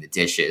when I'm doing the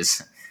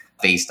dishes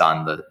based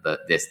on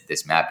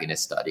this mappiness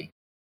study.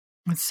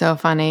 It's so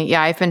funny.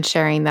 Yeah, I've been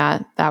sharing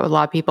that with a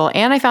lot of people.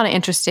 And I found it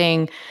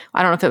interesting.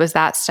 I don't know if it was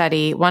that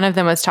study. One of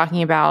them was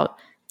talking about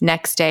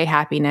next day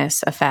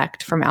happiness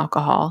effect from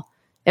alcohol.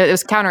 It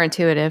was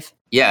counterintuitive.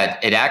 Yeah,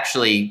 it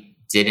actually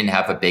didn't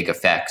have a big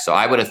effect. So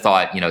I would have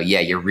thought,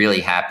 you're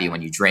really happy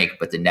when you drink,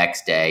 but the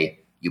next day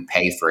you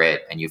pay for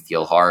it and you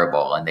feel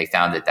horrible. And they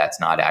found that that's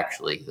not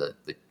actually the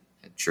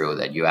true,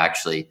 that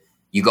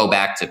you go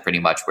back to pretty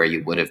much where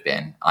you would have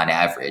been on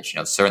average.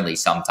 Certainly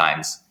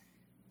sometimes,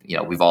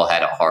 we've all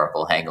had a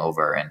horrible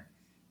hangover, and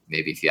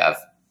maybe if you have,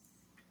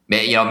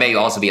 may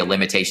also be a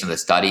limitation of the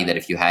study that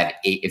if you have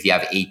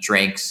 8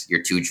 drinks,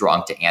 you're too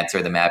drunk to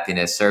answer the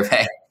mappiness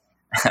survey.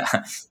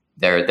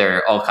 There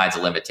are all kinds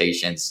of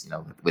limitations,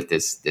 with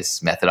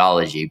this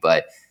methodology.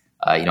 But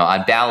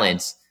on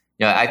balance,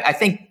 I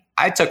think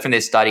I took from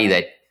this study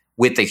that,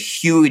 with a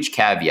huge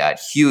caveat,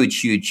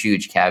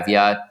 huge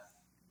caveat,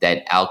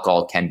 that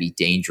alcohol can be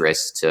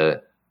dangerous to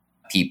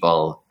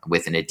people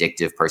with an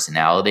addictive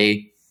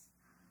personality.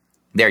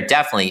 There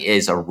definitely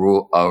is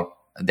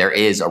there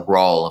is a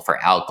role for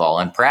alcohol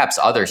and perhaps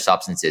other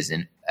substances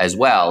as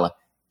well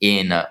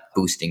in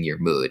boosting your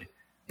mood.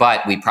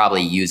 But we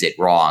probably use it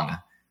wrong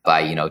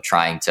by,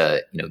 trying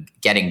to,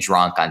 getting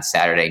drunk on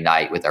Saturday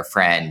night with our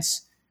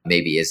friends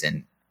maybe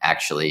isn't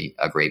actually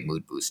a great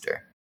mood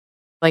booster.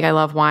 Like, I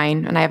love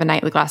wine and I have a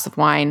nightly glass of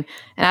wine.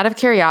 And out of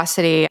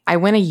curiosity, I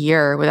went a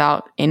year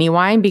without any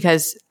wine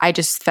because I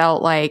just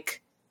felt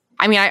like,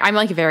 I'm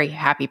like a very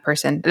happy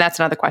person. That's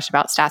another question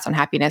about stats on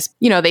happiness.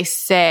 They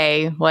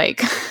say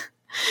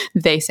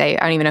I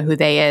don't even know who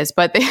they is,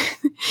 but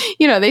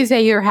they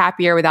say you're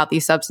happier without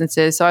these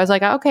substances. So I was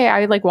like, okay,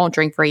 I won't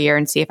drink for a year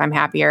and see if I'm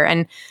happier.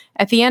 And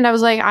at the end I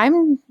was like,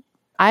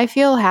 I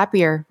feel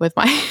happier with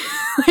my,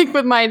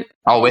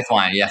 with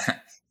wine. Yeah.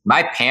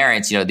 My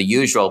parents, the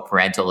usual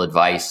parental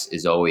advice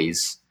is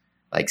always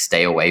like,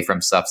 stay away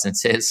from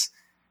substances.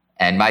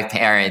 And my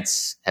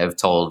parents have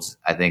told,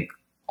 I think,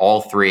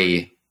 all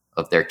 3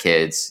 of their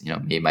kids,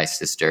 me, my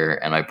sister,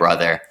 and my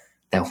brother,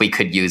 that we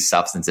could use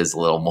substances a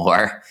little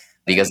more,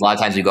 because a lot of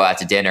times we go out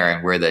to dinner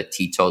and we're the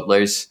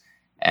teetotalers.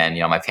 And,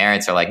 my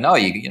parents are like, no,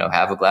 you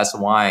have a glass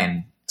of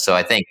wine. So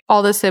I think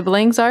all the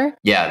siblings are.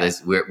 Yeah,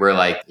 we're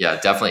like, yeah,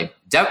 definitely.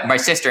 My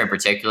sister in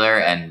particular,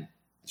 and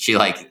she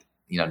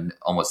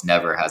almost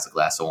never has a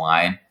glass of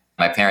wine.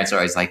 My parents are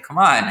always like, come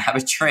on, have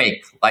a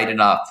drink, lighten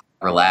up,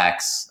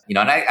 relax. And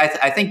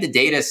I think the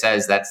data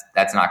says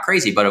that's not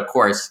crazy. But of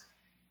course,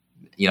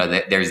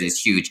 there's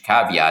this huge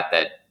caveat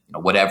that,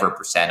 whatever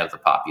percent of the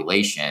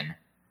population,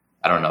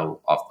 I don't know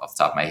off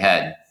the top of my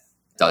head,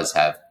 does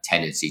have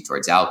tendency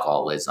towards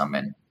alcoholism,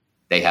 and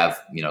they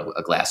have,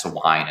 a glass of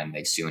wine and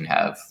they soon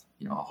have,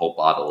 a whole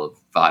bottle of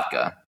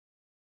vodka.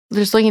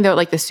 Just looking at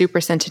like the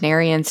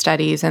supercentenarian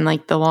studies and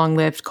like the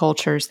long-lived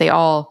cultures, they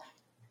all,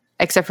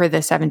 except for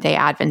the Seventh-day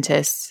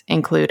Adventists,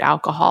 include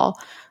alcohol,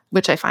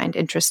 which I find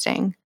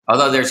interesting.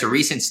 Although there's a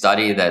recent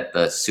study that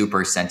the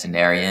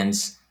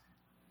supercentenarians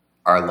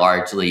are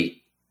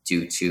largely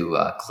due to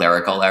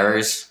clerical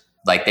errors.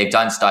 Like, they've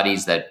done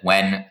studies that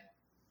when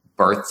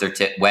birth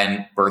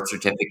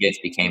certificates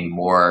became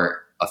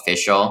more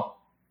official,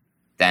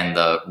 then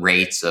the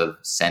rates of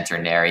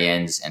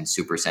centenarians and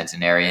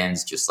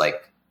supercentenarians just like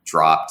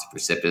dropped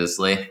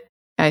precipitously.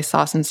 I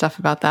saw some stuff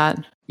about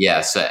that.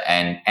 Yeah. So,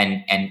 and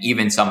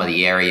even some of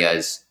the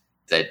areas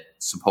that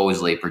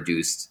supposedly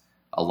produced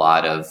a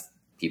lot of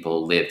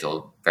people who lived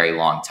a very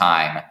long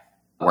time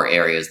were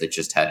areas that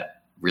just had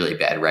really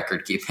bad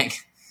record keeping.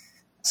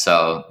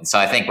 So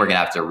I think we're going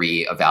to have to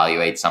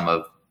reevaluate some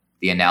of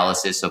the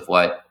analysis of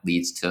what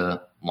leads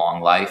to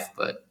long life.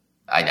 But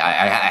I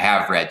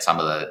have read some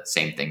of the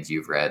same things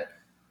you've read,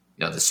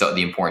 the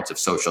importance of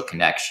social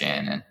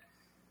connection. And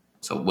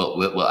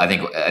so I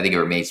think it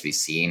remains to be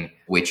seen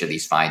which of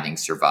these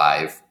findings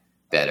survive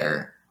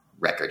better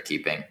record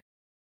keeping.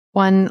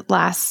 One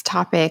last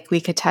topic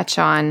we could touch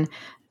on.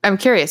 I'm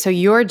curious. So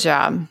your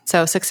job,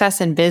 so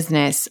success in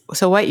business.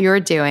 So what you're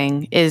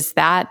doing, is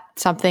that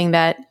something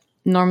that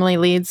normally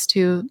leads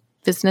to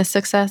business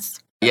success?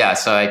 Yeah.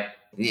 So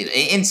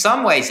in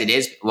some ways it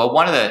is. Well,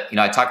 one of the,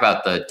 I talk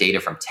about the data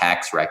from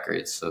tax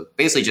records. So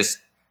basically just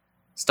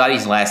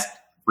studies in the last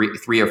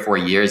 3 or 4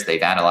 years,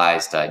 they've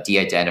analyzed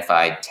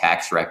de-identified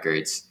tax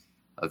records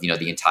of,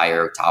 the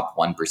entire top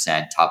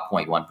 1%, top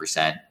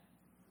 0.1%.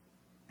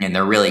 And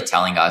they're really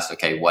telling us,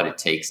 okay, what it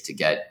takes to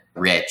get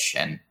rich.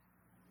 And,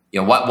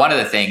 one of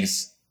the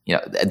things,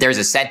 there's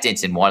a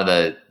sentence in one of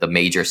the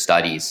major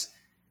studies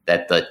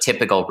that the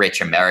typical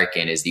rich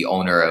American is the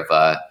owner of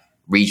a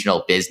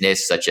regional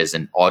business, such as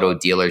an auto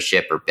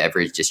dealership or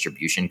beverage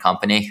distribution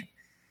company.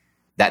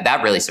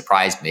 That really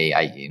surprised me.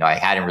 I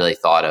hadn't really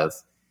thought of,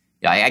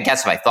 I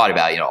guess if I thought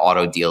about,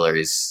 auto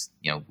dealers,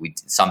 we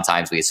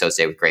sometimes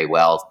associate with great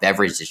wealth.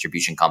 Beverage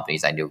distribution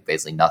companies, I knew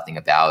basically nothing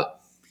about.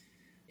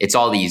 It's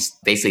all these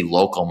basically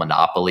local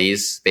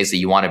monopolies. Basically,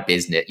 you want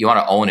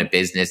to own a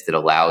business that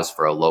allows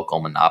for a local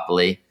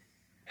monopoly.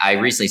 I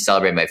recently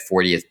celebrated my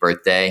 40th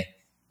birthday,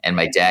 and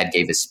my dad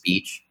gave a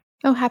speech.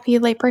 Oh, happy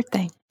late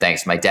birthday.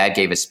 Thanks. My dad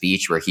gave a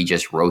speech where he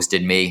just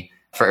roasted me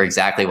for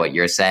exactly what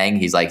you're saying.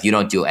 He's like, you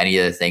don't do any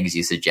of the things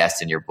you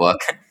suggest in your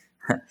book.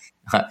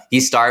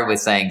 He started with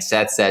saying,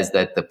 Seth says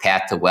that the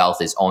path to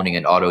wealth is owning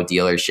an auto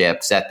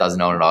dealership. Seth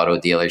doesn't own an auto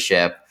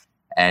dealership.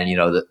 And,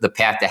 the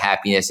path to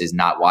happiness is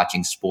not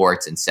watching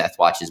sports. And Seth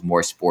watches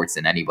more sports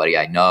than anybody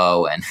I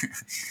know. And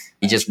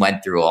he just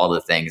went through all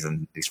the things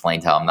and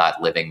explained how I'm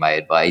not living my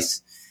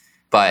advice.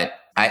 But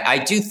I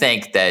do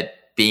think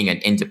that being an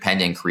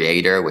independent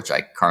creator, which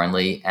I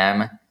currently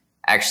am,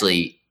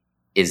 actually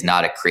is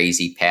not a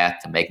crazy path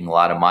to making a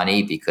lot of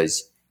money,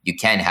 because you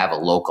can have a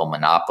local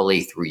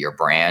monopoly through your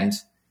brand.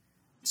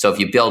 So if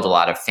you build a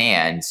lot of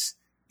fans,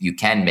 you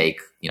can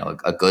make,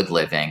 a good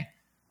living.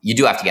 You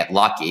do have to get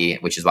lucky,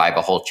 which is why I have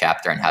a whole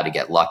chapter on how to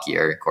get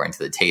luckier according to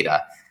the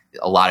data.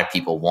 A lot of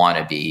people want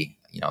to be,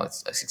 a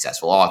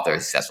successful author, a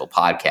successful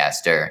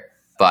podcaster.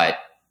 But,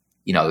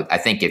 I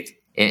think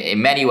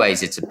in many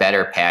ways, it's a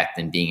better path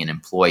than being an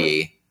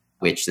employee,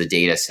 which the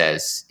data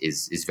says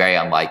is very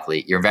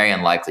unlikely. You're very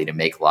unlikely to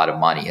make a lot of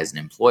money as an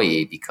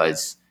employee,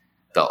 because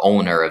the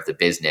owner of the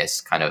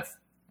business kind of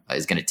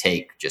is going to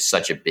take just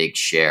such a big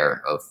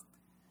share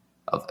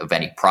of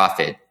any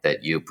profit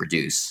that you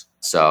produce.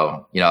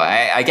 So,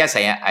 I guess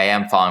I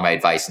am following my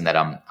advice in that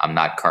I'm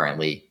not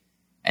currently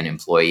an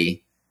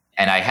employee.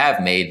 And I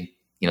have made,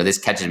 this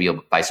catches me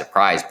by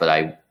surprise, but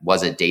I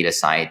was a data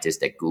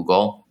scientist at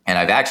Google. And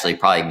I've actually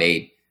probably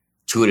made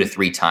 2 to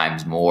 3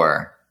 times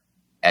more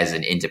as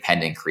an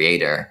independent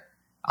creator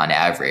on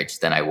average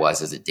than I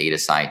was as a data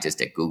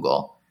scientist at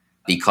Google.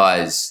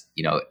 Because,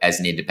 as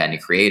an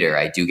independent creator,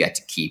 I do get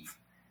to keep,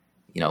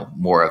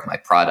 more of my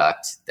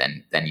product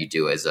than you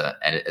do as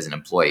an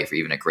employee for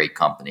even a great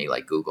company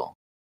like Google.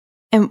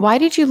 And why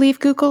did you leave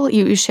Google?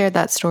 You shared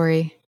that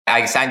story.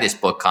 I signed this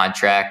book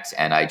contract,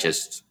 and I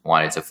just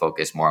wanted to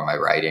focus more on my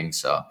writing.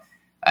 So,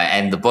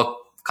 and the book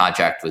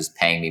contract was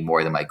paying me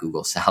more than my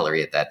Google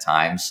salary at that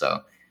time.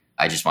 So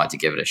I just wanted to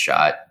give it a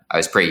shot. I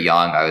was pretty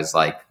young. I was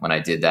like, when I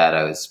did that,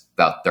 I was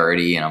about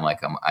 30, and I'm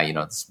like,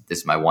 this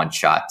is my one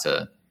shot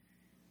to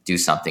do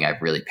something I'm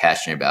really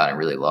passionate about and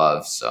really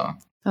love. So.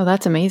 Oh,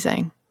 that's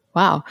amazing.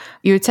 Wow.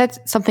 You had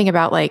said something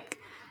about like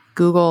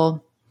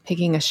Google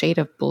picking a shade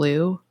of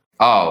blue.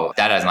 Oh,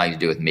 that has nothing to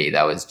do with me.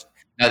 That was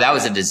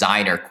a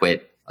designer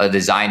quit. A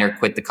designer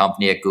quit the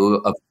company at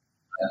Google,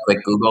 quit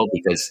Google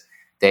because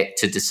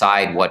to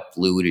decide what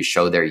blue to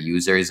show their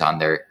users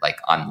on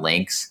on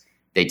links,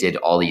 they did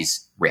all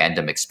these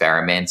random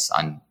experiments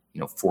on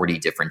 40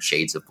 different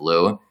shades of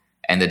blue.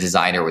 And the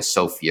designer was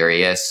so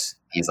furious.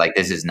 He's like,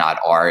 this is not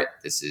art.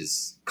 This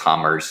is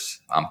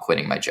commerce. I'm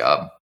quitting my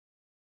job.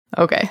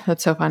 Okay,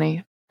 that's so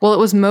funny. Well, it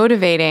was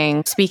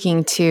motivating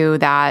speaking to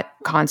that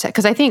concept,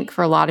 because I think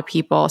for a lot of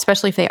people,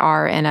 especially if they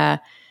are in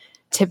a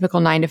typical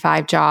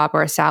 9-to-5 job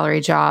or a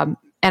salary job,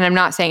 and I'm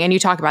not saying, and you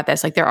talk about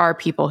this, like there are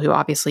people who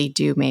obviously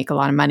do make a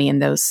lot of money in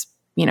those,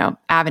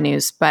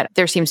 avenues, but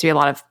there seems to be a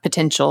lot of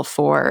potential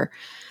for,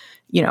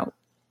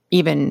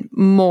 even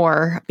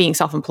more being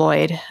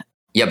self-employed.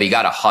 Yeah, but you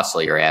got to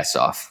hustle your ass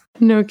off.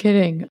 No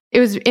kidding. It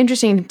was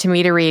interesting to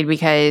me to read,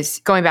 because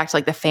going back to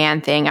like the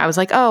fan thing, I was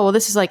like, oh, well,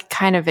 this is like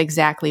kind of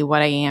exactly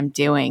what I am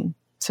doing.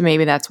 So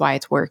maybe that's why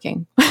it's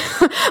working.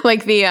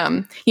 Like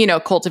the,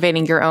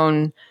 cultivating your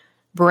own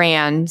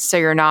brand so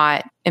you're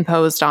not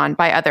imposed on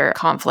by other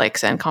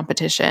conflicts and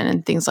competition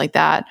and things like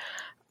that.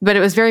 But it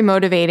was very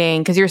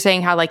motivating, because you were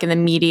saying how like in the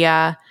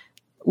media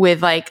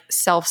with like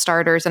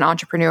self-starters and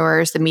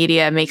entrepreneurs, the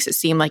media makes it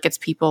seem like it's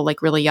people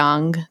like really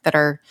young that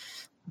are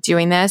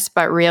doing this,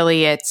 but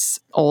really it's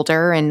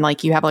older, and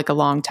like you have like a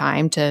long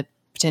time to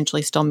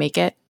potentially still make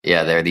it.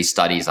 Yeah, there are these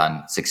studies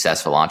on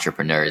successful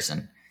entrepreneurs,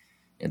 and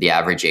The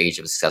average age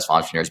of a successful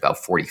entrepreneur is about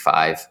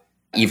 45.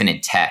 Even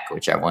in tech,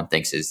 which everyone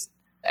thinks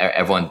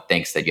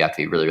that you have to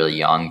be really, really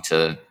young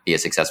to be a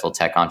successful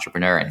tech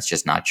entrepreneur, and it's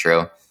just not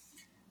true.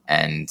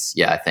 And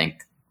yeah, I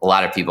think a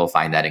lot of people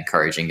find that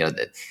encouraging,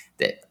 that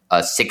a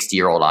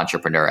 60-year-old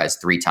entrepreneur has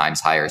 3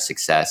 times higher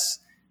success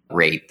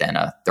rate than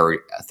a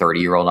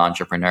 30-year-old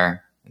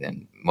entrepreneur.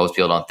 And most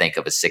people don't think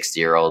of a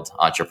 60-year-old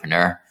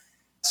entrepreneur.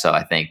 So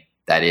I think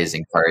that is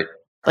encouraging.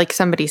 Like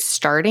somebody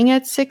starting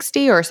at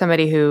 60 or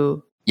somebody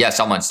who... Yeah,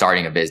 someone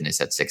starting a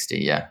business at 60,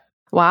 yeah.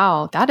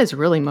 Wow, that is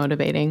really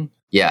motivating.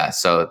 Yeah,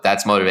 so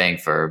that's motivating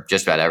for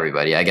just about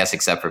everybody, I guess,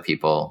 except for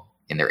people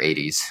in their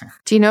 80s.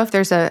 Do you know if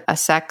there's a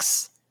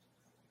sex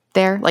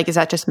there? Like, is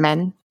that just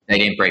men? They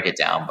didn't break it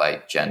down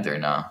by gender,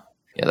 no.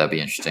 Yeah, that'd be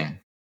interesting.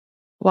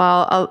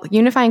 Well, a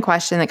unifying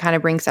question that kind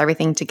of brings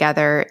everything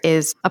together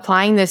is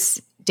applying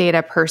this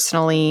data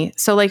personally.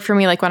 So like for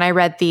me, like when I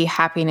read the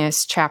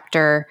happiness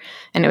chapter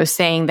and it was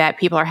saying that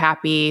people are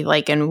happy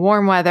like in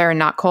warm weather and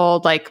not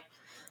cold, like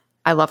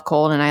I love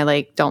cold and I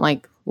like don't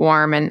like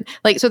warm. And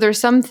like, so there's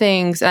some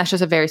things, and that's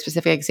just a very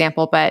specific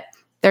example, but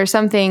there's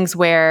some things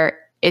where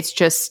it's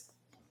just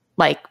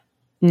like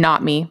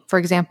not me, for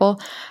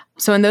example.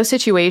 So in those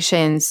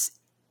situations,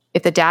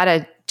 if the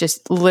data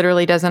just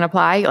literally doesn't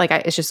apply, like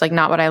it's just like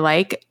not what I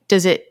like,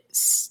 does it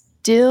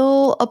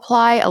still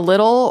apply a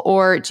little,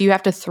 or do you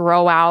have to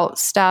throw out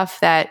stuff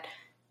that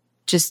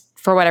just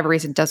for whatever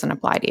reason doesn't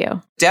apply to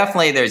you?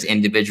 Definitely there's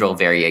individual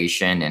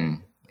variation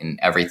in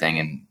everything,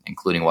 and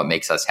including what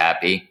makes us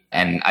happy.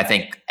 And I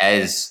think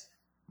as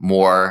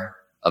more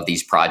of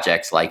these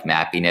projects like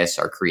Mappiness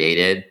are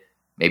created,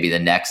 maybe the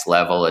next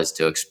level is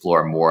to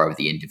explore more of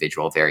the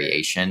individual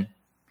variation.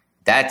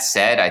 That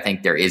said, I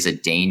think there is a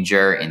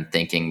danger in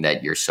thinking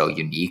that you're so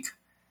unique.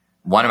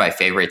 One of my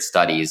favorite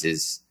studies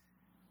is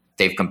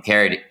they've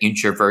compared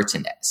introverts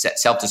and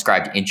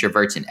self-described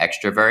introverts and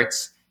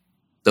extroverts,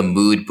 the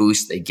mood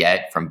boost they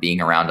get from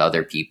being around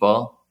other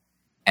people.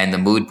 And the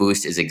mood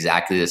boost is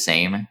exactly the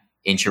same.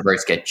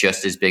 Introverts get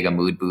just as big a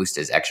mood boost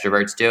as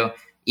extroverts do.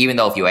 Even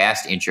though if you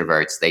asked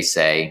introverts, they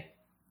say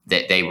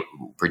that they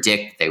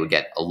predict they would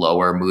get a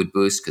lower mood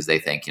boost because they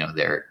think,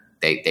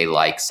 they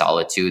like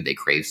solitude, they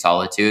crave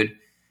solitude.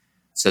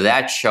 So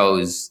that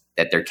shows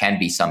that there can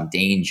be some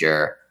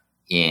danger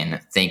in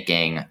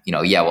thinking,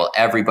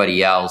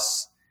 everybody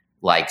else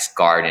likes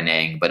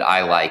gardening, but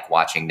I like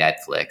watching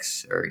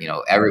Netflix, or,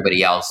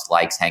 everybody else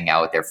likes hanging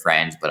out with their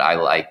friends, but I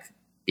like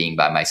being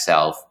by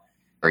myself,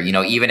 or,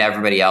 even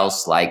everybody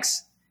else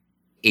likes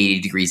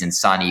 80 degrees and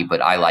sunny,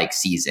 but I like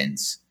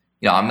seasons.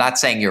 I'm not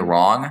saying you're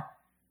wrong.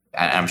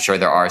 I'm sure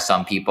there are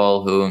some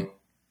people who,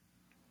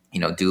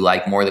 do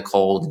like more the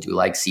cold, do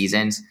like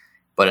seasons,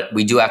 but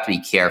we do have to be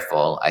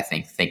careful, I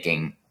think,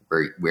 thinking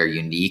we're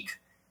unique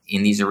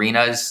in these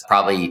arenas.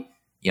 Probably,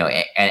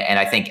 and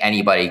I think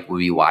anybody would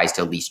be wise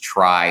to at least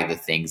try the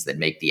things that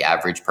make the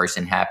average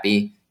person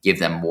happy, give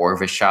them more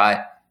of a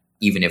shot,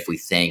 even if we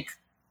think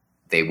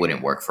they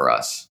wouldn't work for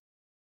us.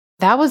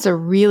 That was a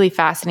really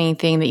fascinating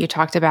thing that you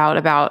talked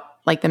about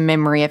like the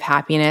memory of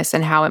happiness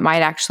and how it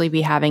might actually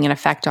be having an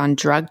effect on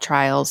drug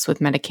trials with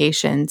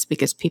medications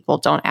because people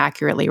don't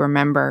accurately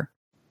remember.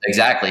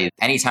 Exactly.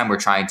 Anytime we're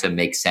trying to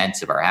make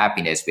sense of our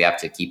happiness, we have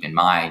to keep in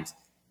mind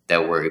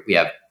that we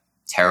have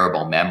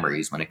terrible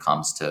memories when it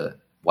comes to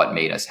what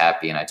made us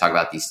happy. And I talk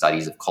about these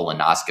studies of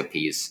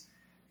colonoscopies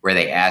where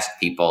they ask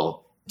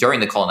people during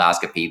the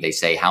colonoscopy, they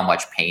say how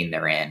much pain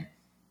they're in.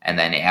 And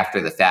then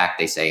after the fact,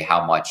 they say,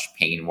 how much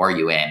pain were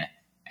you in?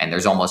 And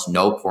there's almost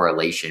no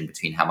correlation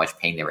between how much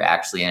pain they were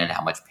actually in and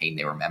how much pain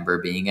they remember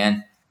being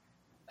in.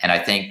 And I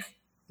think,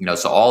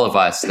 so all of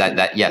us,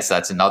 yes,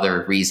 that's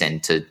another reason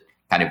to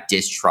kind of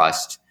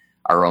distrust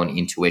our own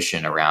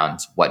intuition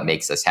around what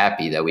makes us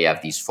happy, that we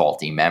have these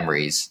faulty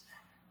memories.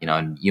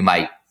 And you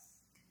might,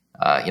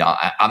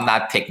 I'm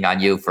not picking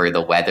on you for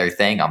the weather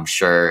thing. I'm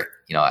sure,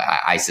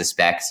 I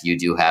suspect you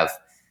do have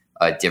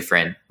a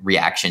different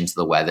reaction to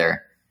the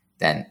weather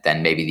than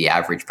maybe the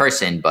average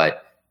person,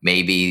 but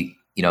maybe,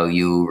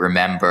 you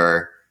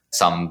remember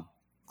some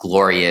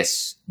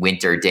glorious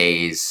winter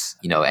days,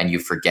 and you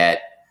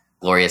forget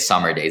glorious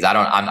summer days.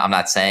 I'm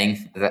not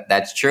saying that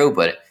that's true,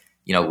 but,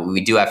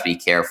 we do have to be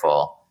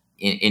careful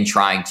in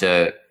trying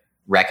to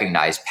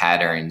recognize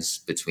patterns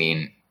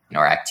between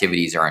our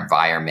activities, our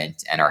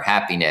environment, and our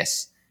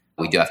happiness.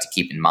 We do have to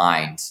keep in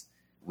mind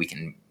we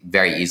can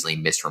very easily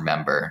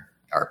misremember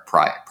our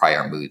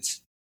prior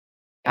moods.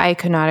 I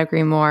could not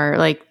agree more.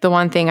 Like the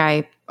one thing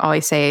I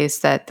always say is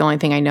that the only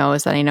thing I know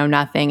is that I know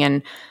nothing.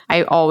 And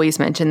I always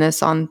mention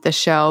this on the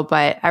show,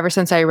 but ever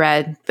since I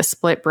read the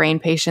split brain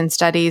patient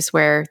studies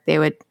where they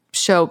would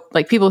show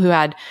like people who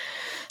had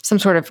some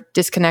sort of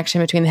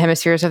disconnection between the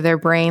hemispheres of their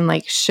brain,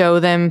 like show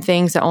them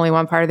things that only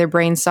one part of their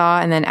brain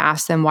saw and then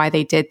ask them why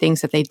they did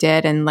things that they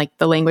did. And like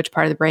the language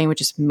part of the brain would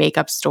just make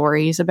up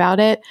stories about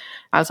it.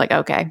 I was like,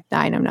 okay,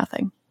 I know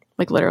nothing,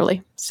 like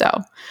literally. So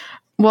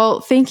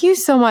Well, thank you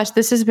so much.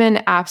 This has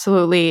been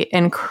absolutely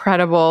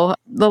incredible.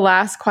 The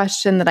last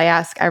question that I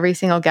ask every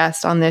single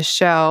guest on this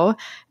show,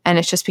 and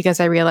it's just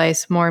because I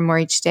realize more and more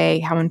each day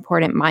how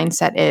important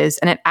mindset is,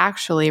 and it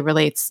actually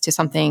relates to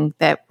something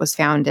that was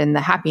found in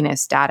the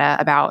happiness data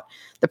about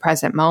the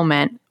present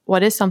moment.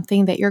 What is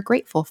something that you're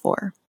grateful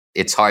for?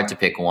 It's hard to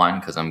pick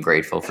one because I'm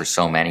grateful for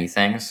so many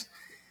things,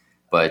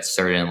 but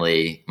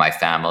certainly my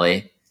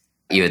family,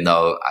 even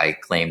though I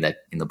claim that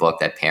in the book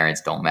that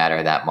parents don't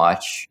matter that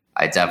much,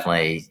 I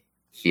definitely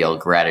feel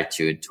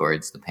gratitude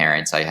towards the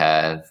parents I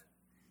have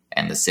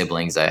and the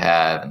siblings I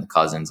have and the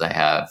cousins I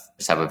have.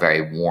 Just have a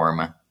very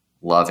warm,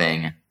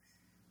 loving,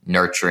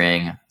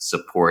 nurturing,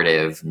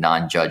 supportive,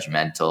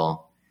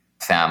 non-judgmental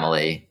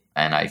family.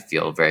 And I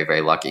feel very,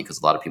 very lucky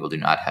because a lot of people do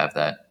not have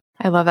that.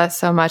 I love that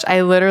so much.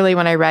 I literally,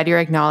 when I read your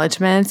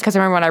acknowledgments, because I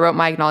remember when I wrote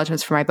my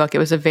acknowledgments for my book, it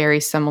was a very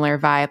similar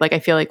vibe. Like, I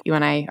feel like you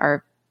and I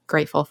are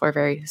grateful for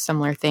very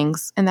similar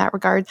things in that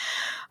regard.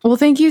 Well,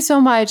 thank you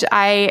so much.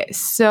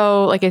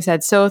 Like I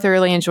said, so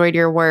thoroughly enjoyed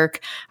your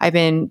work. I've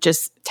been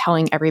just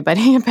telling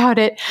everybody about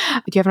it.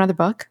 Do you have another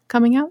book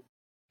coming out?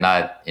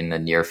 Not in the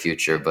near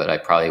future, but I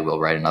probably will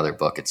write another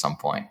book at some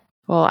point.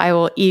 Well, I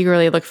will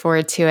eagerly look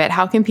forward to it.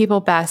 How can people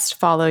best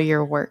follow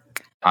your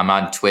work? I'm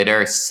on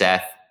Twitter,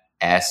 Seth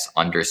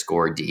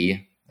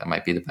S_D. That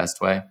might be the best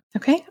way.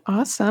 Okay,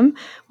 awesome.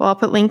 Well, I'll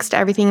put links to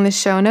everything in the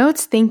show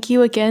notes. Thank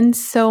you again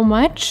so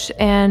much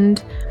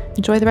and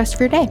enjoy the rest of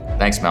your day.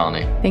 Thanks,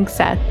 Melanie. Thanks,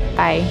 Seth.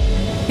 Bye.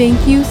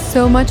 Thank you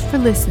so much for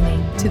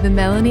listening to the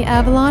Melanie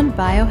Avalon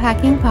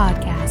Biohacking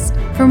Podcast.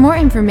 For more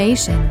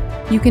information,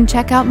 you can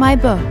check out my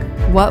book,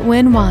 What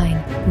When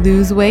Wine?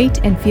 Lose weight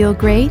and feel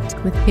great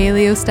with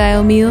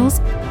paleo-style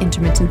meals,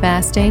 intermittent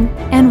fasting,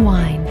 and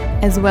wine,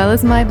 as well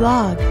as my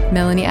blog,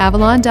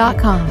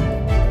 melanieavalon.com.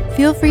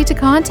 Feel free to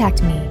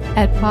contact me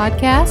at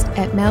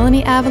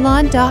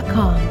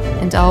podcast@melanieavalon.com.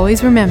 And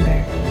always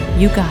remember,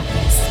 you got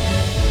this.